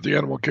unpopular with the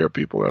animal care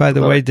people. By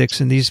the way,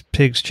 Dickson, these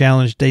pigs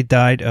challenged, they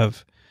died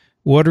of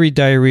watery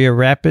diarrhea,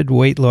 rapid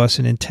weight loss,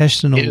 and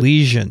intestinal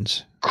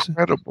lesions.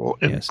 Incredible.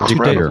 Yes.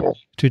 Incredible.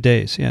 2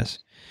 days, yes.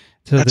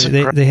 So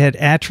they had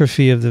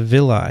atrophy of the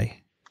villi.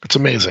 It's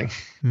amazing.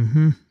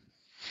 Mm-hmm.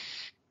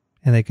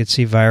 And they could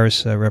see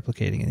virus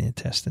replicating in the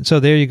intestine. So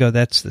there you go.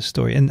 That's the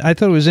story. And I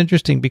thought it was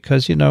interesting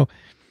because, we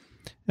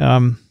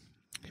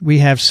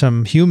have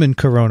some human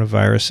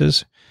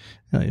coronaviruses,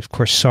 of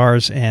course,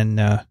 SARS and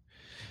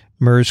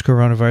MERS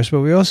coronavirus,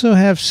 but we also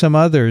have some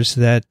others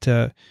that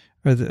are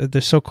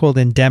the so-called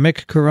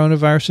endemic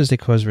coronaviruses. They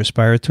cause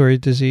respiratory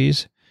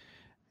disease.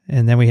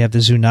 And then we have the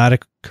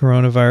zoonotic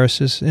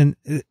coronaviruses. And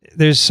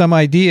there's some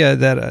idea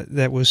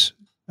that was...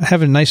 I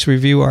have a nice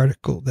review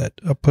article that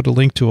I'll put a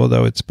link to,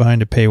 although it's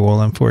behind a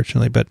paywall,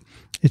 unfortunately. But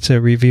it's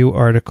a review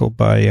article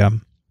by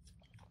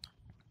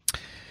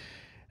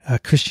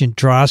Christian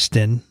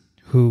Drosten,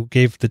 who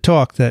gave the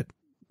talk that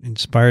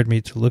inspired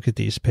me to look at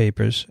these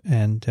papers.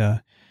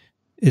 And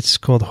it's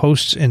called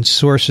Hosts and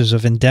Sources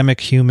of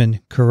Endemic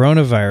Human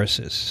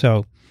Coronaviruses.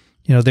 So,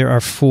 there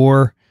are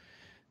 4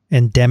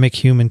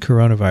 endemic human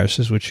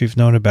coronaviruses, which we've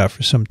known about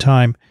for some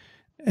time.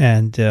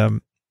 And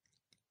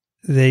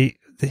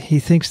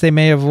he thinks they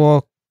may have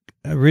all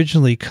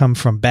originally come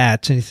from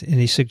bats, and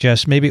he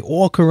suggests maybe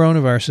all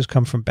coronaviruses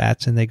come from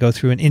bats, and they go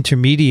through an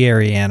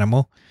intermediary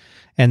animal,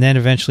 and then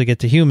eventually get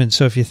to humans.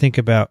 So if you think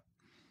about,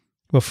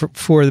 well,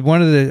 for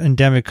one of the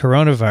endemic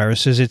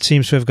coronaviruses, it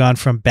seems to have gone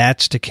from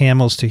bats to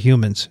camels to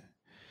humans,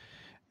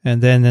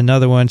 and then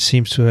another one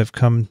seems to have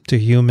come to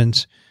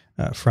humans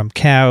from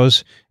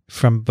cows,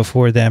 from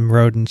before them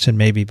rodents, and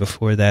maybe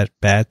before that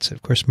bats.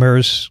 Of course,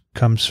 MERS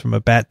comes from a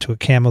bat to a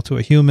camel to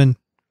a human,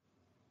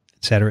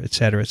 et cetera, et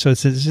cetera. So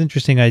it's this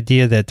interesting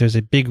idea that there's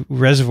a big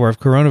reservoir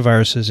of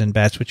coronaviruses in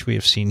bats, which we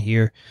have seen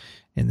here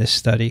in this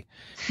study.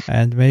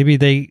 And maybe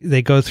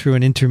they go through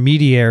an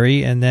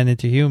intermediary and then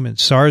into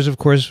humans. SARS, of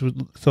course, was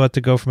thought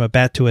to go from a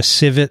bat to a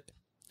civet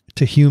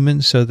to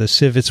humans. So the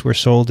civets were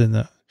sold in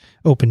the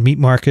open meat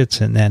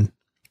markets, and then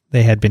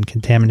they had been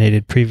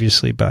contaminated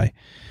previously by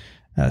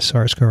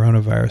SARS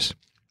coronavirus.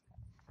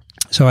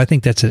 So I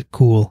think that's a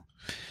cool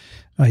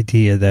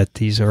idea that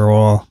these are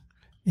all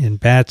in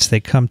bats. They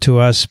come to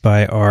us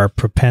by our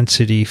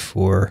propensity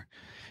for,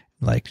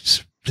 like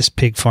this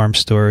pig farm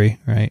story,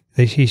 right?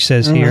 He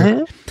says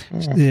here,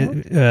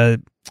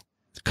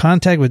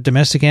 contact with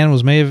domestic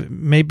animals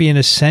may be an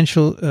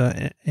essential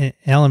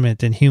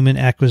element in human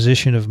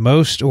acquisition of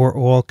most or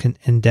all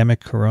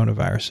endemic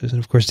coronaviruses. And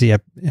of course, the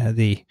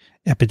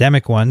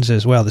epidemic ones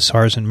as well, the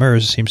SARS and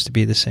MERS, seems to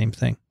be the same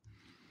thing.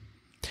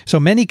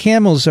 So many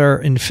camels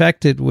are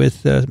infected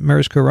with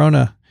MERS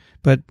corona,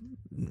 but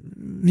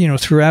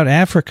throughout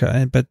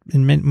Africa, but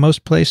in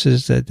most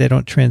places they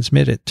don't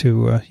transmit it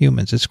to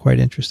humans. It's quite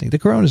interesting. The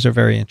coronas are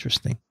very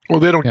interesting.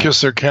 Well, they don't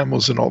kiss their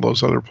camels in all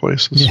those other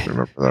places. Yeah.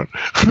 Remember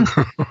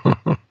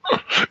that.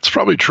 It's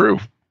probably true.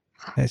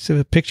 I saw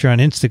a picture on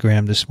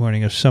Instagram this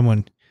morning of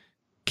someone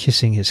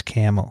kissing his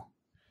camel.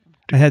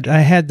 I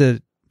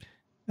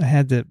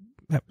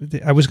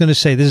was going to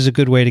say this is a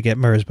good way to get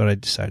MERS, but I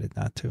decided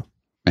not to.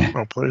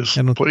 Oh, please.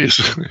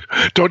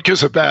 Don't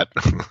kiss a bat.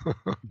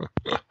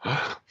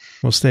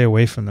 We'll stay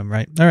away from them,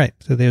 right? All right.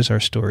 So there's our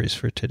stories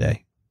for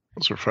today.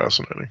 Those are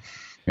fascinating.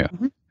 Yeah.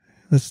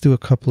 Let's do a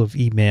couple of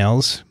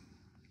emails.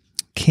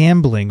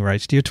 Cambling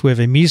writes, Dear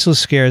TWiV, a measles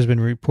scare has been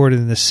reported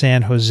in the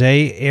San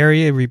Jose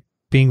area.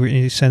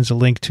 He sends a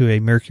link to a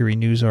Mercury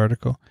News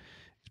article.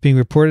 It's being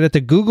reported at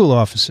the Google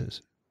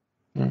offices.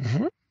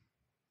 Mm-hmm.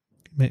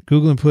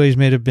 Google employees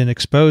may have been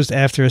exposed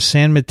after a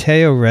San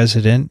Mateo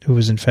resident who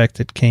was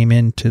infected came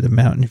into the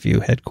Mountain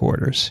View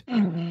headquarters.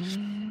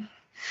 Mm-hmm.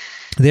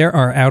 There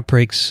are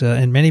outbreaks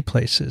in many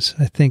places.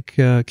 I think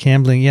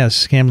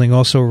Cambling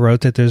also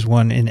wrote that there's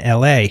one in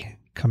L.A.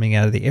 coming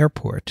out of the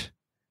airport.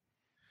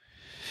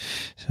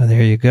 So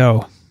there you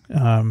go.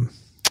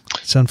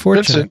 It's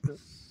unfortunate. Vincent,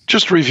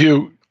 just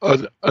review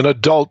an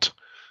adult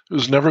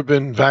who's never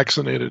been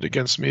vaccinated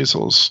against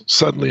measles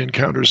suddenly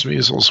encounters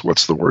measles.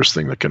 What's the worst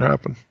thing that can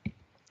happen?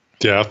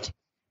 Death.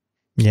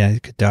 Yeah, you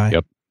could die.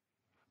 Yep.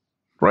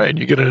 Right.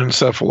 You get an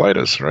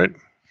encephalitis, right?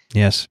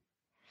 Yes.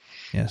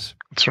 Yes.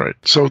 That's right.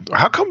 So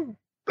how come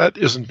that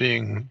isn't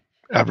being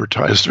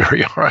advertised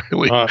very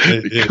highly?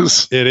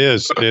 Because it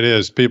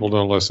is. People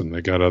don't listen.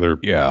 They got other.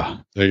 Yeah.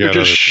 They got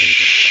They're just other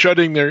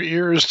shutting their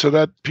ears to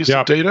that piece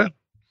of data.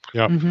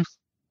 Yeah. Mm-hmm.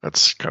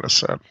 That's kind of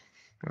sad.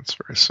 That's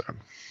very sad.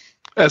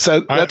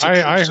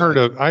 I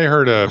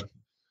heard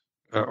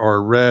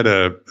or read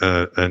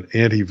an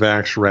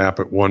anti-vax rap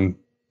at one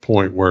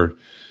point where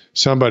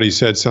somebody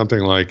said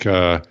something like,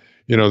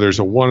 there's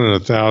a 1 in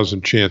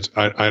 1,000 chance.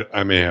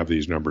 I may have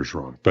these numbers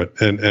wrong, but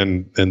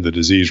and the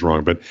disease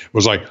wrong, but it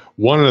was like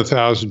 1 in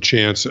 1,000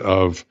 chance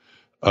of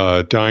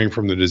dying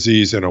from the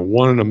disease and a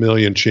 1 in a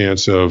million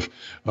chance of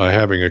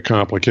having a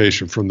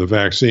complication from the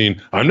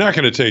vaccine. I'm not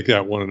going to take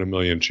that 1 in a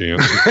million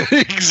chance.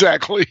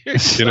 Exactly.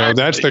 That's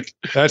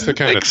the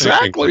kind of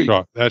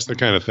thinking. That's the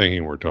kind of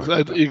thinking we're talking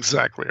about.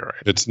 Exactly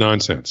right. It's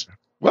nonsense.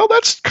 Well,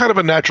 that's kind of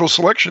a natural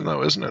selection,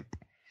 though, isn't it?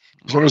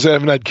 As long as they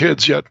haven't had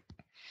kids yet.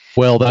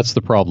 Well, that's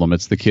the problem.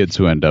 It's the kids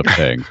who end up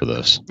paying for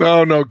this.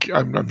 No,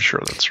 I'm sure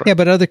that's right. Yeah,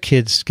 but other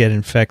kids get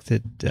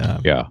infected yeah.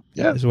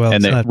 as well.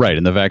 And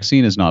and the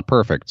vaccine is not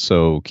perfect.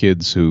 So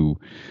kids who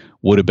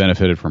would have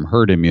benefited from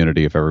herd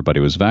immunity if everybody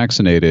was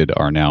vaccinated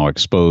are now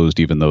exposed.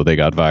 Even though they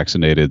got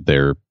vaccinated,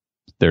 they're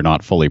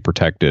not fully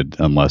protected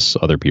unless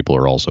other people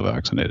are also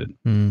vaccinated.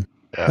 Mm.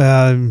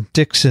 Yeah.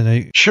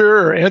 Dickson.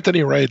 Sure.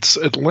 Anthony writes,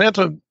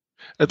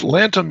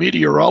 Atlanta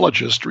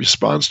meteorologist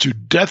responds to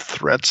death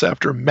threats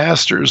after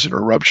Masters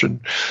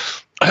interruption.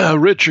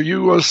 Rich, are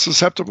you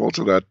susceptible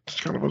to that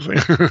kind of a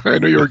thing? I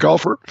know you're a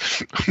golfer.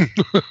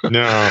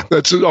 No.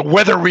 That's a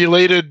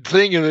weather-related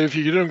thing, and if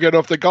you don't get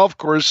off the golf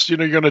course, you're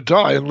going to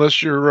die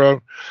unless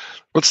you're,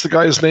 what's the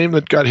guy's name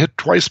that got hit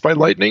twice by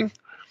lightning?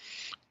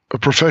 A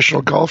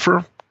professional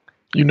golfer?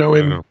 You know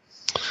him?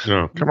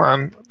 No. Come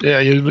on. Yeah,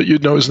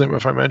 you'd know his name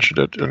if I mentioned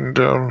it.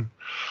 And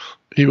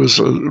he was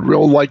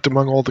real liked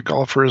among all the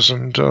golfers,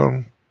 and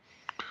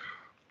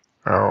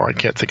I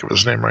can't think of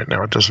his name right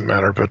now. It doesn't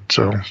matter. But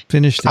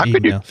finish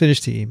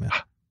the email.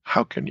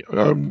 How can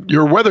you?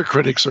 Your weather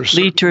critics are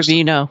Lee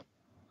Trevino.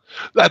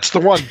 That's the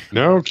one.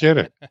 No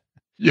kidding.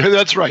 Yeah,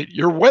 that's right.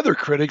 Your weather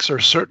critics are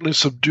certainly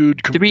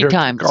subdued compared 3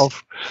 times. to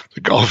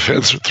the golf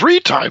fans. 3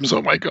 times.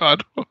 Oh my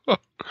God.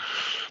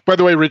 By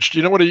the way, Rich, do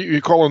you know what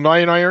you call a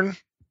 9 iron?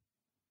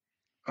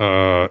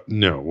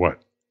 No. What?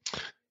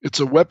 It's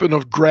a weapon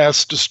of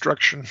grass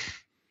destruction.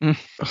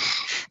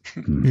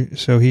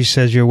 So he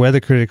says your weather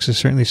critics are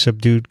certainly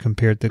subdued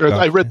compared to golf.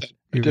 I read that.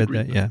 You read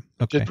that, yeah.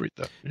 Okay. I did read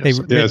that. Yes.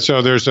 Hey,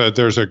 so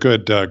there's a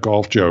good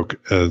golf joke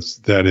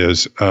that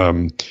is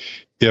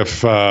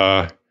if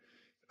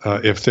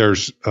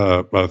there's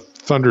a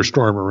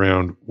thunderstorm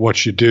around,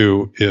 what you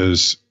do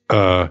is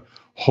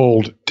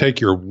take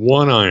your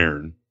 1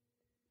 iron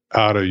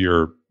out of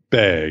your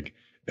bag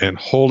and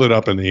hold it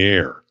up in the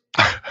air.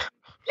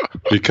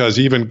 Because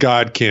even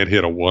God can't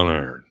hit a 1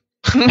 iron.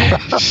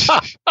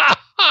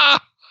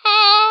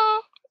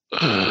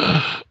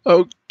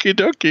 Okie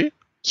dokie.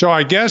 So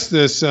I guess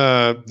this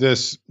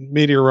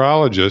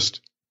meteorologist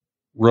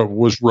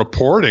was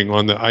reporting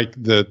on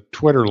the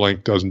Twitter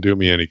link doesn't do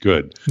me any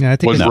good. Yeah, I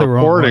think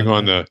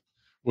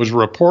was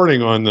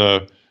reporting on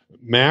the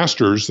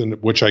Masters,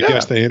 which I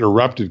guess they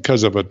interrupted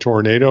because of a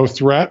tornado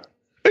threat.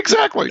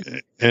 Exactly.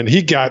 And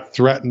he got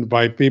threatened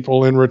by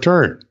people in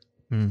return.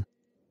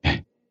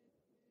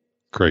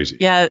 Crazy.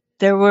 Yeah,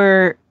 there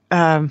were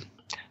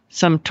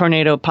some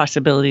tornado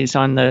possibilities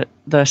on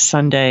the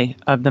Sunday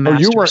of the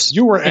Masters.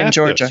 You were in at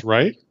Georgia, this,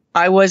 right?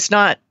 I was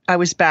not. I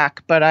was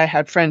back, but I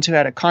had friends who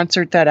had a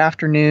concert that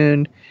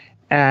afternoon,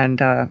 and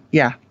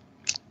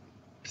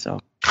So,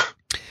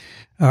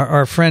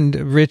 our friend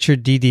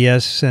Richard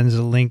DDS sends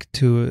a link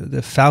to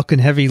the Falcon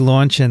Heavy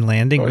launch and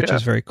landing, which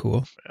is very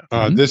cool.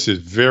 This is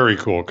very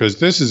cool because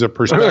this is a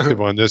perspective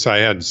on this I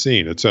hadn't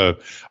seen. It's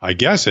I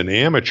guess an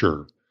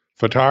amateur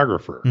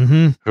photographer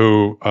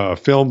who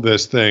filmed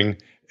this thing,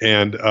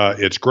 and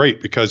it's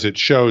great because it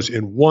shows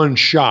in one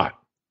shot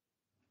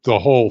the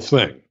whole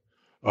thing.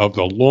 of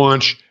the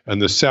launch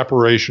and the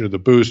separation of the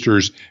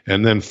boosters,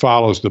 and then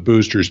follows the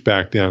boosters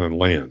back down and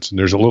lands. And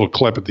there's a little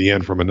clip at the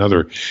end from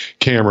another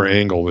camera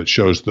angle that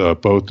shows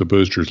both the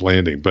boosters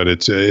landing. But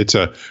it's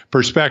a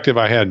perspective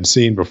I hadn't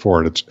seen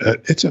before, and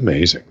it's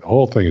amazing. The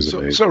whole thing is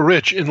amazing. So,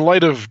 Rich, in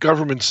light of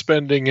government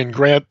spending and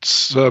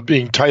grants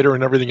being tighter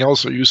and everything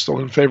else, are you still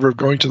in favor of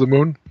going to the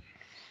moon?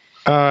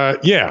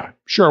 Yeah,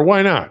 sure.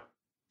 Why not?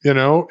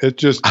 It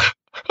just,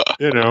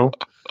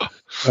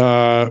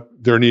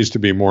 there needs to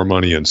be more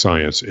money in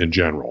science in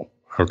general.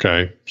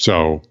 Okay.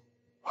 So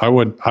I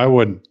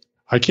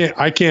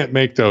can't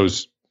make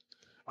those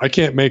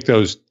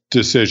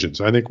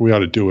decisions. I think we ought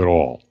to do it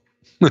all.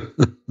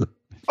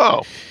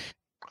 Oh,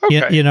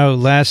 okay.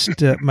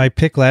 Yeah, my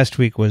pick last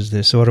week was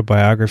this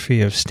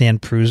autobiography of Stan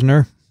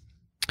Prusner.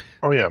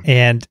 Oh, yeah.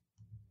 And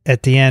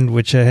at the end,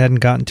 which I hadn't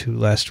gotten to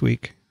last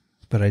week,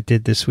 but I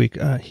did this week,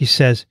 he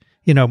says,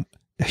 a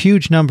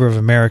huge number of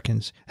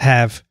Americans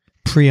have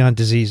prion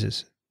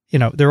diseases.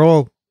 They're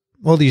all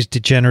these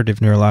degenerative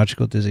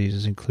neurological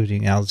diseases,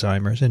 including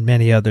Alzheimer's and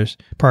many others,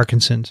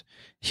 Parkinson's,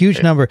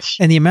 huge number.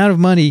 And the amount of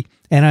money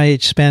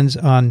NIH spends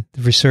on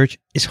research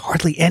is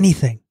hardly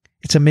anything.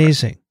 It's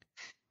amazing.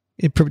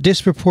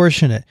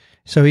 Disproportionate.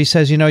 So he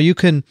says, you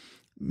can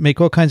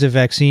make all kinds of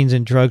vaccines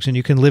and drugs and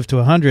you can live to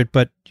 100,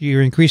 but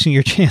you're increasing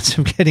your chance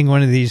of getting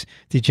one of these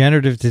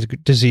degenerative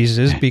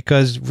diseases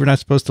because we're not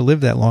supposed to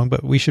live that long,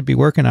 but we should be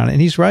working on it.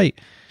 And he's right.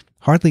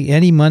 Hardly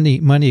any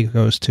money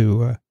goes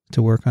to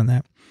work on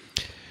that.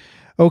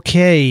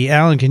 Okay,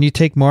 Alan, can you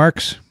take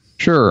Mark's?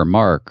 Sure.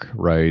 Mark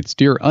writes,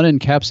 Dear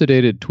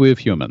un-encapsidated TWiV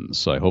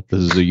Humans, I hope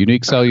this is a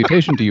unique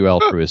salutation to you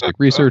altruistic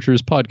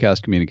researchers,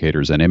 podcast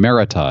communicators, and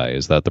emeriti.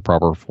 Is that the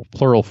proper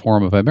plural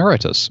form of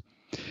emeritus?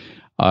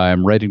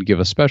 I'm writing to give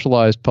a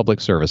specialized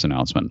public service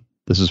announcement.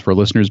 This is for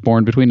listeners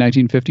born between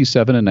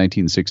 1957 and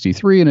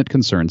 1963, and it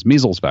concerns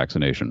measles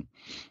vaccination.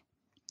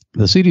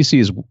 The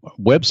CDC's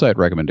website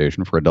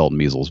recommendation for adult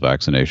measles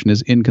vaccination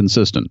is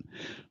inconsistent.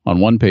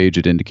 On one page,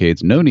 it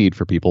indicates no need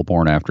for people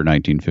born after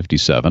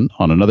 1957.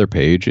 On another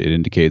page, it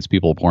indicates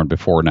people born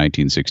before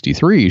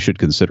 1963 should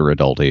consider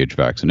adult age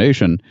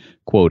vaccination,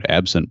 quote,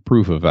 absent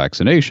proof of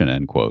vaccination,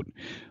 end quote.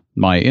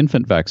 My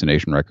infant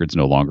vaccination records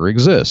no longer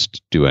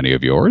exist. Do any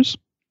of yours?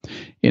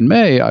 In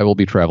May, I will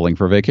be traveling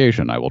for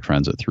vacation. I will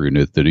transit through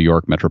the New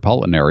York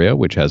metropolitan area,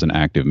 which has an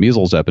active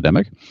measles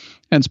epidemic,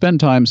 and spend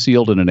time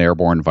sealed in an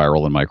airborne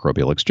viral and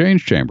microbial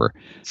exchange chamber.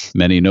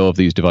 Many know of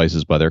these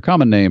devices by their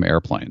common name,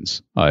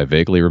 airplanes. I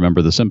vaguely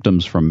remember the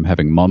symptoms from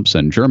having mumps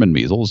and German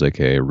measles,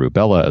 aka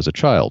rubella, as a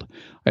child.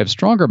 I have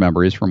stronger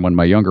memories from when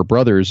my younger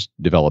brothers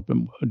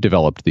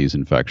developed these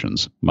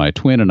infections. My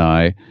twin and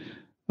I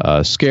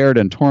scared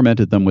and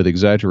tormented them with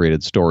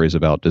exaggerated stories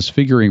about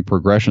disfiguring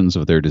progressions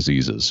of their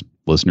diseases.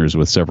 Listeners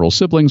with several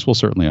siblings will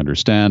certainly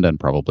understand and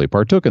probably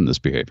partook in this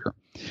behavior.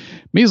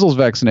 Measles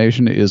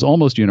vaccination is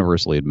almost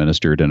universally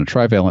administered in a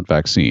trivalent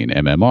vaccine,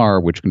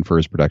 MMR, which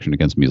confers protection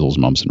against measles,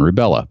 mumps, and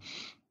rubella.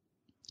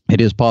 It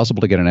is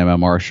possible to get an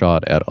MMR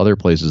shot at other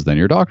places than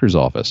your doctor's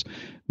office.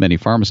 Many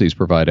pharmacies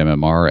provide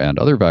MMR and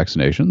other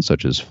vaccinations,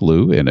 such as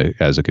flu,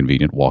 as a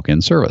convenient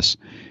walk-in service.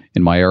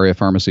 In my area,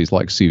 pharmacies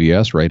like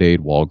CVS, Rite Aid,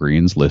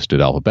 Walgreens,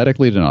 listed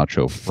alphabetically to not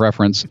show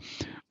preference,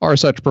 are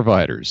such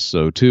providers.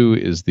 So, too,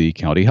 is the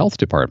county health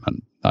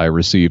department. I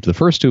received the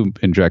first 2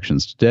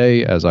 injections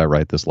today as I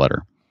write this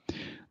letter.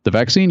 The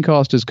vaccine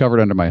cost is covered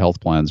under my health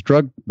plan's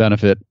drug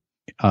benefit.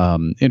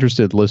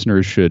 Interested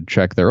listeners should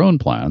check their own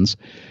plans.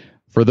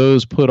 For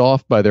those put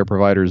off by their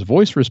provider's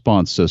voice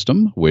response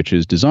system, which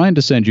is designed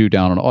to send you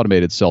down an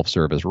automated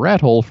self-service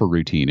rat hole for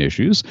routine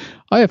issues,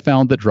 I have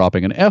found that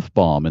dropping an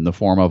F-bomb in the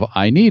form of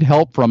 "I need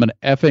help from an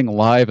effing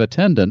live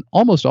attendant"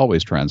 almost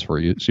always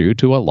transfers you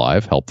to a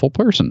live, helpful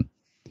person.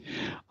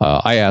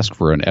 I ask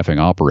for an effing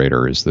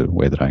operator is the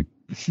way that I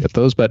get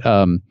those. But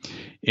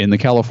in the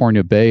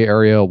California Bay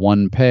Area,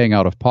 one paying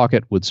out of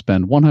pocket would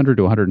spend $100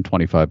 to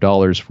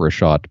 $125 for a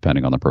shot,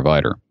 depending on the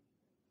provider.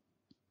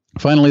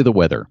 Finally, the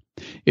weather.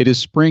 It is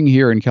spring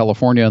here in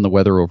California, and the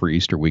weather over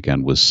Easter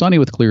weekend was sunny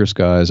with clear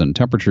skies and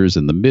temperatures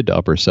in the mid to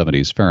upper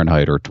 70s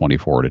Fahrenheit or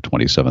 24 to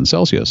 27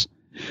 Celsius.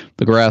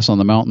 The grass on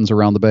the mountains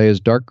around the bay is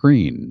dark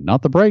green,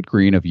 not the bright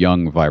green of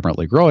young,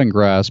 vibrantly growing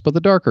grass, but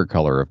the darker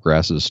color of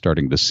grasses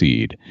starting to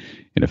seed.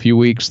 In a few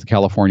weeks, the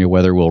California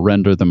weather will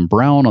render them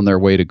brown on their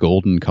way to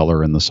golden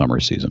color in the summer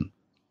season.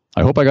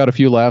 I hope I got a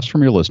few laughs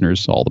from your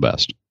listeners. All the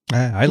best.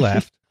 I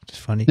laughed. It's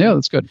funny. Yeah,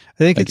 that's good. I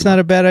think it's not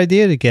a bad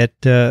idea to get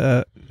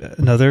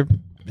another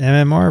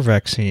MMR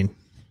vaccine.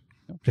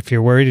 If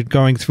you're worried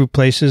going through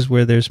places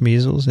where there's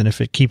measles, and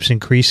if it keeps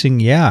increasing,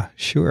 yeah,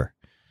 sure.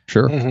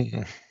 Sure.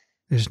 Mm-hmm.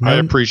 I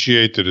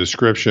appreciate the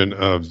description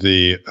of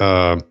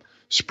the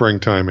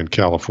springtime in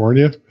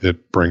California.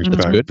 It brings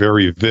back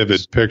very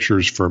vivid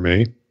pictures for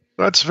me.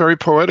 That's very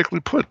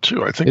poetically put,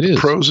 too. I think the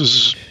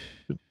prose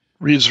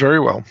reads very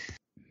well.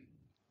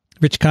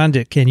 Rich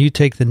Condit, can you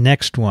take the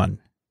next one?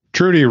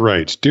 Trudy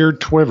writes, Dear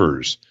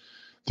TWiVers,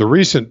 the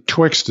recent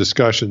Twix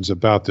discussions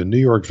about the New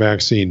York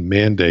vaccine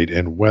mandate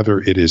and whether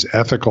it is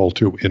ethical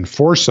to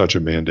enforce such a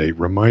mandate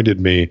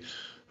reminded me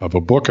of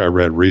a book I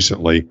read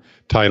recently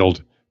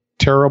titled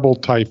Terrible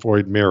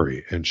Typhoid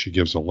Mary, and she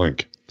gives a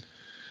link.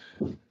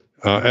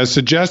 As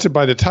suggested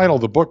by the title,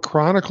 the book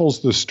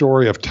chronicles the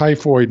story of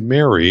Typhoid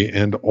Mary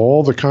and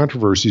all the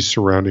controversies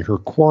surrounding her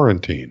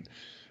quarantine.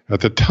 At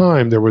the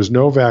time, there was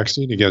no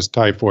vaccine against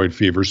typhoid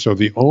fever, so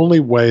the only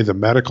way the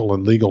medical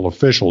and legal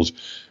officials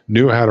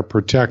knew how to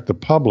protect the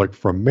public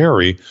from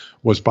Mary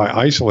was by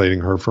isolating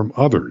her from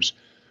others.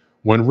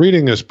 When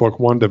reading this book,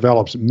 one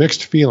develops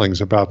mixed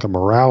feelings about the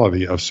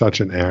morality of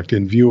such an act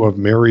in view of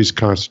Mary's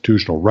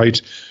constitutional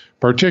rights,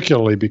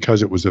 particularly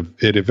because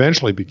it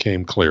eventually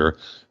became clear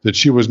that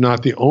she was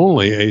not the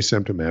only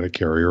asymptomatic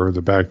carrier of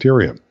the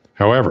bacterium.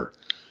 However,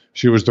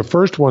 she was the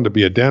first one to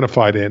be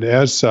identified, and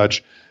as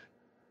such,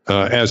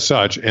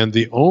 and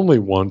the only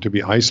one to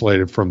be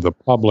isolated from the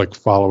public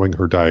following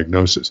her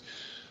diagnosis.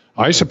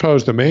 I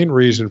suppose the main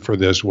reason for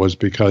this was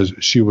because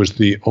she was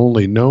the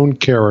only known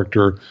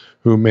character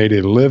who made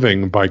a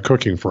living by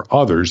cooking for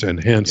others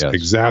and hence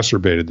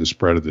exacerbated the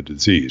spread of the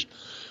disease.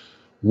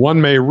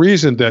 One may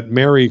reason that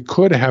Mary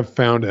could have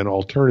found an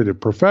alternative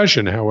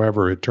profession.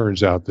 However, it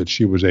turns out that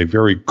she was a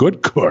very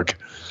good cook,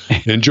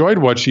 enjoyed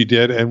what she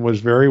did, and was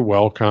very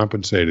well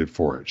compensated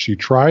for it. She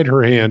tried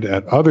her hand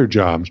at other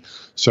jobs,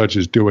 such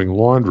as doing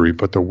laundry,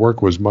 but the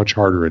work was much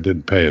harder and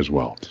didn't pay as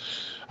well.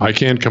 I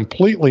can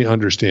completely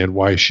understand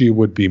why she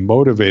would be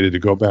motivated to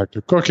go back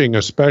to cooking,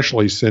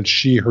 especially since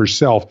she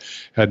herself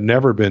had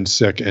never been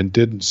sick and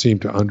didn't seem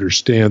to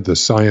understand the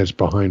science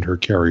behind her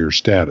carrier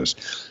status.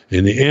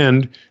 In the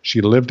end,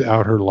 she lived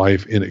out her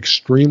life in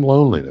extreme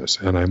loneliness,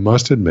 and I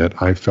must admit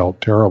I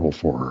felt terrible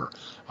for her.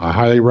 I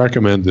highly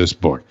recommend this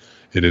book.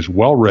 It is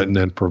well written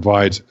and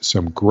provides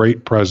some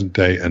great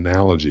present-day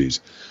analogies.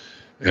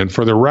 And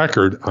for the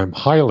record, I'm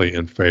highly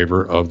in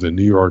favor of the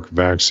New York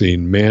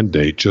vaccine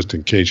mandate, just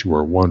in case you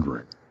were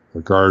wondering.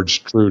 Regards,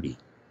 Trudy.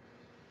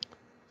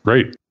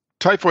 Great.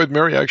 Typhoid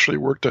Mary actually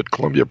worked at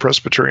Columbia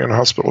Presbyterian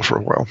Hospital for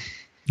a while.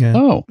 Yeah.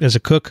 Oh, as a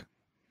cook?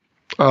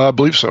 I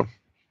believe so.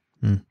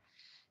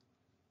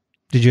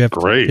 Did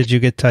you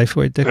get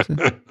typhoid, Dickson?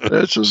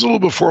 It was a little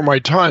before my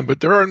time,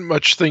 but there aren't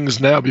much things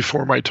now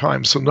before my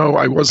time. So no,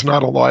 I was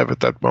not alive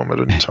at that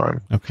moment in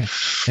time. Okay.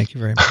 Thank you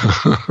very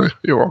much.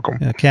 You're welcome.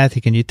 Kathy,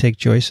 can you take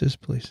Joyce's,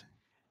 please?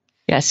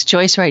 Yes,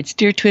 Joyce writes,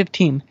 Dear TWiV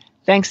team,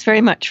 thanks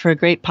very much for a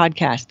great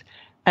podcast.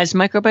 As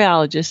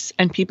microbiologists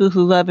and people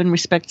who love and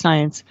respect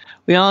science,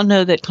 we all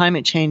know that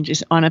climate change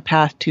is on a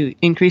path to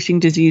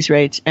increasing disease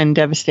rates and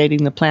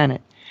devastating the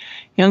planet.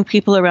 Young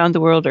people around the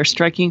world are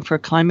striking for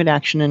climate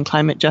action and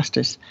climate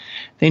justice.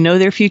 They know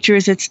their future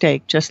is at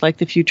stake, just like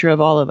the future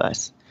of all of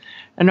us.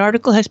 An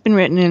article has been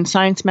written in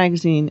Science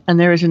magazine, and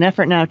there is an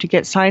effort now to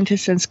get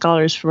scientists and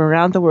scholars from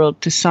around the world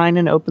to sign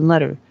an open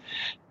letter.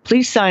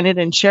 Please sign it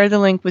and share the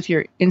link with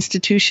your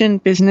institution,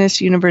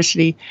 business,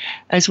 university,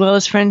 as well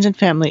as friends and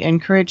family.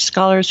 Encourage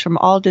scholars from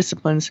all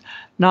disciplines,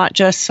 not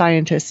just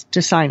scientists,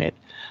 to sign it.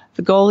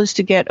 The goal is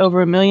to get over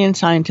 1 million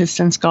scientists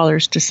and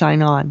scholars to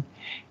sign on.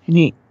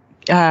 And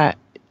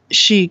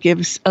she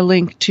gives a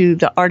link to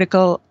the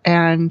article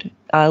and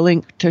a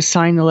link to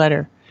sign the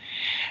letter.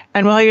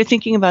 And while you're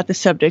thinking about the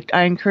subject,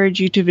 I encourage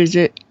you to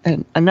visit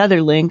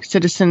another link,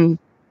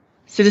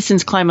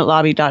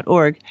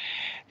 citizensclimatelobby.org,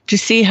 to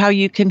see how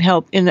you can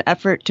help in the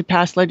effort to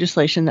pass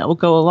legislation that will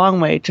go a long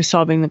way to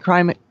solving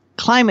the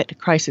climate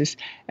crisis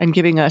and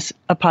giving us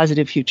a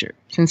positive future.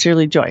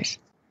 Sincerely, Joyce.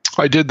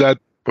 I did that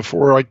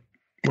before I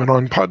went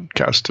on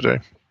podcast today.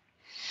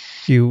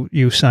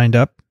 You signed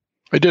up?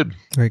 I did.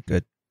 Very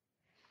good.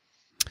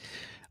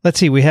 Let's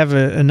see. We have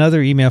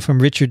another email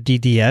from Richard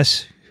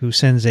DDS, who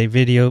sends a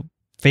video.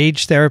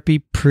 Phage therapy,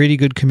 pretty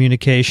good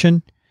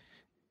communication.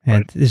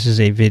 And This is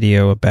a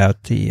video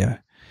about the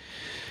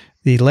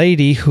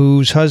lady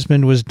whose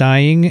husband was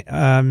dying,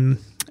 and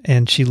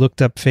she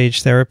looked up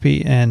phage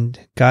therapy and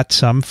got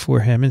some for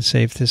him and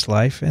saved his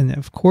life. And,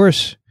 of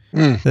course,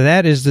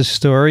 that is the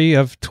story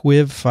of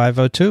TWiV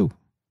 502.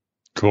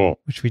 Cool.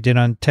 Which we did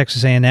on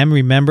Texas A&M.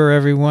 Remember,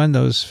 everyone,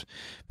 those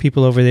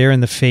people over there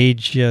in the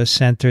phage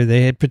center,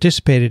 they had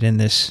participated in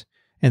this,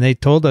 and they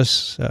told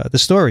us the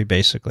story,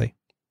 basically.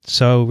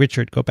 So,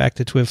 Richard, go back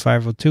to TWiV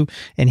 502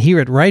 and hear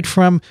it right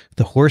from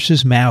the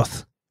horse's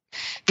mouth,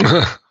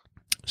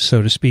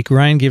 so to speak.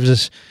 Ryan gives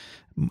us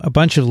a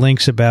bunch of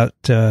links about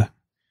the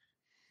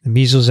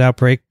measles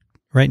outbreak.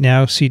 Right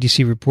now,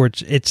 CDC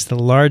reports it's the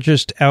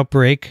largest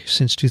outbreak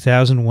since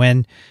 2000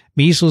 when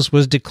measles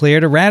was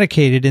declared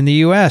eradicated in the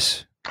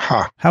U.S.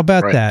 How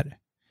about that?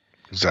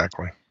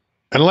 Exactly.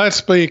 And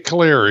let's be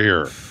clear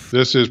here.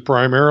 This is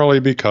primarily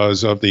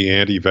because of the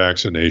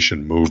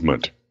anti-vaccination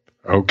movement.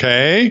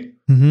 Okay?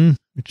 Mm-hmm.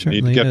 You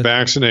need to get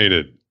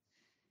vaccinated.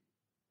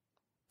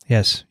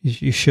 Yes,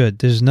 you should.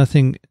 There's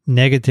nothing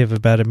negative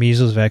about a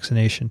measles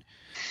vaccination.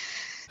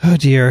 Oh,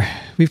 dear.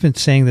 We've been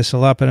saying this a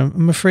lot, but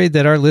I'm afraid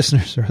that our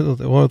listeners are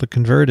all the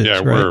converted. Yeah,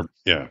 right?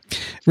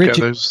 Rich,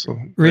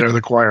 they're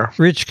the choir.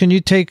 Rich, can you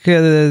take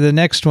the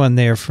next one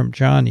there from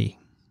Johnny?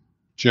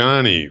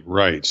 Johnny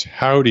writes,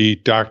 Howdy,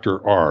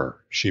 Dr. R.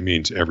 She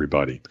means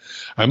everybody.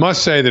 I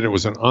must say that it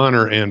was an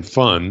honor and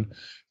fun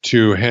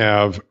to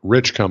have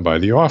Rich come by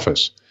the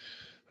office.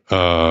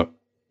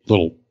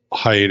 Little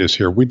hiatus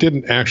here.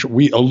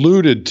 We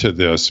alluded to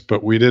this,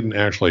 but we didn't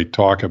actually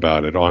talk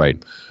about it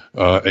on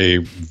a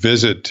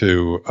visit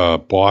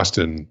to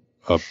Boston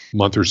a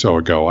month or so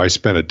ago. I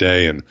spent a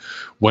day and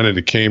went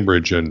into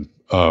Cambridge and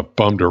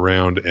bummed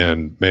around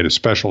and made a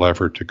special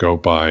effort to go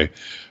by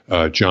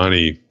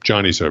Johnny.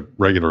 Johnny's a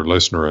regular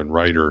listener and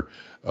writer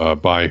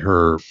by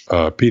her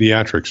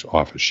pediatrics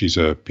office. She's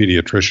a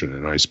pediatrician,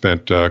 and I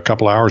spent a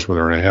couple hours with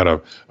her, and I had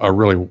a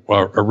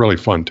really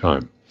fun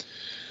time.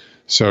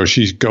 So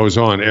she goes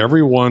on.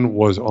 Everyone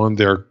was on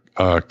their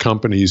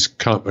company's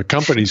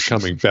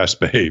coming best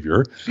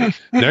behavior.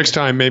 Next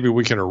time, maybe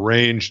we can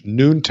arrange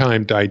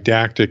noontime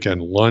didactic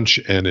and lunch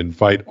and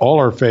invite all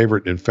our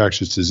favorite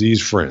infectious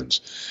disease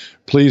friends.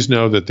 Please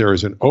know that there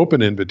is an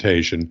open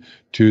invitation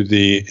to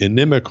the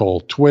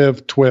inimical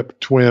TWiV, TWIP,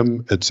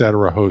 TWIM,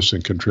 etc. hosts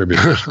and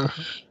contributors.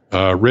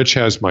 Rich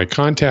has my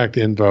contact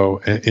info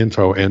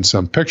and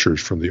some pictures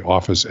from the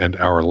office and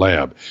our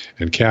lab.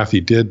 And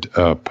Kathy did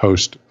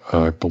post,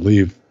 I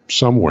believe,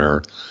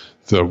 somewhere,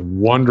 the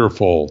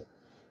wonderful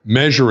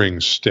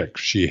measuring stick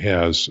she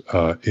has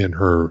in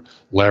her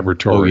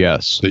laboratory. Oh,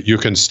 yes. That you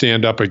can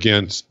stand up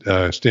against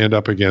and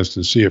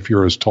see if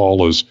you're as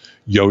tall as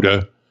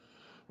Yoda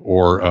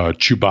or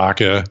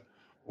Chewbacca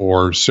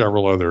or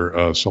several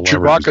other celebrities.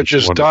 Chewbacca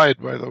just died,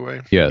 by the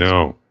way. Yes.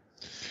 No.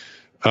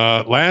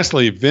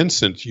 Lastly,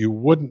 Vincent, you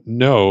wouldn't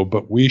know,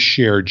 but we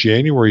share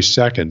January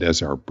 2nd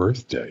as our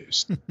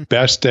birthdays.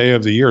 Best day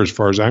of the year as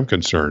far as I'm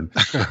concerned.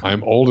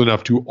 I'm old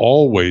enough to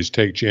always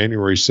take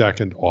January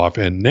 2nd off,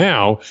 and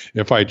now,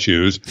 if I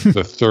choose,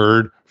 the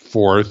 3rd,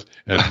 4th,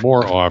 and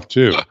more off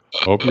too.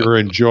 Hope you're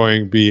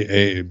enjoying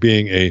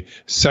being a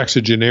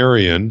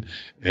sexagenarian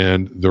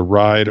and the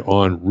ride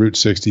on Route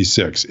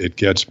 66. It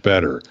gets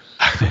better.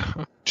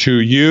 To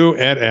you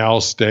et al.,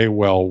 stay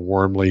well,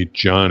 warmly,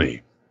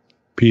 Johnny.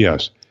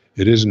 P.S.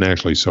 It isn't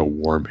actually so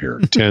warm here.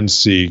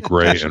 10°C,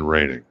 gray, and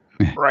raining.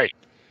 Right.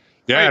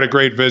 Yeah, I had a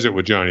great visit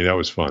with Johnny. That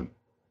was fun.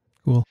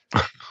 Cool.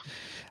 I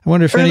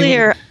wonder if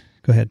earlier.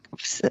 Go ahead.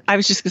 I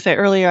was just going to say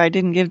earlier I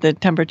didn't give the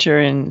temperature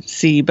in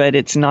C, but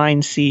it's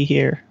 9°C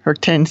here. Or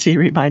 10°C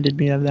reminded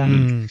me of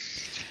that.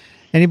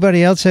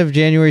 Anybody else have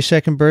January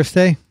 2nd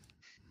birthday?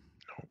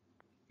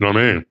 No,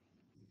 man.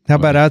 How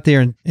about out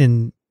there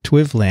in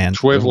TWiV land?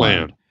 TWiV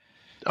land.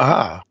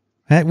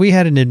 We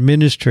had an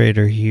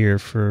administrator here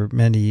for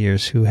many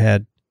years who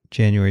had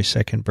January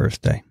 2nd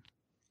birthday.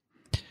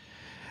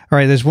 All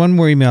right, there's one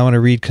more email I want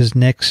to read because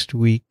next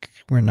week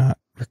we're not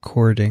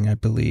recording, I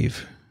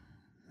believe.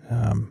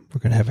 We're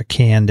going to have a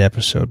canned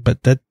episode,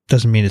 but that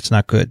doesn't mean it's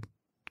not good.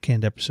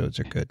 Canned episodes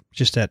are good.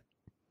 Just that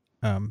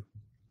there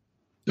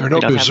are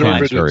no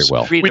preservatives. Very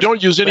well. We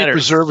don't use any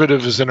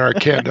preservatives in our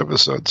canned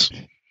episodes.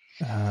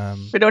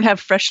 We don't have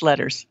fresh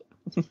letters.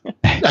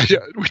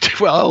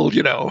 Well,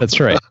 you know. That's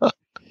right.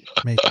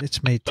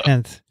 It's May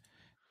 10th,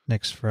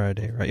 next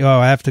Friday, right? Oh,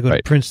 I have to go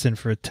to Princeton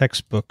for a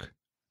textbook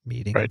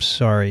meeting. I'm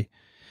sorry.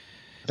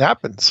 It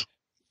happens.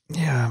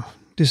 Yeah.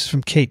 This is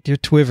from Kate. Dear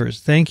TWivers,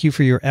 thank you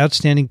for your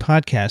outstanding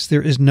podcast.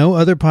 There is no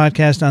other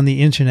podcast on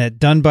the internet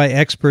done by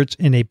experts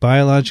in a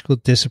biological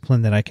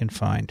discipline that I can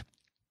find.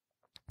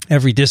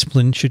 Every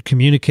discipline should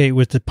communicate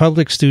with the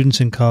public,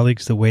 students, and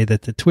colleagues the way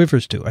that the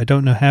TWivers do. I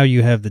don't know how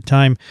you have the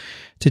time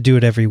to do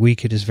it every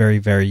week. It is very,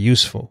 very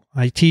useful.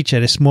 I teach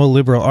at a small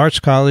liberal arts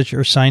college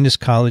or science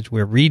college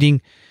where reading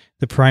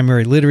the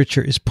primary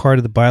literature is part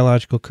of the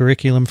biological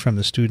curriculum from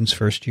the students'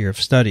 first year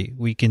of study.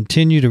 We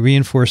continue to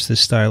reinforce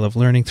this style of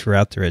learning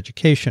throughout their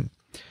education.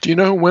 Do you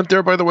know who went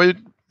there, by the way?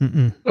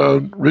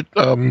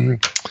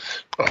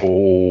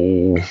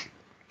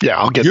 Yeah,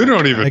 I'll get. You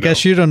don't even. I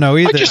guess you don't know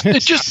either.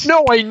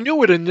 I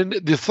knew it, and then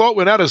the thought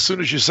went out as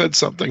soon as you said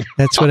something.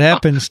 That's what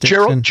happens.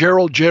 Gerald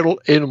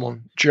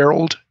Edelman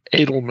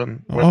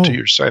went to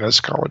your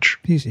sinus college.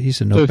 He's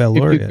a Nobel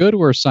laureate. If you go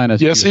to our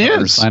sinus, yes, he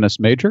is. Sinus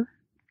major.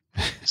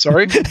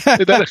 Sorry.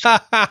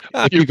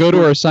 If you go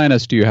to our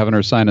sinus, do you have an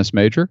ursinus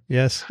major?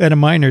 Yes, and a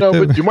minor too.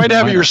 No, but you might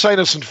have your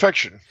sinus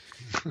infection.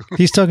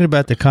 He's talking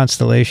about the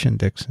constellation,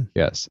 Dickson.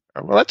 Yes.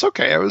 Well, that's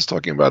okay. I was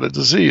talking about a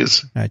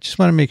disease. I just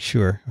want to make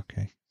sure.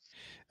 Okay.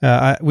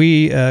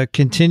 We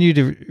continue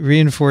to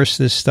reinforce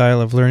this style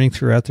of learning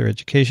throughout their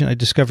education. I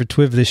discovered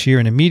TWiV this year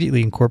and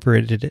immediately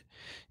incorporated it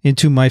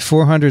into my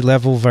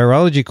 400-level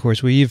virology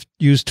course. We've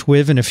used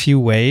TWiV in a few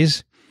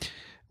ways.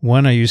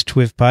 One, I use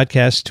TWiV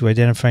podcasts to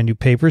identify new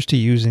papers to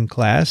use in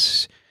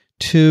class.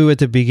 Two, at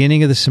the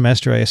beginning of the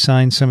semester, I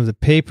assign some of the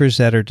papers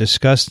that are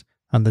discussed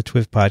on the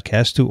TWiV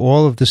podcast to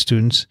all of the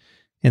students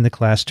in the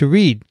class to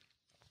read.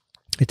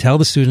 I tell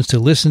the students to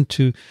listen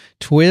to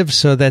TWiV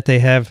so that they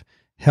have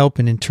help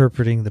in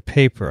interpreting the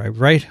paper. I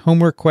write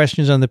homework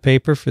questions on the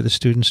paper for the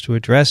students to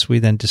address. We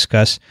then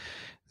discuss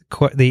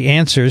the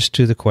answers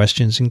to the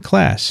questions in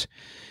class.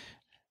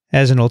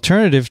 As an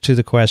alternative to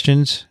the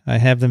questions, I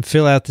have them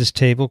fill out this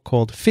table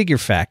called Figure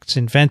Facts,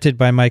 invented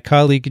by my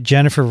colleague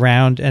Jennifer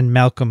Round and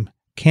Malcolm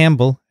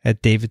Campbell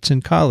at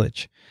Davidson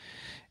College.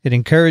 It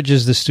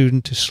encourages the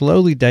student to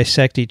slowly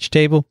dissect each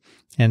table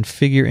and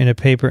figure in a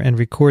paper and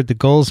record the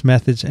goals,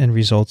 methods, and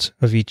results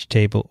of each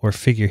table or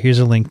figure. Here's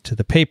a link to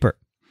the paper.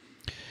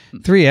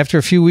 3, after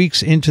a few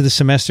weeks into the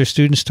semester,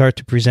 students start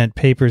to present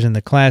papers in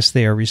the class.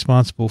 They are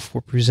responsible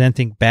for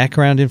presenting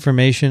background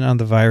information on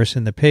the virus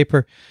in the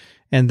paper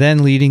and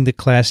then leading the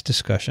class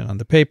discussion on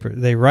the paper.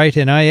 They write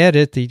and I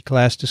edit the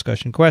class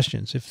discussion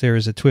questions. If there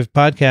is a TWiV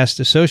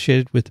podcast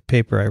associated with the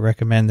paper, I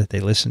recommend that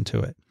they listen to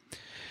it.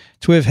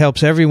 TWiV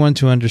helps everyone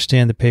to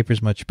understand the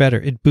papers much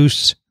better. It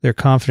boosts their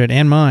confidence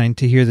and mine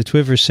to hear the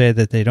TWiVers say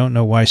that they don't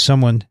know why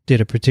someone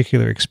did a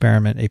particular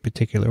experiment a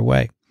particular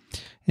way.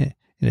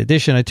 In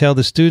addition, I tell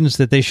the students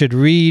that they should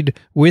read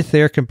with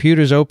their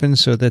computers open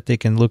so that they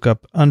can look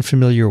up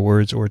unfamiliar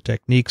words or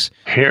techniques.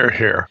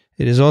 Here.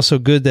 It is also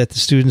good that the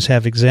students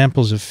have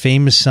examples of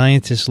famous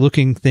scientists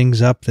looking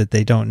things up that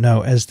they don't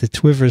know, as the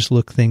TWiVers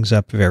look things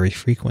up very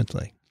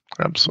frequently.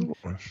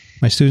 Absolutely.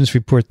 My students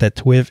report that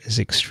TWiV is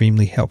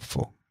extremely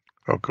helpful.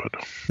 Oh, good.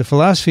 The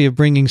philosophy of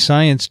bringing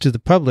science to the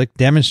public,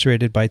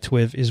 demonstrated by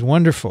TWiV, is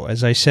wonderful.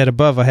 As I said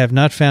above, I have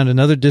not found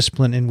another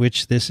discipline in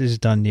which this is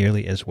done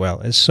nearly as well.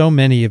 As so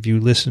many of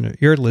your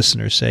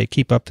listeners say,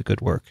 keep up the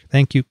good work.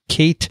 Thank you,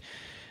 Kate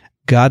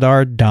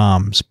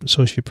Goddard-Doms,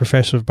 Associate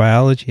Professor of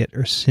Biology at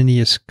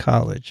Ursinus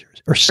College.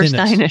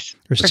 Ursinus.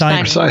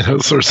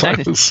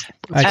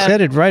 I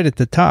said it right at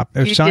the top.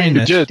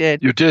 Ursinus.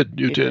 You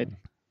did.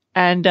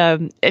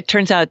 And it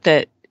turns out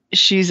that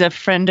she's a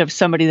friend of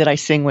somebody that I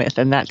sing with,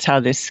 and that's how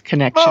this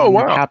connection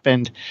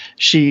happened.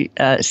 She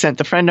sent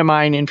the friend of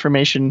mine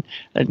information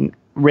and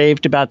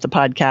raved about the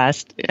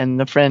podcast, and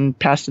the friend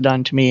passed it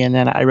on to me, and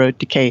then I wrote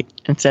to Kate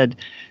and said,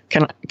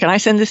 can I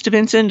send this to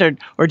Vincent,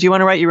 or do you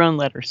want to write your own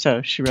letter?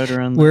 So she wrote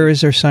her own letter. Where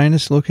is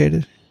Ursinus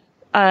located?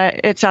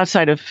 It's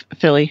outside of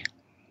Philly.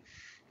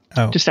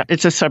 Oh.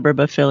 It's a suburb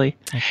of Philly.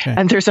 Okay.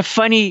 And there's a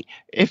funny,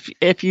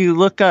 if you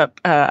look up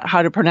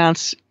how to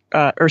pronounce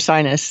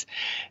Ursinus,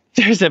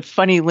 there's a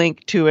funny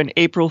link to an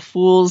April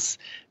Fool's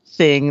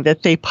thing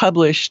that they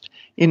published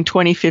in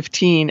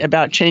 2015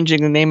 about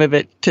changing the name of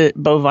it to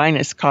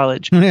Bovinus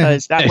College,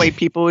 because that way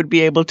people would be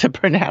able to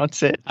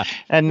pronounce it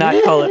and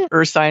not call it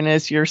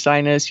Ursinus,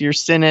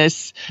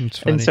 Ursinus,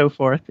 and so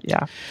forth.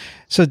 Yeah.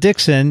 So,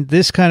 Dickson,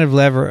 this kind of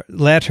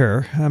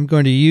letter I'm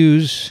going to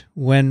use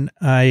when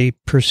I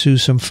pursue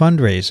some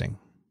fundraising.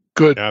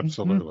 Good.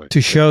 Absolutely.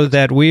 To show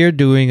that we're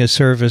doing a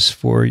service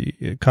for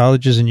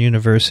colleges and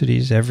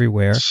universities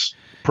everywhere.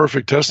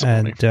 Perfect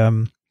testimony.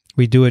 And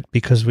we do it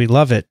because we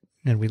love it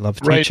and we love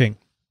teaching.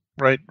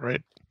 Right.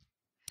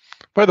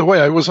 By the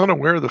way, I was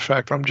unaware of the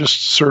fact, I'm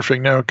just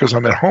surfing now because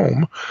I'm at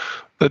home,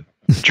 that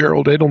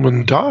Gerald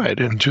Edelman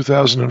died in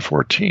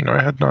 2014.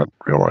 I had not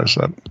realized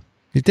that.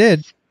 You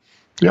did?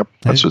 Yep,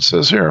 that's what it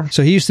says here.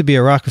 So he used to be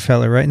a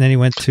Rockefeller, right? And then he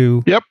went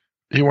to... Yep,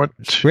 he went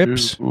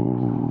Scripps?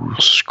 to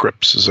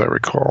Scripps, as I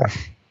recall.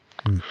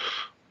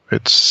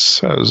 It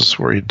says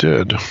where he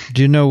did.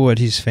 Do you know what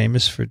he's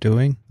famous for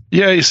doing?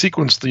 Yeah, he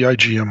sequenced the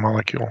IgM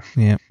molecule.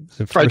 Yeah.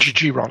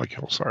 IgG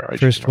molecule, sorry.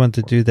 First one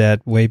to do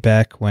that way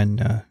back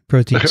when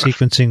protein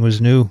sequencing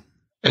was new.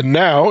 And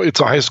now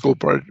it's a high school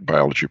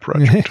biology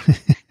project.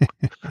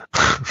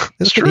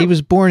 He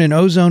was born in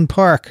Ozone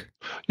Park.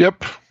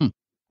 Yep.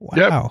 Wow.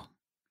 Yep.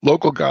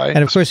 Local guy. And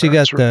of course he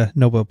got the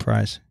Nobel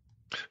Prize.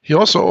 He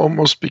also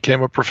almost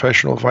became a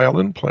professional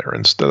violin player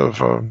instead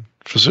of a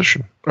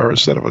physician, or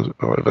instead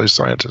of a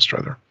scientist,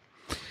 rather.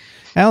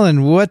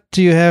 Alan, what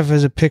do you have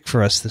as a pick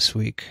for us this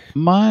week?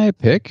 My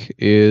pick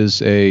is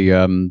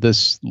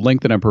this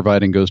link that I'm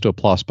providing goes to a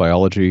PLOS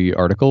Biology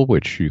article,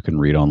 which you can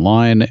read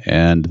online,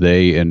 and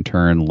they in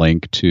turn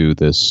link to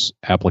this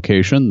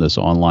application, this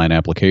online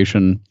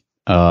application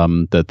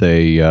that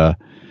they,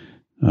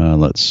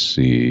 let's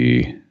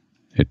see,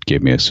 it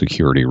gave me a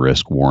security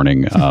risk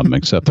warning,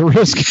 except the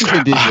risk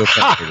continue to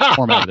affect the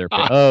format of their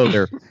page.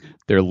 Oh,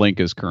 their link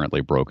is currently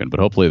broken, but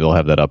hopefully they'll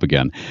have that up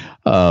again.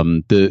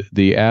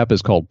 The app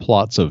is called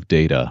Plots of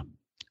Data,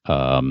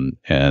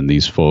 and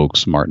these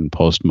folks, Martin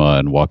Postma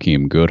and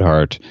Joachim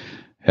Goodhart,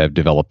 have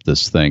developed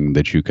this thing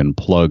that you can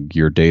plug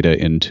your data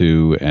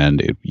into,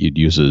 and it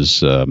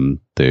uses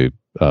the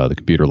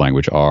computer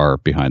language R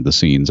behind the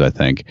scenes, I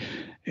think,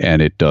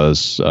 and it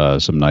does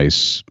some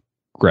nice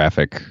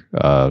graphic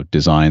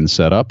design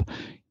setup.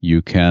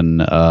 You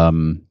can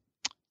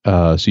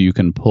so you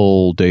can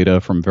pull data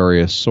from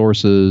various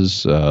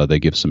sources. They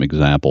give some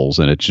examples,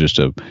 and it's just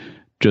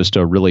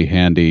a really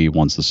handy,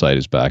 once the site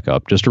is back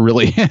up, just a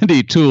really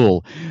handy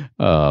tool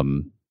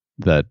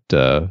that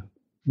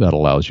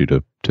allows you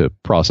to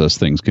process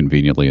things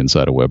conveniently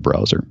inside a web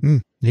browser.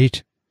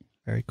 Neat.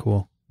 Very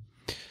cool.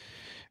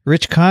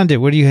 Rich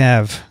Condit, what do you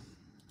have?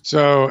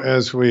 So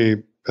as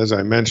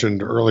I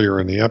mentioned earlier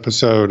in the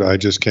episode, I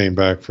just came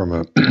back from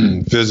a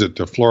visit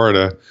to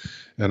Florida,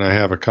 and I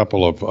have a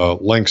couple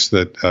of links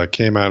that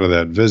came out of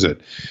that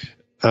visit.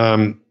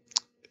 I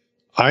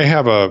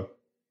have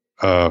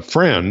a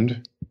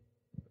friend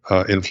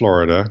in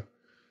Florida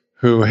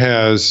who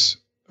has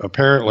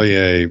apparently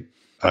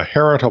a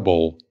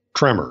heritable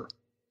tremor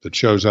that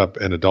shows up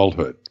in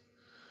adulthood.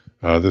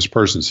 This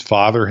person's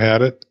father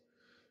had it.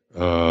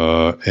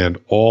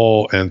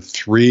 and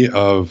 3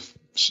 of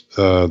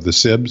the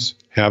SIBs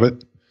have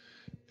it,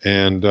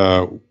 and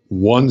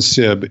one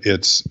SIB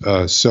it's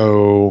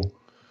so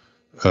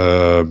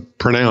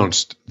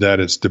pronounced that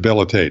it's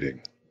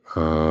debilitating.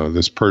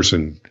 This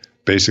person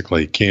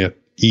basically can't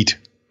eat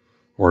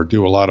or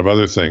do a lot of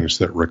other things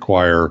that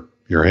require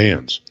your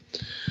hands,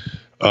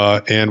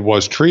 and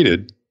was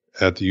treated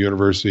at the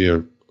University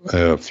of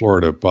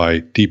Florida by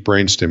deep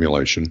brain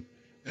stimulation,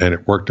 and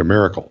it worked a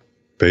miracle,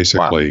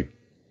 basically.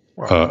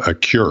 Wow. A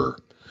cure.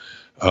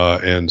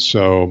 And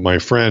so my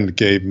friend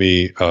gave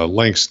me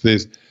links.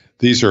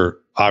 These are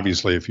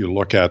obviously, if you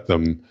look at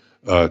them,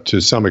 to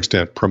some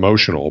extent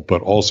promotional,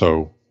 but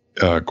also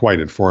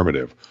quite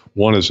informative.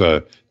 One is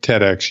a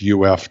TEDx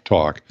UF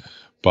talk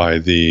by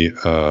the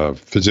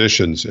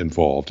physicians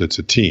involved. It's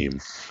a team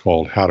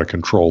called How to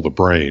Control the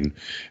Brain,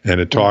 and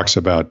it talks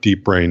about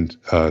deep brain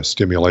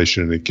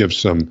stimulation, and it gives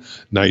some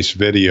nice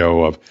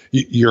video of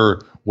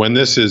when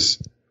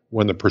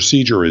the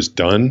procedure is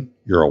done,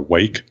 you're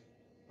awake.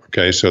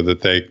 Okay, so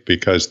that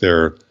because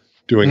they're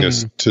doing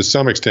this to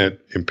some extent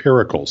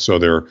empirical. So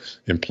they're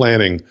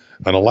implanting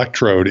an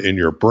electrode in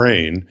your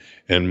brain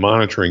and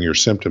monitoring your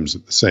symptoms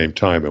at the same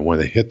time. And when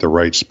they hit the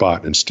right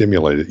spot and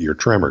stimulate it, your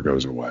tremor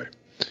goes away.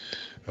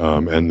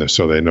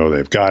 So they know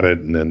they've got it,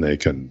 and then they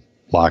can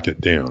lock it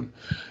down.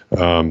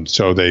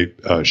 So they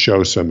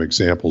show some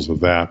examples of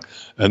that.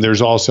 And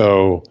there's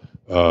also,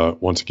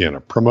 once again,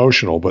 a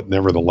promotional but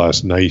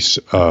nevertheless nice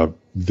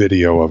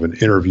video of an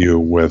interview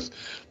with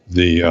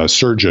the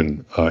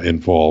surgeon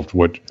involved,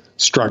 which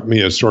struck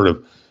me as sort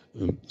of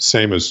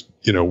same as,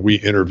 we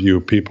interview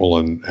people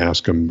and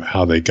ask them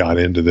how they got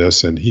into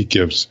this, and he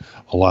gives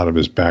a lot of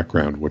his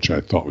background, which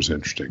I thought was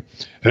interesting.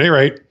 At any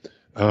rate,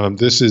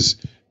 this is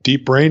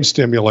deep brain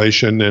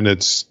stimulation, and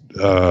it's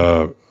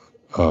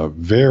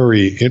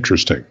very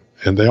interesting.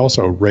 And they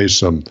also raise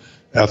some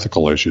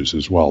ethical issues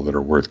as well that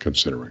are worth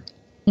considering.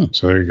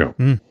 So there you go.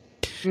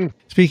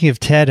 Speaking of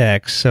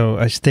TEDx, so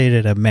I stayed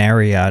at a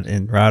Marriott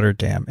in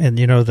Rotterdam, and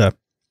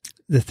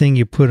the thing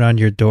you put on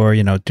your door,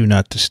 do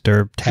not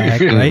disturb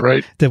tag, right?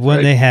 Right. The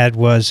one they had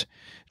was,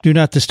 do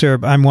not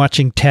disturb, I'm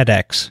watching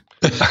TEDx.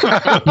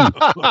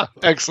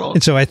 Excellent.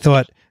 And so I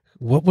thought,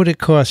 what would it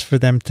cost for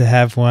them to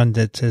have one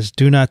that says,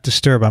 do not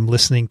disturb, I'm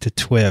listening to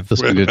TWiV?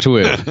 Listening to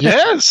TWiV.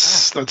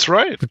 Yes, that's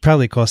right. It would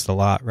probably cost a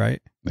lot,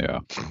 right? Yeah.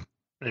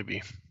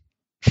 Maybe.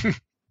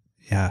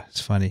 Yeah,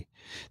 it's funny.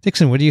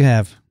 Dickson, what do you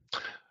have?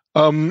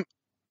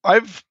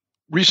 I've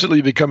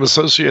recently become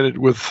associated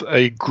with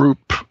a group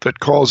that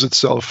calls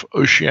itself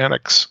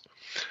Oceanics.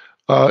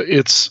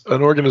 It's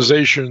an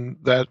organization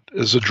that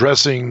is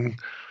addressing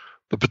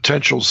the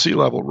potential sea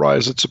level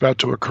rise that's about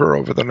to occur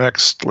over the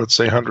next, let's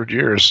say, 100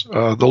 years.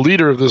 The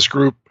leader of this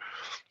group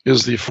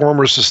is the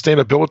former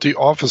sustainability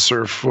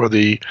officer for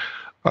the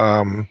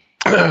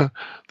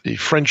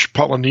French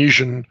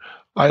Polynesian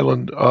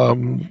island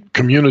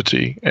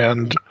community,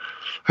 and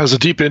has a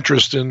deep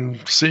interest in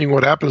seeing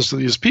what happens to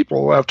these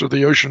people after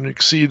the ocean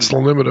exceeds the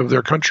limit of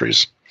their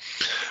countries.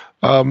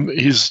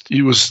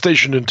 He was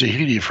stationed in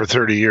Tahiti for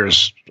 30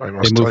 years. I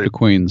must tell you. They moved to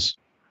Queens.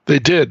 They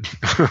did.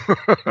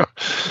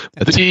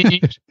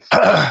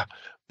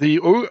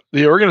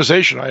 The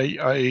organization,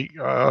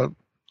 I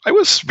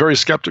was very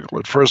skeptical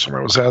at first when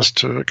I was asked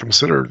to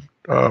consider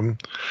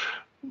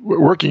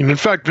working. In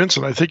fact,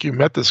 Vincent, I think you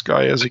met this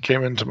guy as he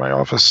came into my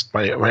office,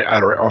 my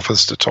outer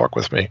office, to talk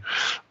with me.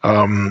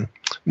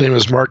 Name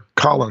is Mark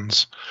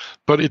Collins.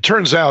 But it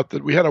turns out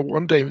that we had a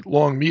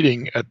one-day-long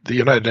meeting at the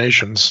United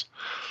Nations,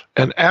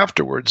 and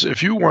afterwards,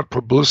 if you want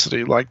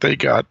publicity like they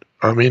got,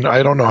 I mean,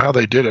 I don't know how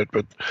they did it,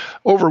 but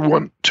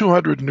over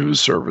 200 news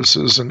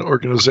services and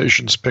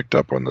organizations picked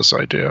up on this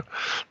idea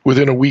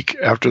within a week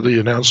after the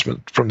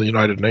announcement from the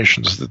United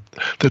Nations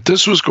that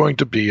this was going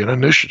to be an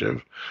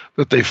initiative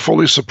that they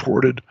fully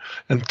supported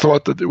and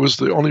thought that it was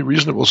the only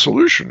reasonable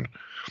solution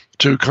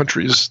to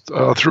countries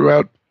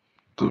throughout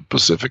the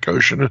Pacific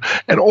Ocean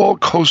and all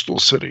coastal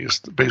cities,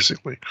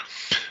 basically.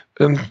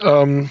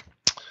 And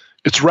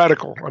it's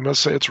radical. I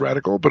must say it's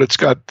radical, but it's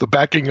got the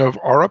backing of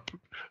Arup,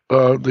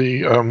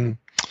 the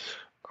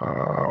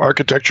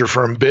architecture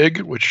firm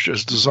BIG, which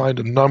has designed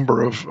a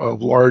number of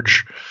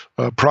large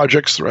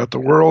projects throughout the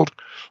world.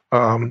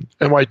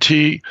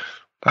 NYT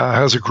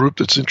has a group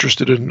that's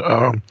interested in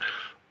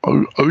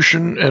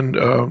ocean, and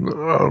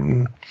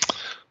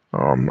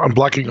I'm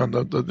blocking on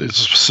the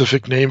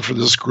specific name for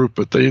this group,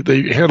 but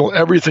they handle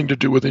everything to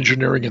do with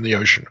engineering in the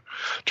ocean,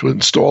 to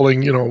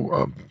installing,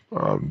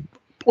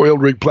 oil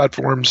rig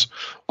platforms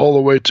all the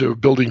way to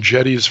building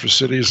jetties for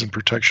cities and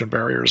protection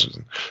barriers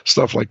and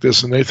stuff like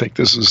this. And they think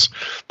this is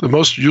the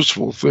most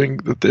useful thing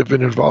that they've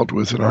been involved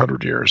with in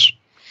 100 years.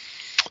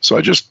 So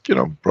I just,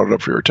 brought it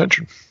up for your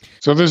attention.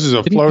 So this is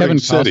a Didn't floating Kevin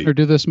city. Costner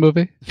do this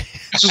movie?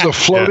 This is a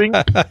floating.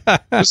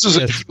 This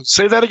is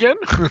say that again.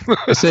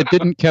 I said,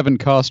 didn't Kevin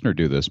Costner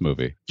do this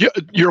movie? Yeah,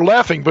 you're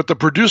laughing, but the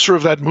producer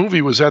of that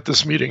movie was at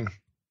this meeting.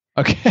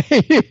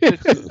 Okay,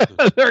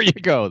 there you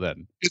go.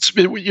 Then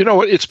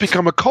It's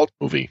become a cult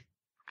movie.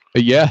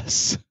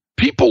 Yes,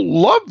 people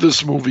love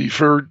this movie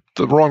for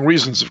the wrong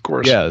reasons, of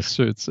course. Yes,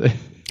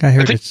 I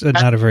heard it's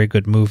not a very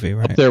good movie,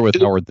 right? Up there with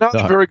Howard the Duck.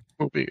 Duck. Not a very good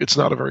movie. It's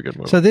not a very good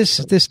movie. So this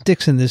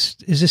Dickson, is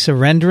this a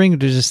rendering, or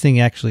does this thing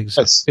actually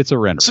exist? It's a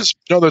render.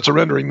 That's a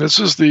rendering. This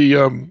is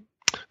the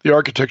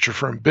architecture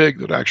firm Big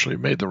that actually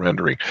made the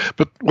rendering.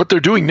 But what they're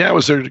doing now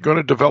is they're going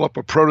to develop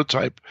a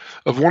prototype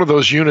of one of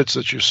those units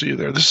that you see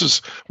there. This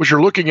is what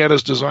you're looking at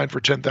is designed for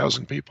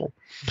 10,000 people.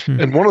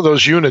 And one of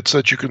those units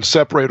that you can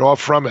separate off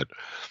from it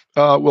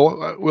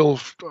will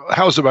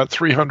house about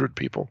 300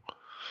 people.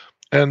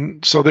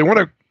 And so they want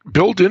to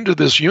build into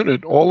this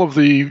unit all of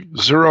the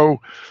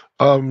zero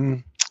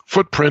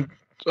footprint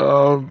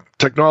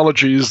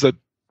technologies that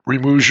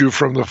removes you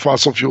from the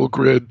fossil fuel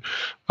grid,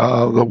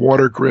 the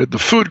water grid, the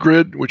food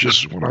grid, which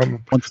is what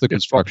I'm... Once the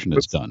construction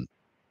is done.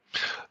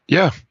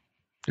 Yeah.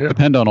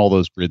 Depend on all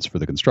those grids for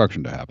the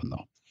construction to happen,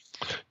 though.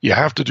 You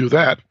have to do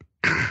that.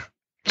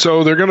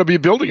 So they're going to be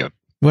building it.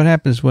 What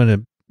happens when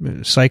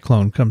a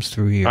cyclone comes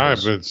through here?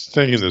 I've been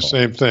thinking the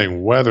same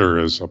thing. Weather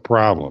is a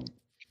problem.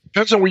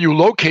 Depends on where you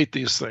locate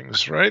these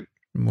things, right?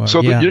 Well,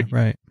 So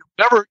right.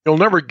 You'll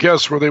never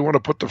guess where they want to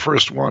put the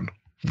first one.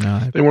 No,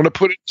 They want to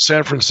put it in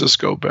San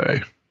Francisco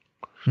Bay.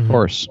 Of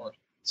course.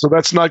 So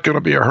that's not going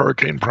to be a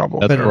hurricane problem.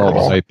 That's there where all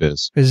at the hype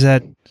is. Is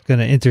that going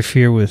to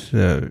interfere with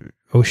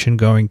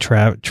ocean-going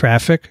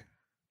traffic?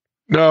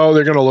 No,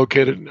 they're going to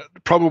locate it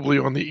probably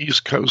on the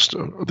east coast,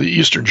 the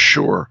eastern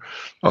shore.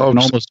 I can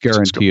almost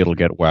guarantee it'll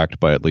get whacked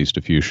by at least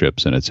a few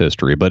ships in its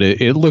history, but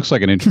it looks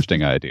like an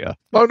interesting idea.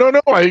 Oh, no.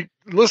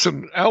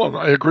 Listen, Alan,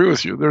 I agree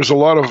with you. There's a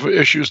lot of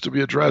issues to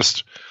be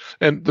addressed.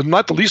 And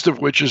not the least of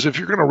which is if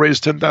you're going to raise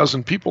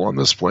 10,000 people on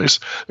this place,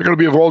 they're going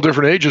to be of all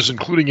different ages,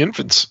 including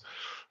infants.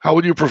 How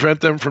would you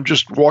prevent them from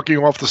just walking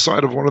off the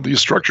side of one of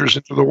these structures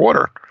into the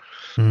water?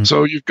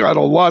 So you've got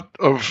a lot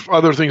of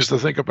other things to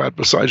think about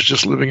besides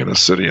just living in a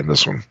city in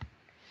this one.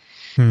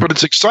 But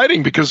it's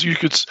exciting because you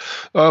could...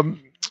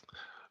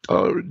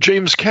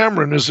 James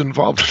Cameron is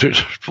involved in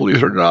it, believe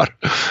it or not.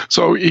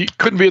 So he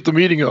couldn't be at the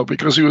meeting, though,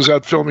 because he was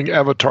out filming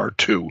Avatar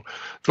 2.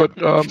 But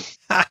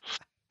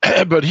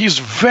but he's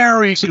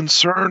very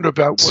concerned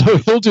about... So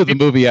he'll do the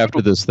movie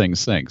after this thing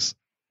sinks.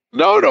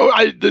 No,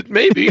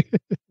 maybe.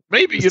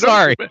 Maybe.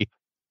 Sorry.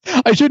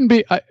 I shouldn't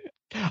be...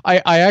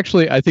 I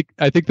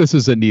think this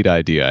is a neat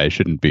idea. I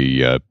shouldn't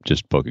be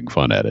just poking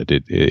fun at it.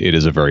 It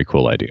is a very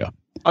cool idea.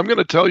 I'm going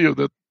to tell you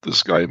that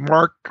this guy,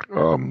 Mark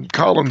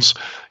Collins,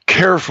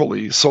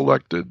 carefully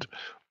selected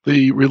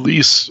the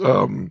release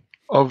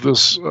of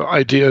this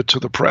idea to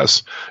the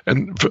press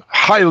and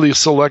highly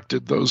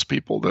selected those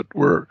people that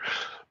were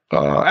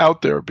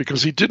out there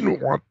because he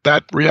didn't want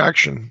that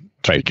reaction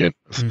to begin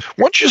with.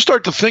 Once you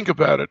start to think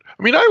about it,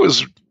 I mean,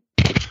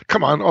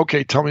 come on,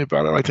 okay, tell me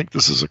about it. I think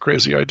this is a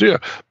crazy idea.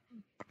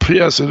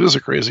 Yes, it is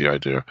a crazy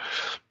idea.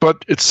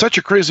 But it's such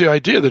a crazy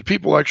idea that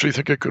people actually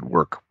think it could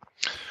work.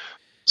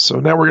 So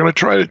now we're going to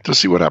try to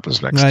see what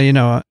happens next.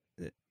 Well,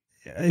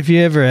 if you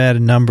ever add a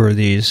number of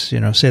these,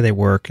 say they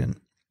work and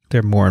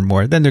they're more and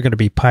more, then they're going to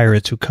be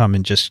pirates who come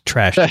and just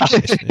trash the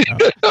place.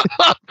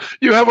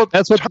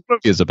 That's what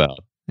it is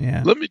about.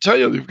 Yeah. Let me tell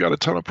you, you've got a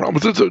ton of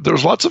problems.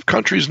 There's lots of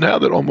countries now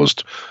that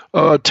almost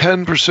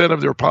 10%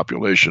 of their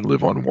population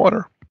live on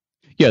water.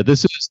 Yeah,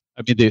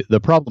 the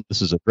problem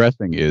this is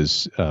addressing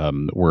is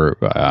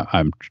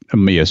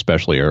me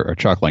especially are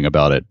chuckling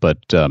about it, but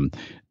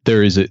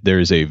there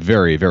is a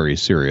very, very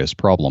serious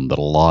problem that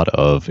a lot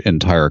of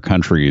entire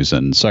countries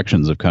and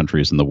sections of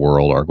countries in the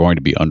world are going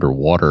to be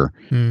underwater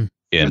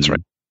That's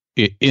right.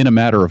 in a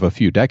matter of a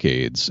few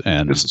decades,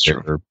 and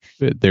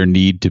there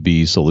need to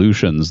be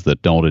solutions that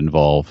don't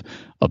involve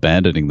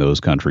abandoning those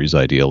countries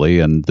ideally,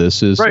 and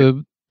this is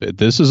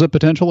a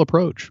potential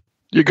approach.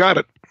 You got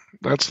it.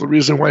 That's the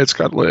reason why it's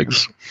got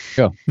legs.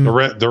 Yeah,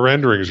 the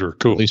renderings are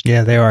cool.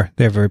 Yeah, they are.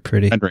 They're very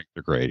pretty. Renderings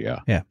are great.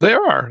 Yeah, they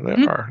are.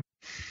 They are.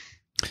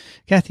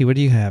 Kathy, what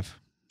do you have?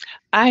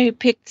 I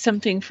picked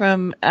something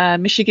from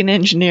Michigan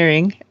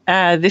Engineering.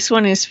 This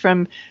one is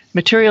from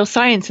Material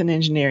Science and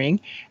Engineering.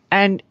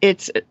 And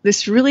it's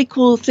this really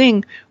cool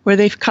thing where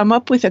they've come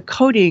up with a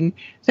coating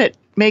that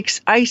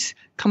makes ice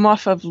come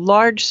off of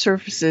large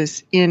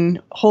surfaces in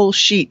whole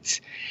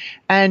sheets.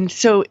 And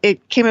so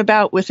it came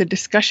about with a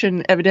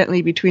discussion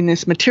evidently between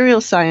this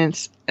material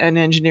science and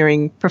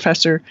engineering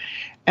professor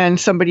and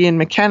somebody in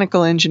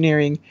mechanical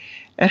engineering.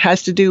 It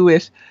has to do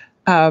with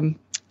the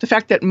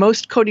fact that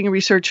most coating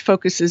research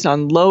focuses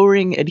on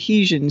lowering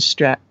adhesion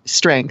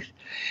strength.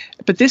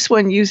 But this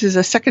one uses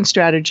a second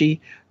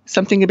strategy,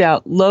 something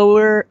about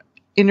lower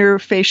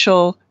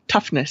interfacial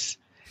toughness.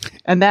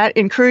 And that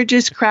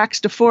encourages cracks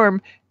to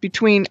form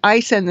between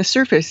ice and the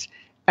surface.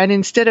 And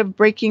instead of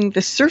breaking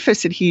the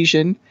surface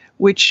adhesion,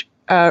 which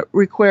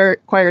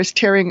requires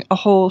tearing a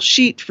whole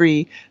sheet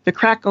free, the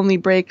crack only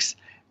breaks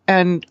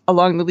and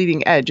along the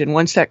leading edge. And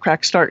once that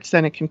crack starts,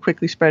 then it can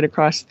quickly spread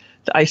across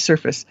the ice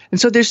surface.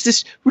 And so there's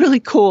this really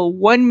cool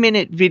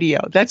 1-minute video.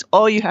 That's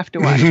all you have to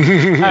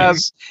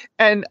watch.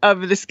 And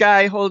of this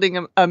guy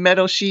holding a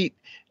metal sheet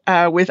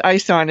with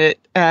ice on it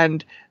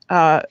and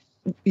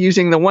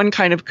using the one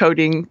kind of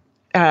coating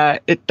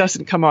it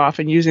doesn't come off,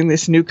 and using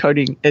this new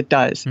coating, it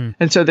does.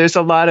 And so there's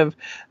a lot of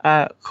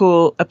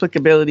cool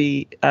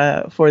applicability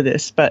for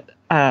this. But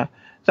the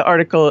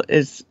article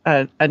is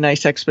a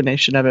nice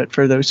explanation of it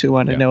for those who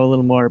want to know a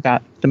little more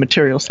about the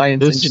material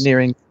science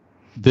engineering.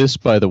 This,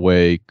 by the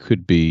way,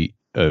 could be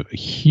a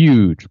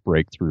huge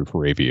breakthrough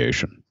for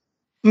aviation.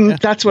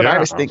 That's what I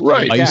was thinking.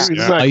 Right.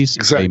 Ice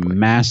is a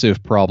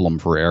massive problem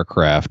for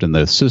aircraft, and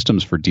the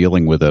systems for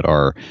dealing with it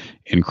are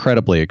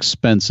incredibly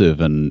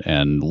expensive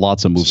and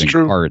lots of moving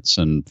parts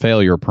and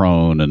failure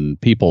prone, and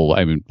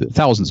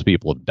thousands of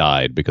people have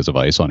died because of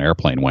ice on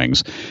airplane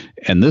wings.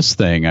 And this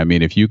thing,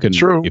 if you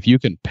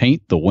can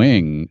paint the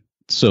wing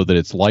so that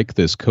it's like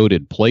this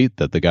coated plate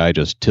that the guy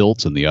just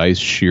tilts and the ice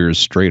shears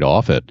straight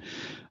off it,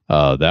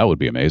 that would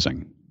be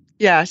amazing.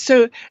 Yeah.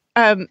 So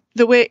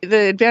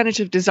the advantage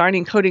of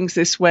designing coatings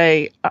this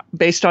way,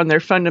 based on their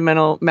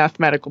fundamental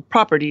mathematical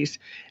properties,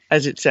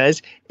 as it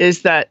says,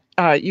 is that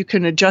you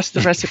can adjust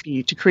the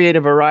recipe to create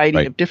a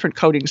variety of different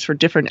coatings for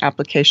different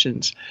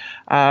applications.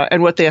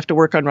 And what they have to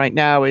work on right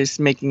now is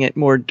making it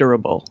more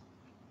durable.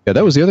 Yeah,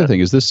 that was the other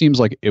thing. Is this seems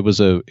like it was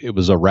a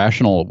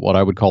rational, what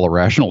I would call a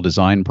rational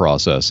design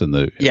process in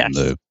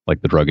the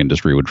like the drug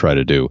industry would try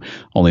to do.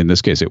 Only in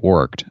this case, it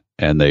worked,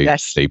 and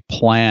they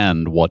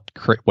planned what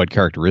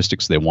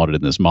characteristics they wanted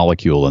in this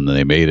molecule, and then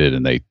they made it,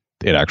 and it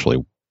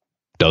actually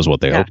does what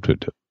they hoped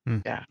it to.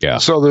 Yeah.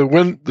 So the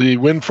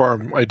wind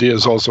farm idea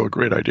is also a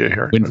great idea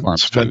here. Wind farm,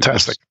 it's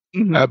fantastic,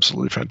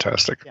 absolutely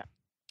fantastic. Yeah.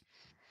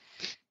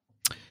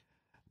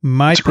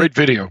 It's a great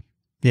video.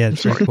 Yeah,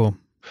 it's very cool.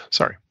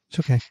 Sorry, it's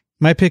okay.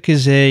 My pick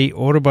is a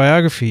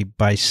autobiography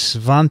by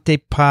Svante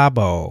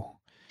Pääbo.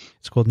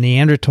 It's called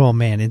Neanderthal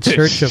Man in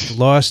Search of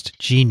Lost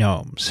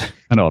Genomes.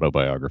 An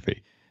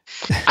autobiography.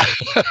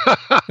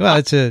 Well,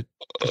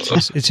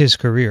 it's his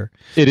career.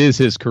 It is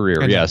his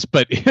career, yes,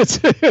 but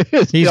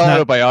the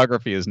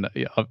autobiography is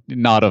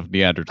not of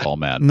Neanderthal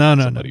Man. No.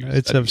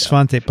 It's of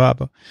Svante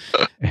Pääbo.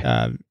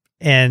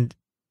 And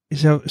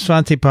so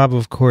Svante Pääbo,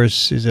 of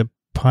course, is a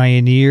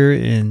pioneer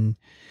in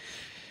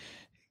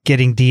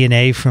getting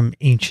DNA from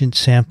ancient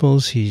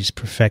samples. He's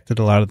perfected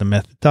a lot of the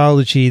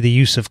methodology. The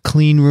use of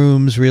clean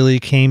rooms really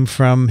came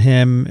from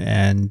him,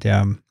 and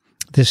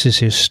this is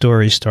his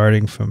story,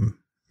 starting from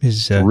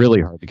his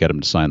really hard to get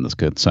him to sign this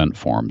consent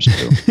forms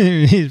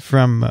too.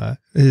 From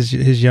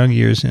his young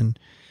years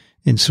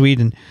in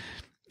Sweden,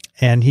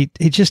 and he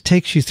just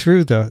takes you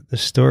through the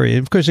story.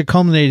 And of course, it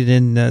culminated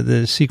in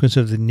the sequence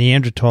of the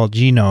Neanderthal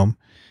genome,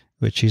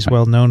 which he's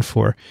well known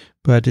for.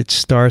 But it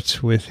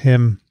starts with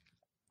him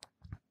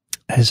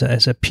as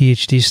a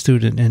PhD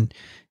student, and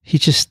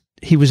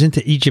he was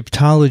into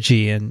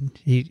Egyptology, and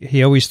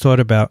he always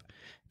thought about,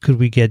 could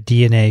we get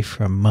DNA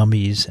from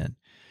mummies and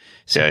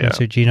sequence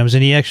their genomes.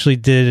 And he actually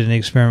did an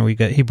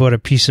experiment. He bought a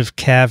piece of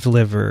calf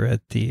liver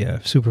at the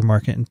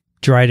supermarket and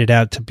dried it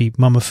out to be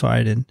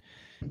mummified, and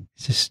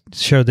just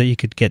showed that you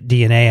could get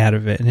DNA out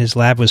of it. And his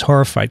lab was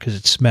horrified because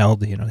it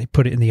smelled. They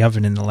put it in the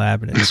oven in the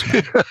lab and it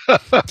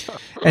smelled.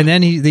 And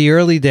then the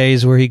early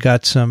days where he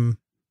got some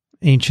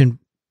ancient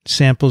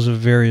samples of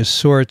various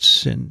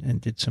sorts and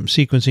did some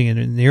sequencing. And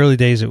in the early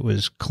days, it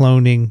was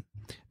cloning,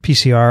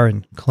 PCR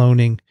and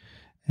cloning.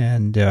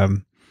 And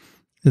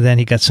then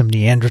he got some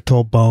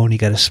Neanderthal bone. He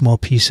got a small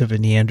piece of a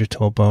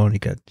Neanderthal bone.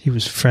 He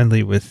was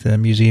friendly with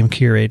museum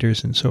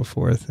curators and so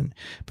forth.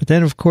 But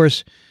then, of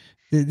course,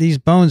 these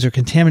bones are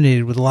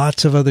contaminated with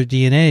lots of other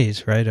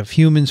DNAs, right, of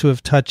humans who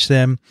have touched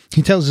them.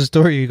 He tells a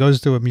story. He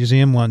goes to a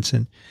museum once,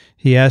 and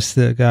he asked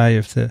the guy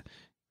if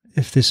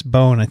this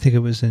bone, I think it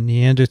was a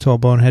Neanderthal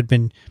bone, had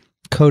been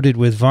coated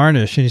with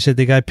varnish. And he said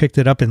the guy picked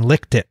it up and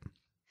licked it.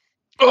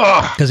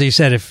 Because he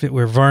said if it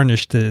were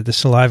varnished, the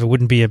saliva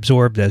wouldn't be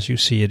absorbed as you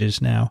see it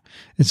is now.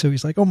 And so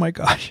he's like, oh my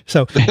gosh.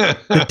 So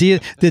the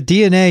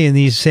DNA in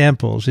these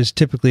samples is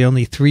typically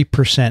only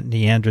 3%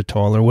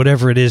 Neanderthal or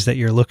whatever it is that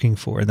you're looking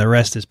for. And the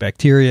rest is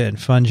bacteria and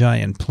fungi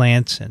and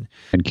plants and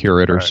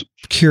curators.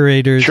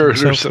 Curators and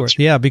so forth.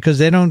 Yeah, because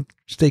they don't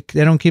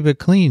keep it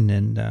clean.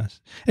 And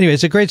anyway,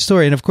 it's a great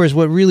story. And of course,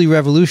 what really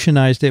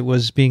revolutionized it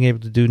was being able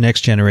to do next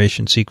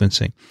generation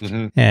sequencing.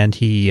 And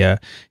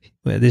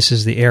this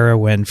is the era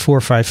when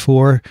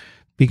 454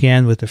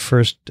 began with the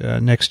first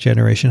next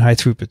generation high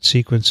throughput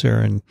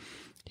sequencer, and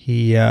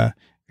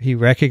he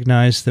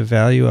recognized the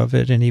value of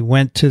it, and he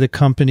went to the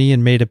company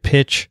and made a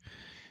pitch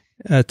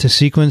to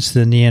sequence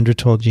the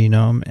Neanderthal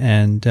genome,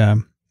 and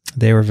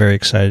they were very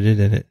excited,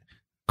 and it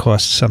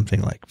cost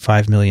something like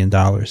 $5 million.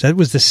 That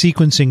was the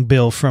sequencing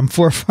bill from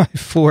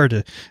 454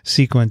 to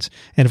sequence,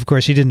 and of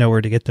course he didn't know where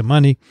to get the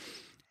money.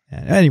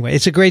 Anyway,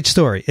 it's a great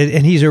story,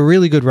 and he's a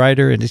really good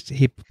writer, and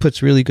he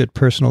puts really good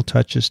personal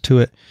touches to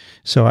it,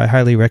 so I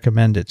highly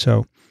recommend it.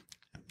 So,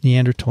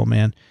 Neanderthal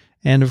Man.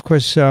 And, of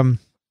course, a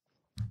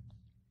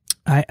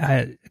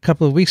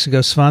couple of weeks ago,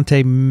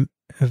 Svante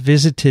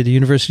visited the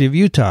University of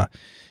Utah,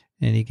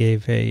 and he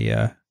gave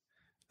a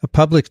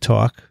public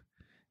talk,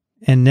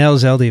 and Nell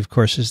Zelde, of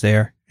course, is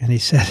there, and he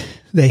said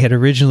they had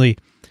originally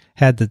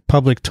had the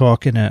public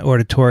talk in an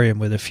auditorium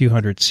with a few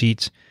hundred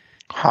seats,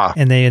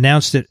 and they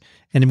announced it.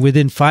 And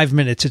within 5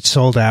 minutes, it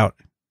sold out.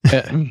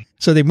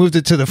 So they moved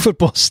it to the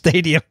football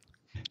stadium.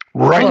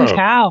 Right.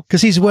 Cow.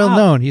 Because he's well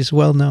known. He's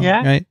well known,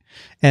 right?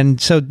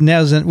 And so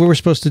now we were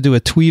supposed to do a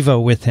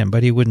TWiV with him,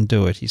 but he wouldn't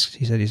do it. He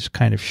said he's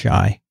kind of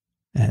shy.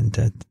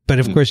 And but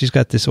of course, he's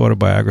got this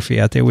autobiography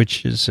out there,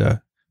 which is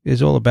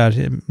all about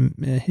him,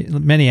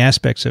 many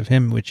aspects of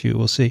him, which you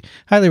will see.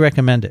 Highly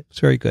recommend it. It's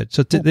very good.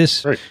 So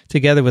this,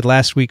 together with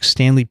last week's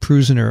Stanley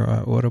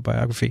Prusiner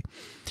autobiography.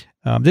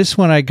 This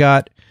one I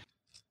got,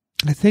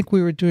 I think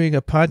we were doing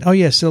a pod. Oh,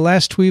 yes. The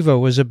last TWiV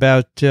was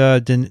about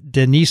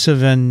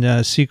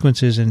Denisovan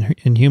sequences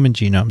in human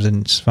genomes,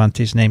 and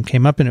Svante's name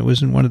came up, and it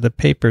was in one of the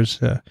papers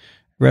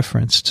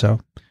referenced. So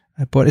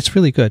I bought it. It's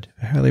really good.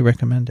 I highly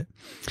recommend it.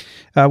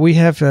 We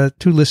have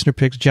 2 listener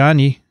picks.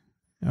 Johnny,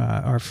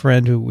 our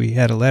friend who we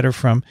had a letter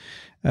from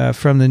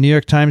the New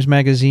York Times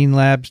Magazine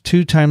Lab,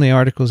 2 timely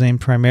articles aimed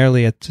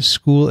primarily at the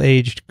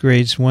school-aged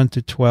grades 1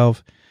 to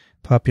 12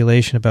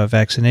 population about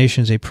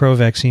vaccinations, a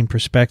pro-vaccine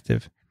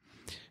perspective.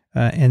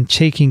 And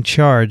Taking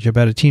Charge,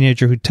 about a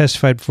teenager who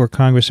testified before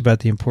Congress about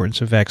the importance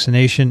of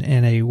vaccination,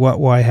 and a what,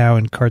 why, how,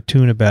 and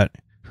cartoon about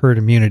herd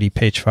immunity,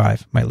 page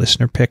 5, my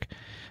listener pick.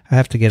 I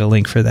have to get a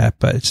link for that,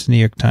 but it's the New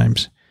York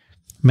Times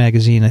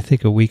Magazine, I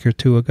think a week or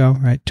 2 ago,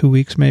 right? 2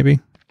 weeks maybe.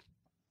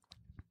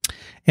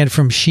 And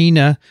from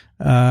Sheena,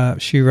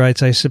 she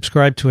writes, I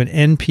subscribe to an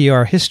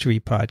NPR history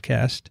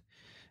podcast,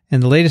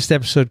 and the latest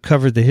episode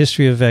covered the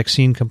history of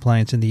vaccine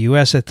compliance in the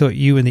U.S. I thought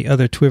you and the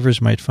other TWiVers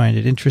might find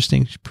it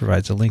interesting. She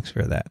provides a link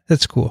for that.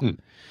 That's cool.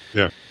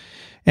 Yeah.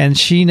 And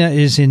Sheena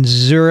is in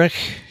Zurich.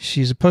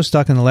 She's a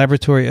postdoc in the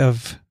laboratory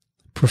of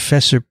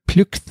Professor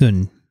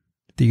Plüchthun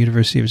at the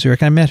University of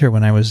Zurich. I met her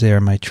when I was there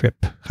on my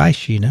trip. Hi,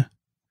 Sheena.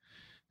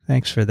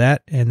 Thanks for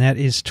that. And that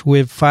is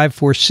TWiV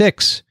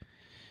 546.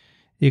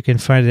 You can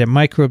find it at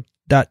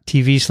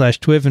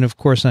microbe.tv/TWiV, and of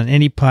course on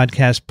any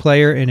podcast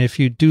player. And if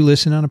you do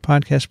listen on a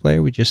podcast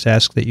player, we just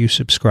ask that you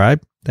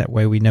subscribe. That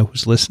way we know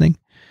who's listening.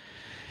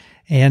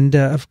 And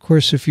of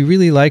course, if you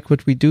really like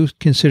what we do,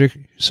 consider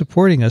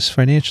supporting us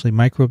financially,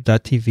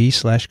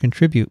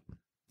 microbe.tv/contribute.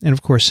 And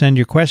of course, send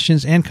your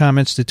questions and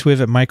comments to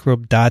TWiV at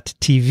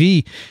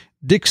microbe.tv.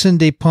 Dickson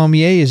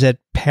Despommier is at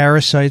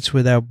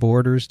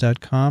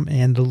parasiteswithoutborders.com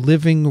and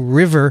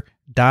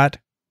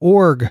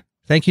livingriver.org.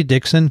 Thank you,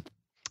 Dickson.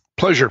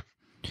 Pleasure.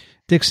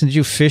 Dickson, did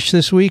you fish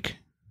this week?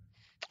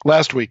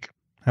 Last week.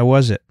 How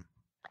was it?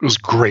 It was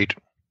great.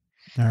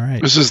 All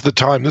right. This is the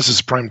time. This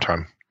is prime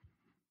time.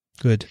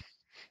 Good.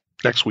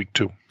 Next week,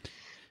 too.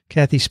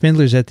 Kathy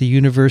Spindler's at the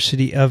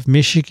University of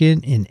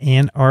Michigan in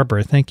Ann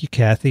Arbor. Thank you,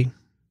 Kathy.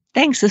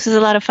 Thanks. This is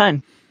a lot of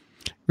fun.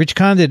 Rich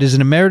Condit is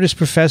an emeritus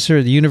professor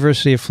at the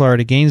University of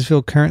Florida,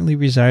 Gainesville, currently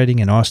residing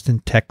in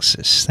Austin,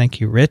 Texas. Thank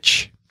you,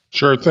 Rich.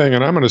 Sure thing.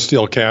 And I'm going to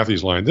steal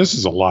Kathy's line. This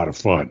is a lot of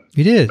fun.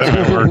 It is.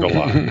 I learned a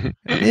lot.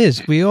 It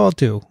is. We all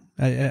do.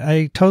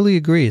 I totally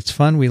agree. It's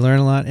fun. We learn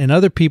a lot. And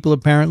other people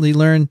apparently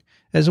learn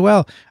as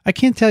well. I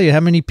can't tell you how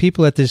many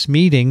people at this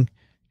meeting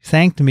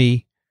thanked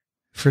me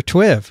for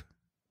TWiV.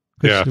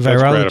 Yeah,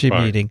 virology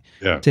meeting.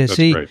 Yeah, to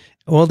see great.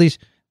 All these,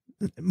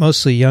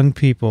 mostly young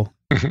people.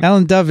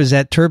 Alan Dove is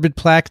at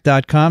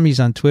turbidplaque.com. He's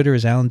on Twitter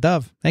as Alan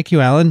Dove. Thank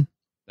you, Alan.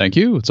 Thank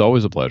you. It's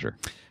always a pleasure.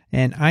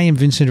 And I am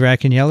Vincent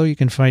Racaniello. You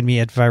can find me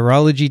at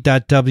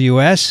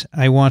virology.ws.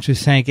 I want to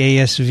thank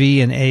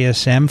ASV and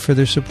ASM for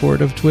their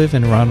support of TWiV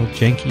and Ronald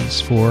Jenkins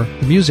for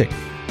the music.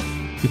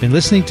 You've been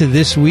listening to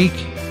This Week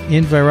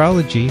in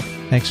Virology.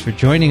 Thanks for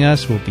joining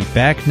us. We'll be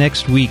back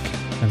next week.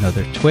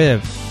 Another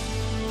TWiV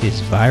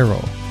is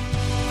viral.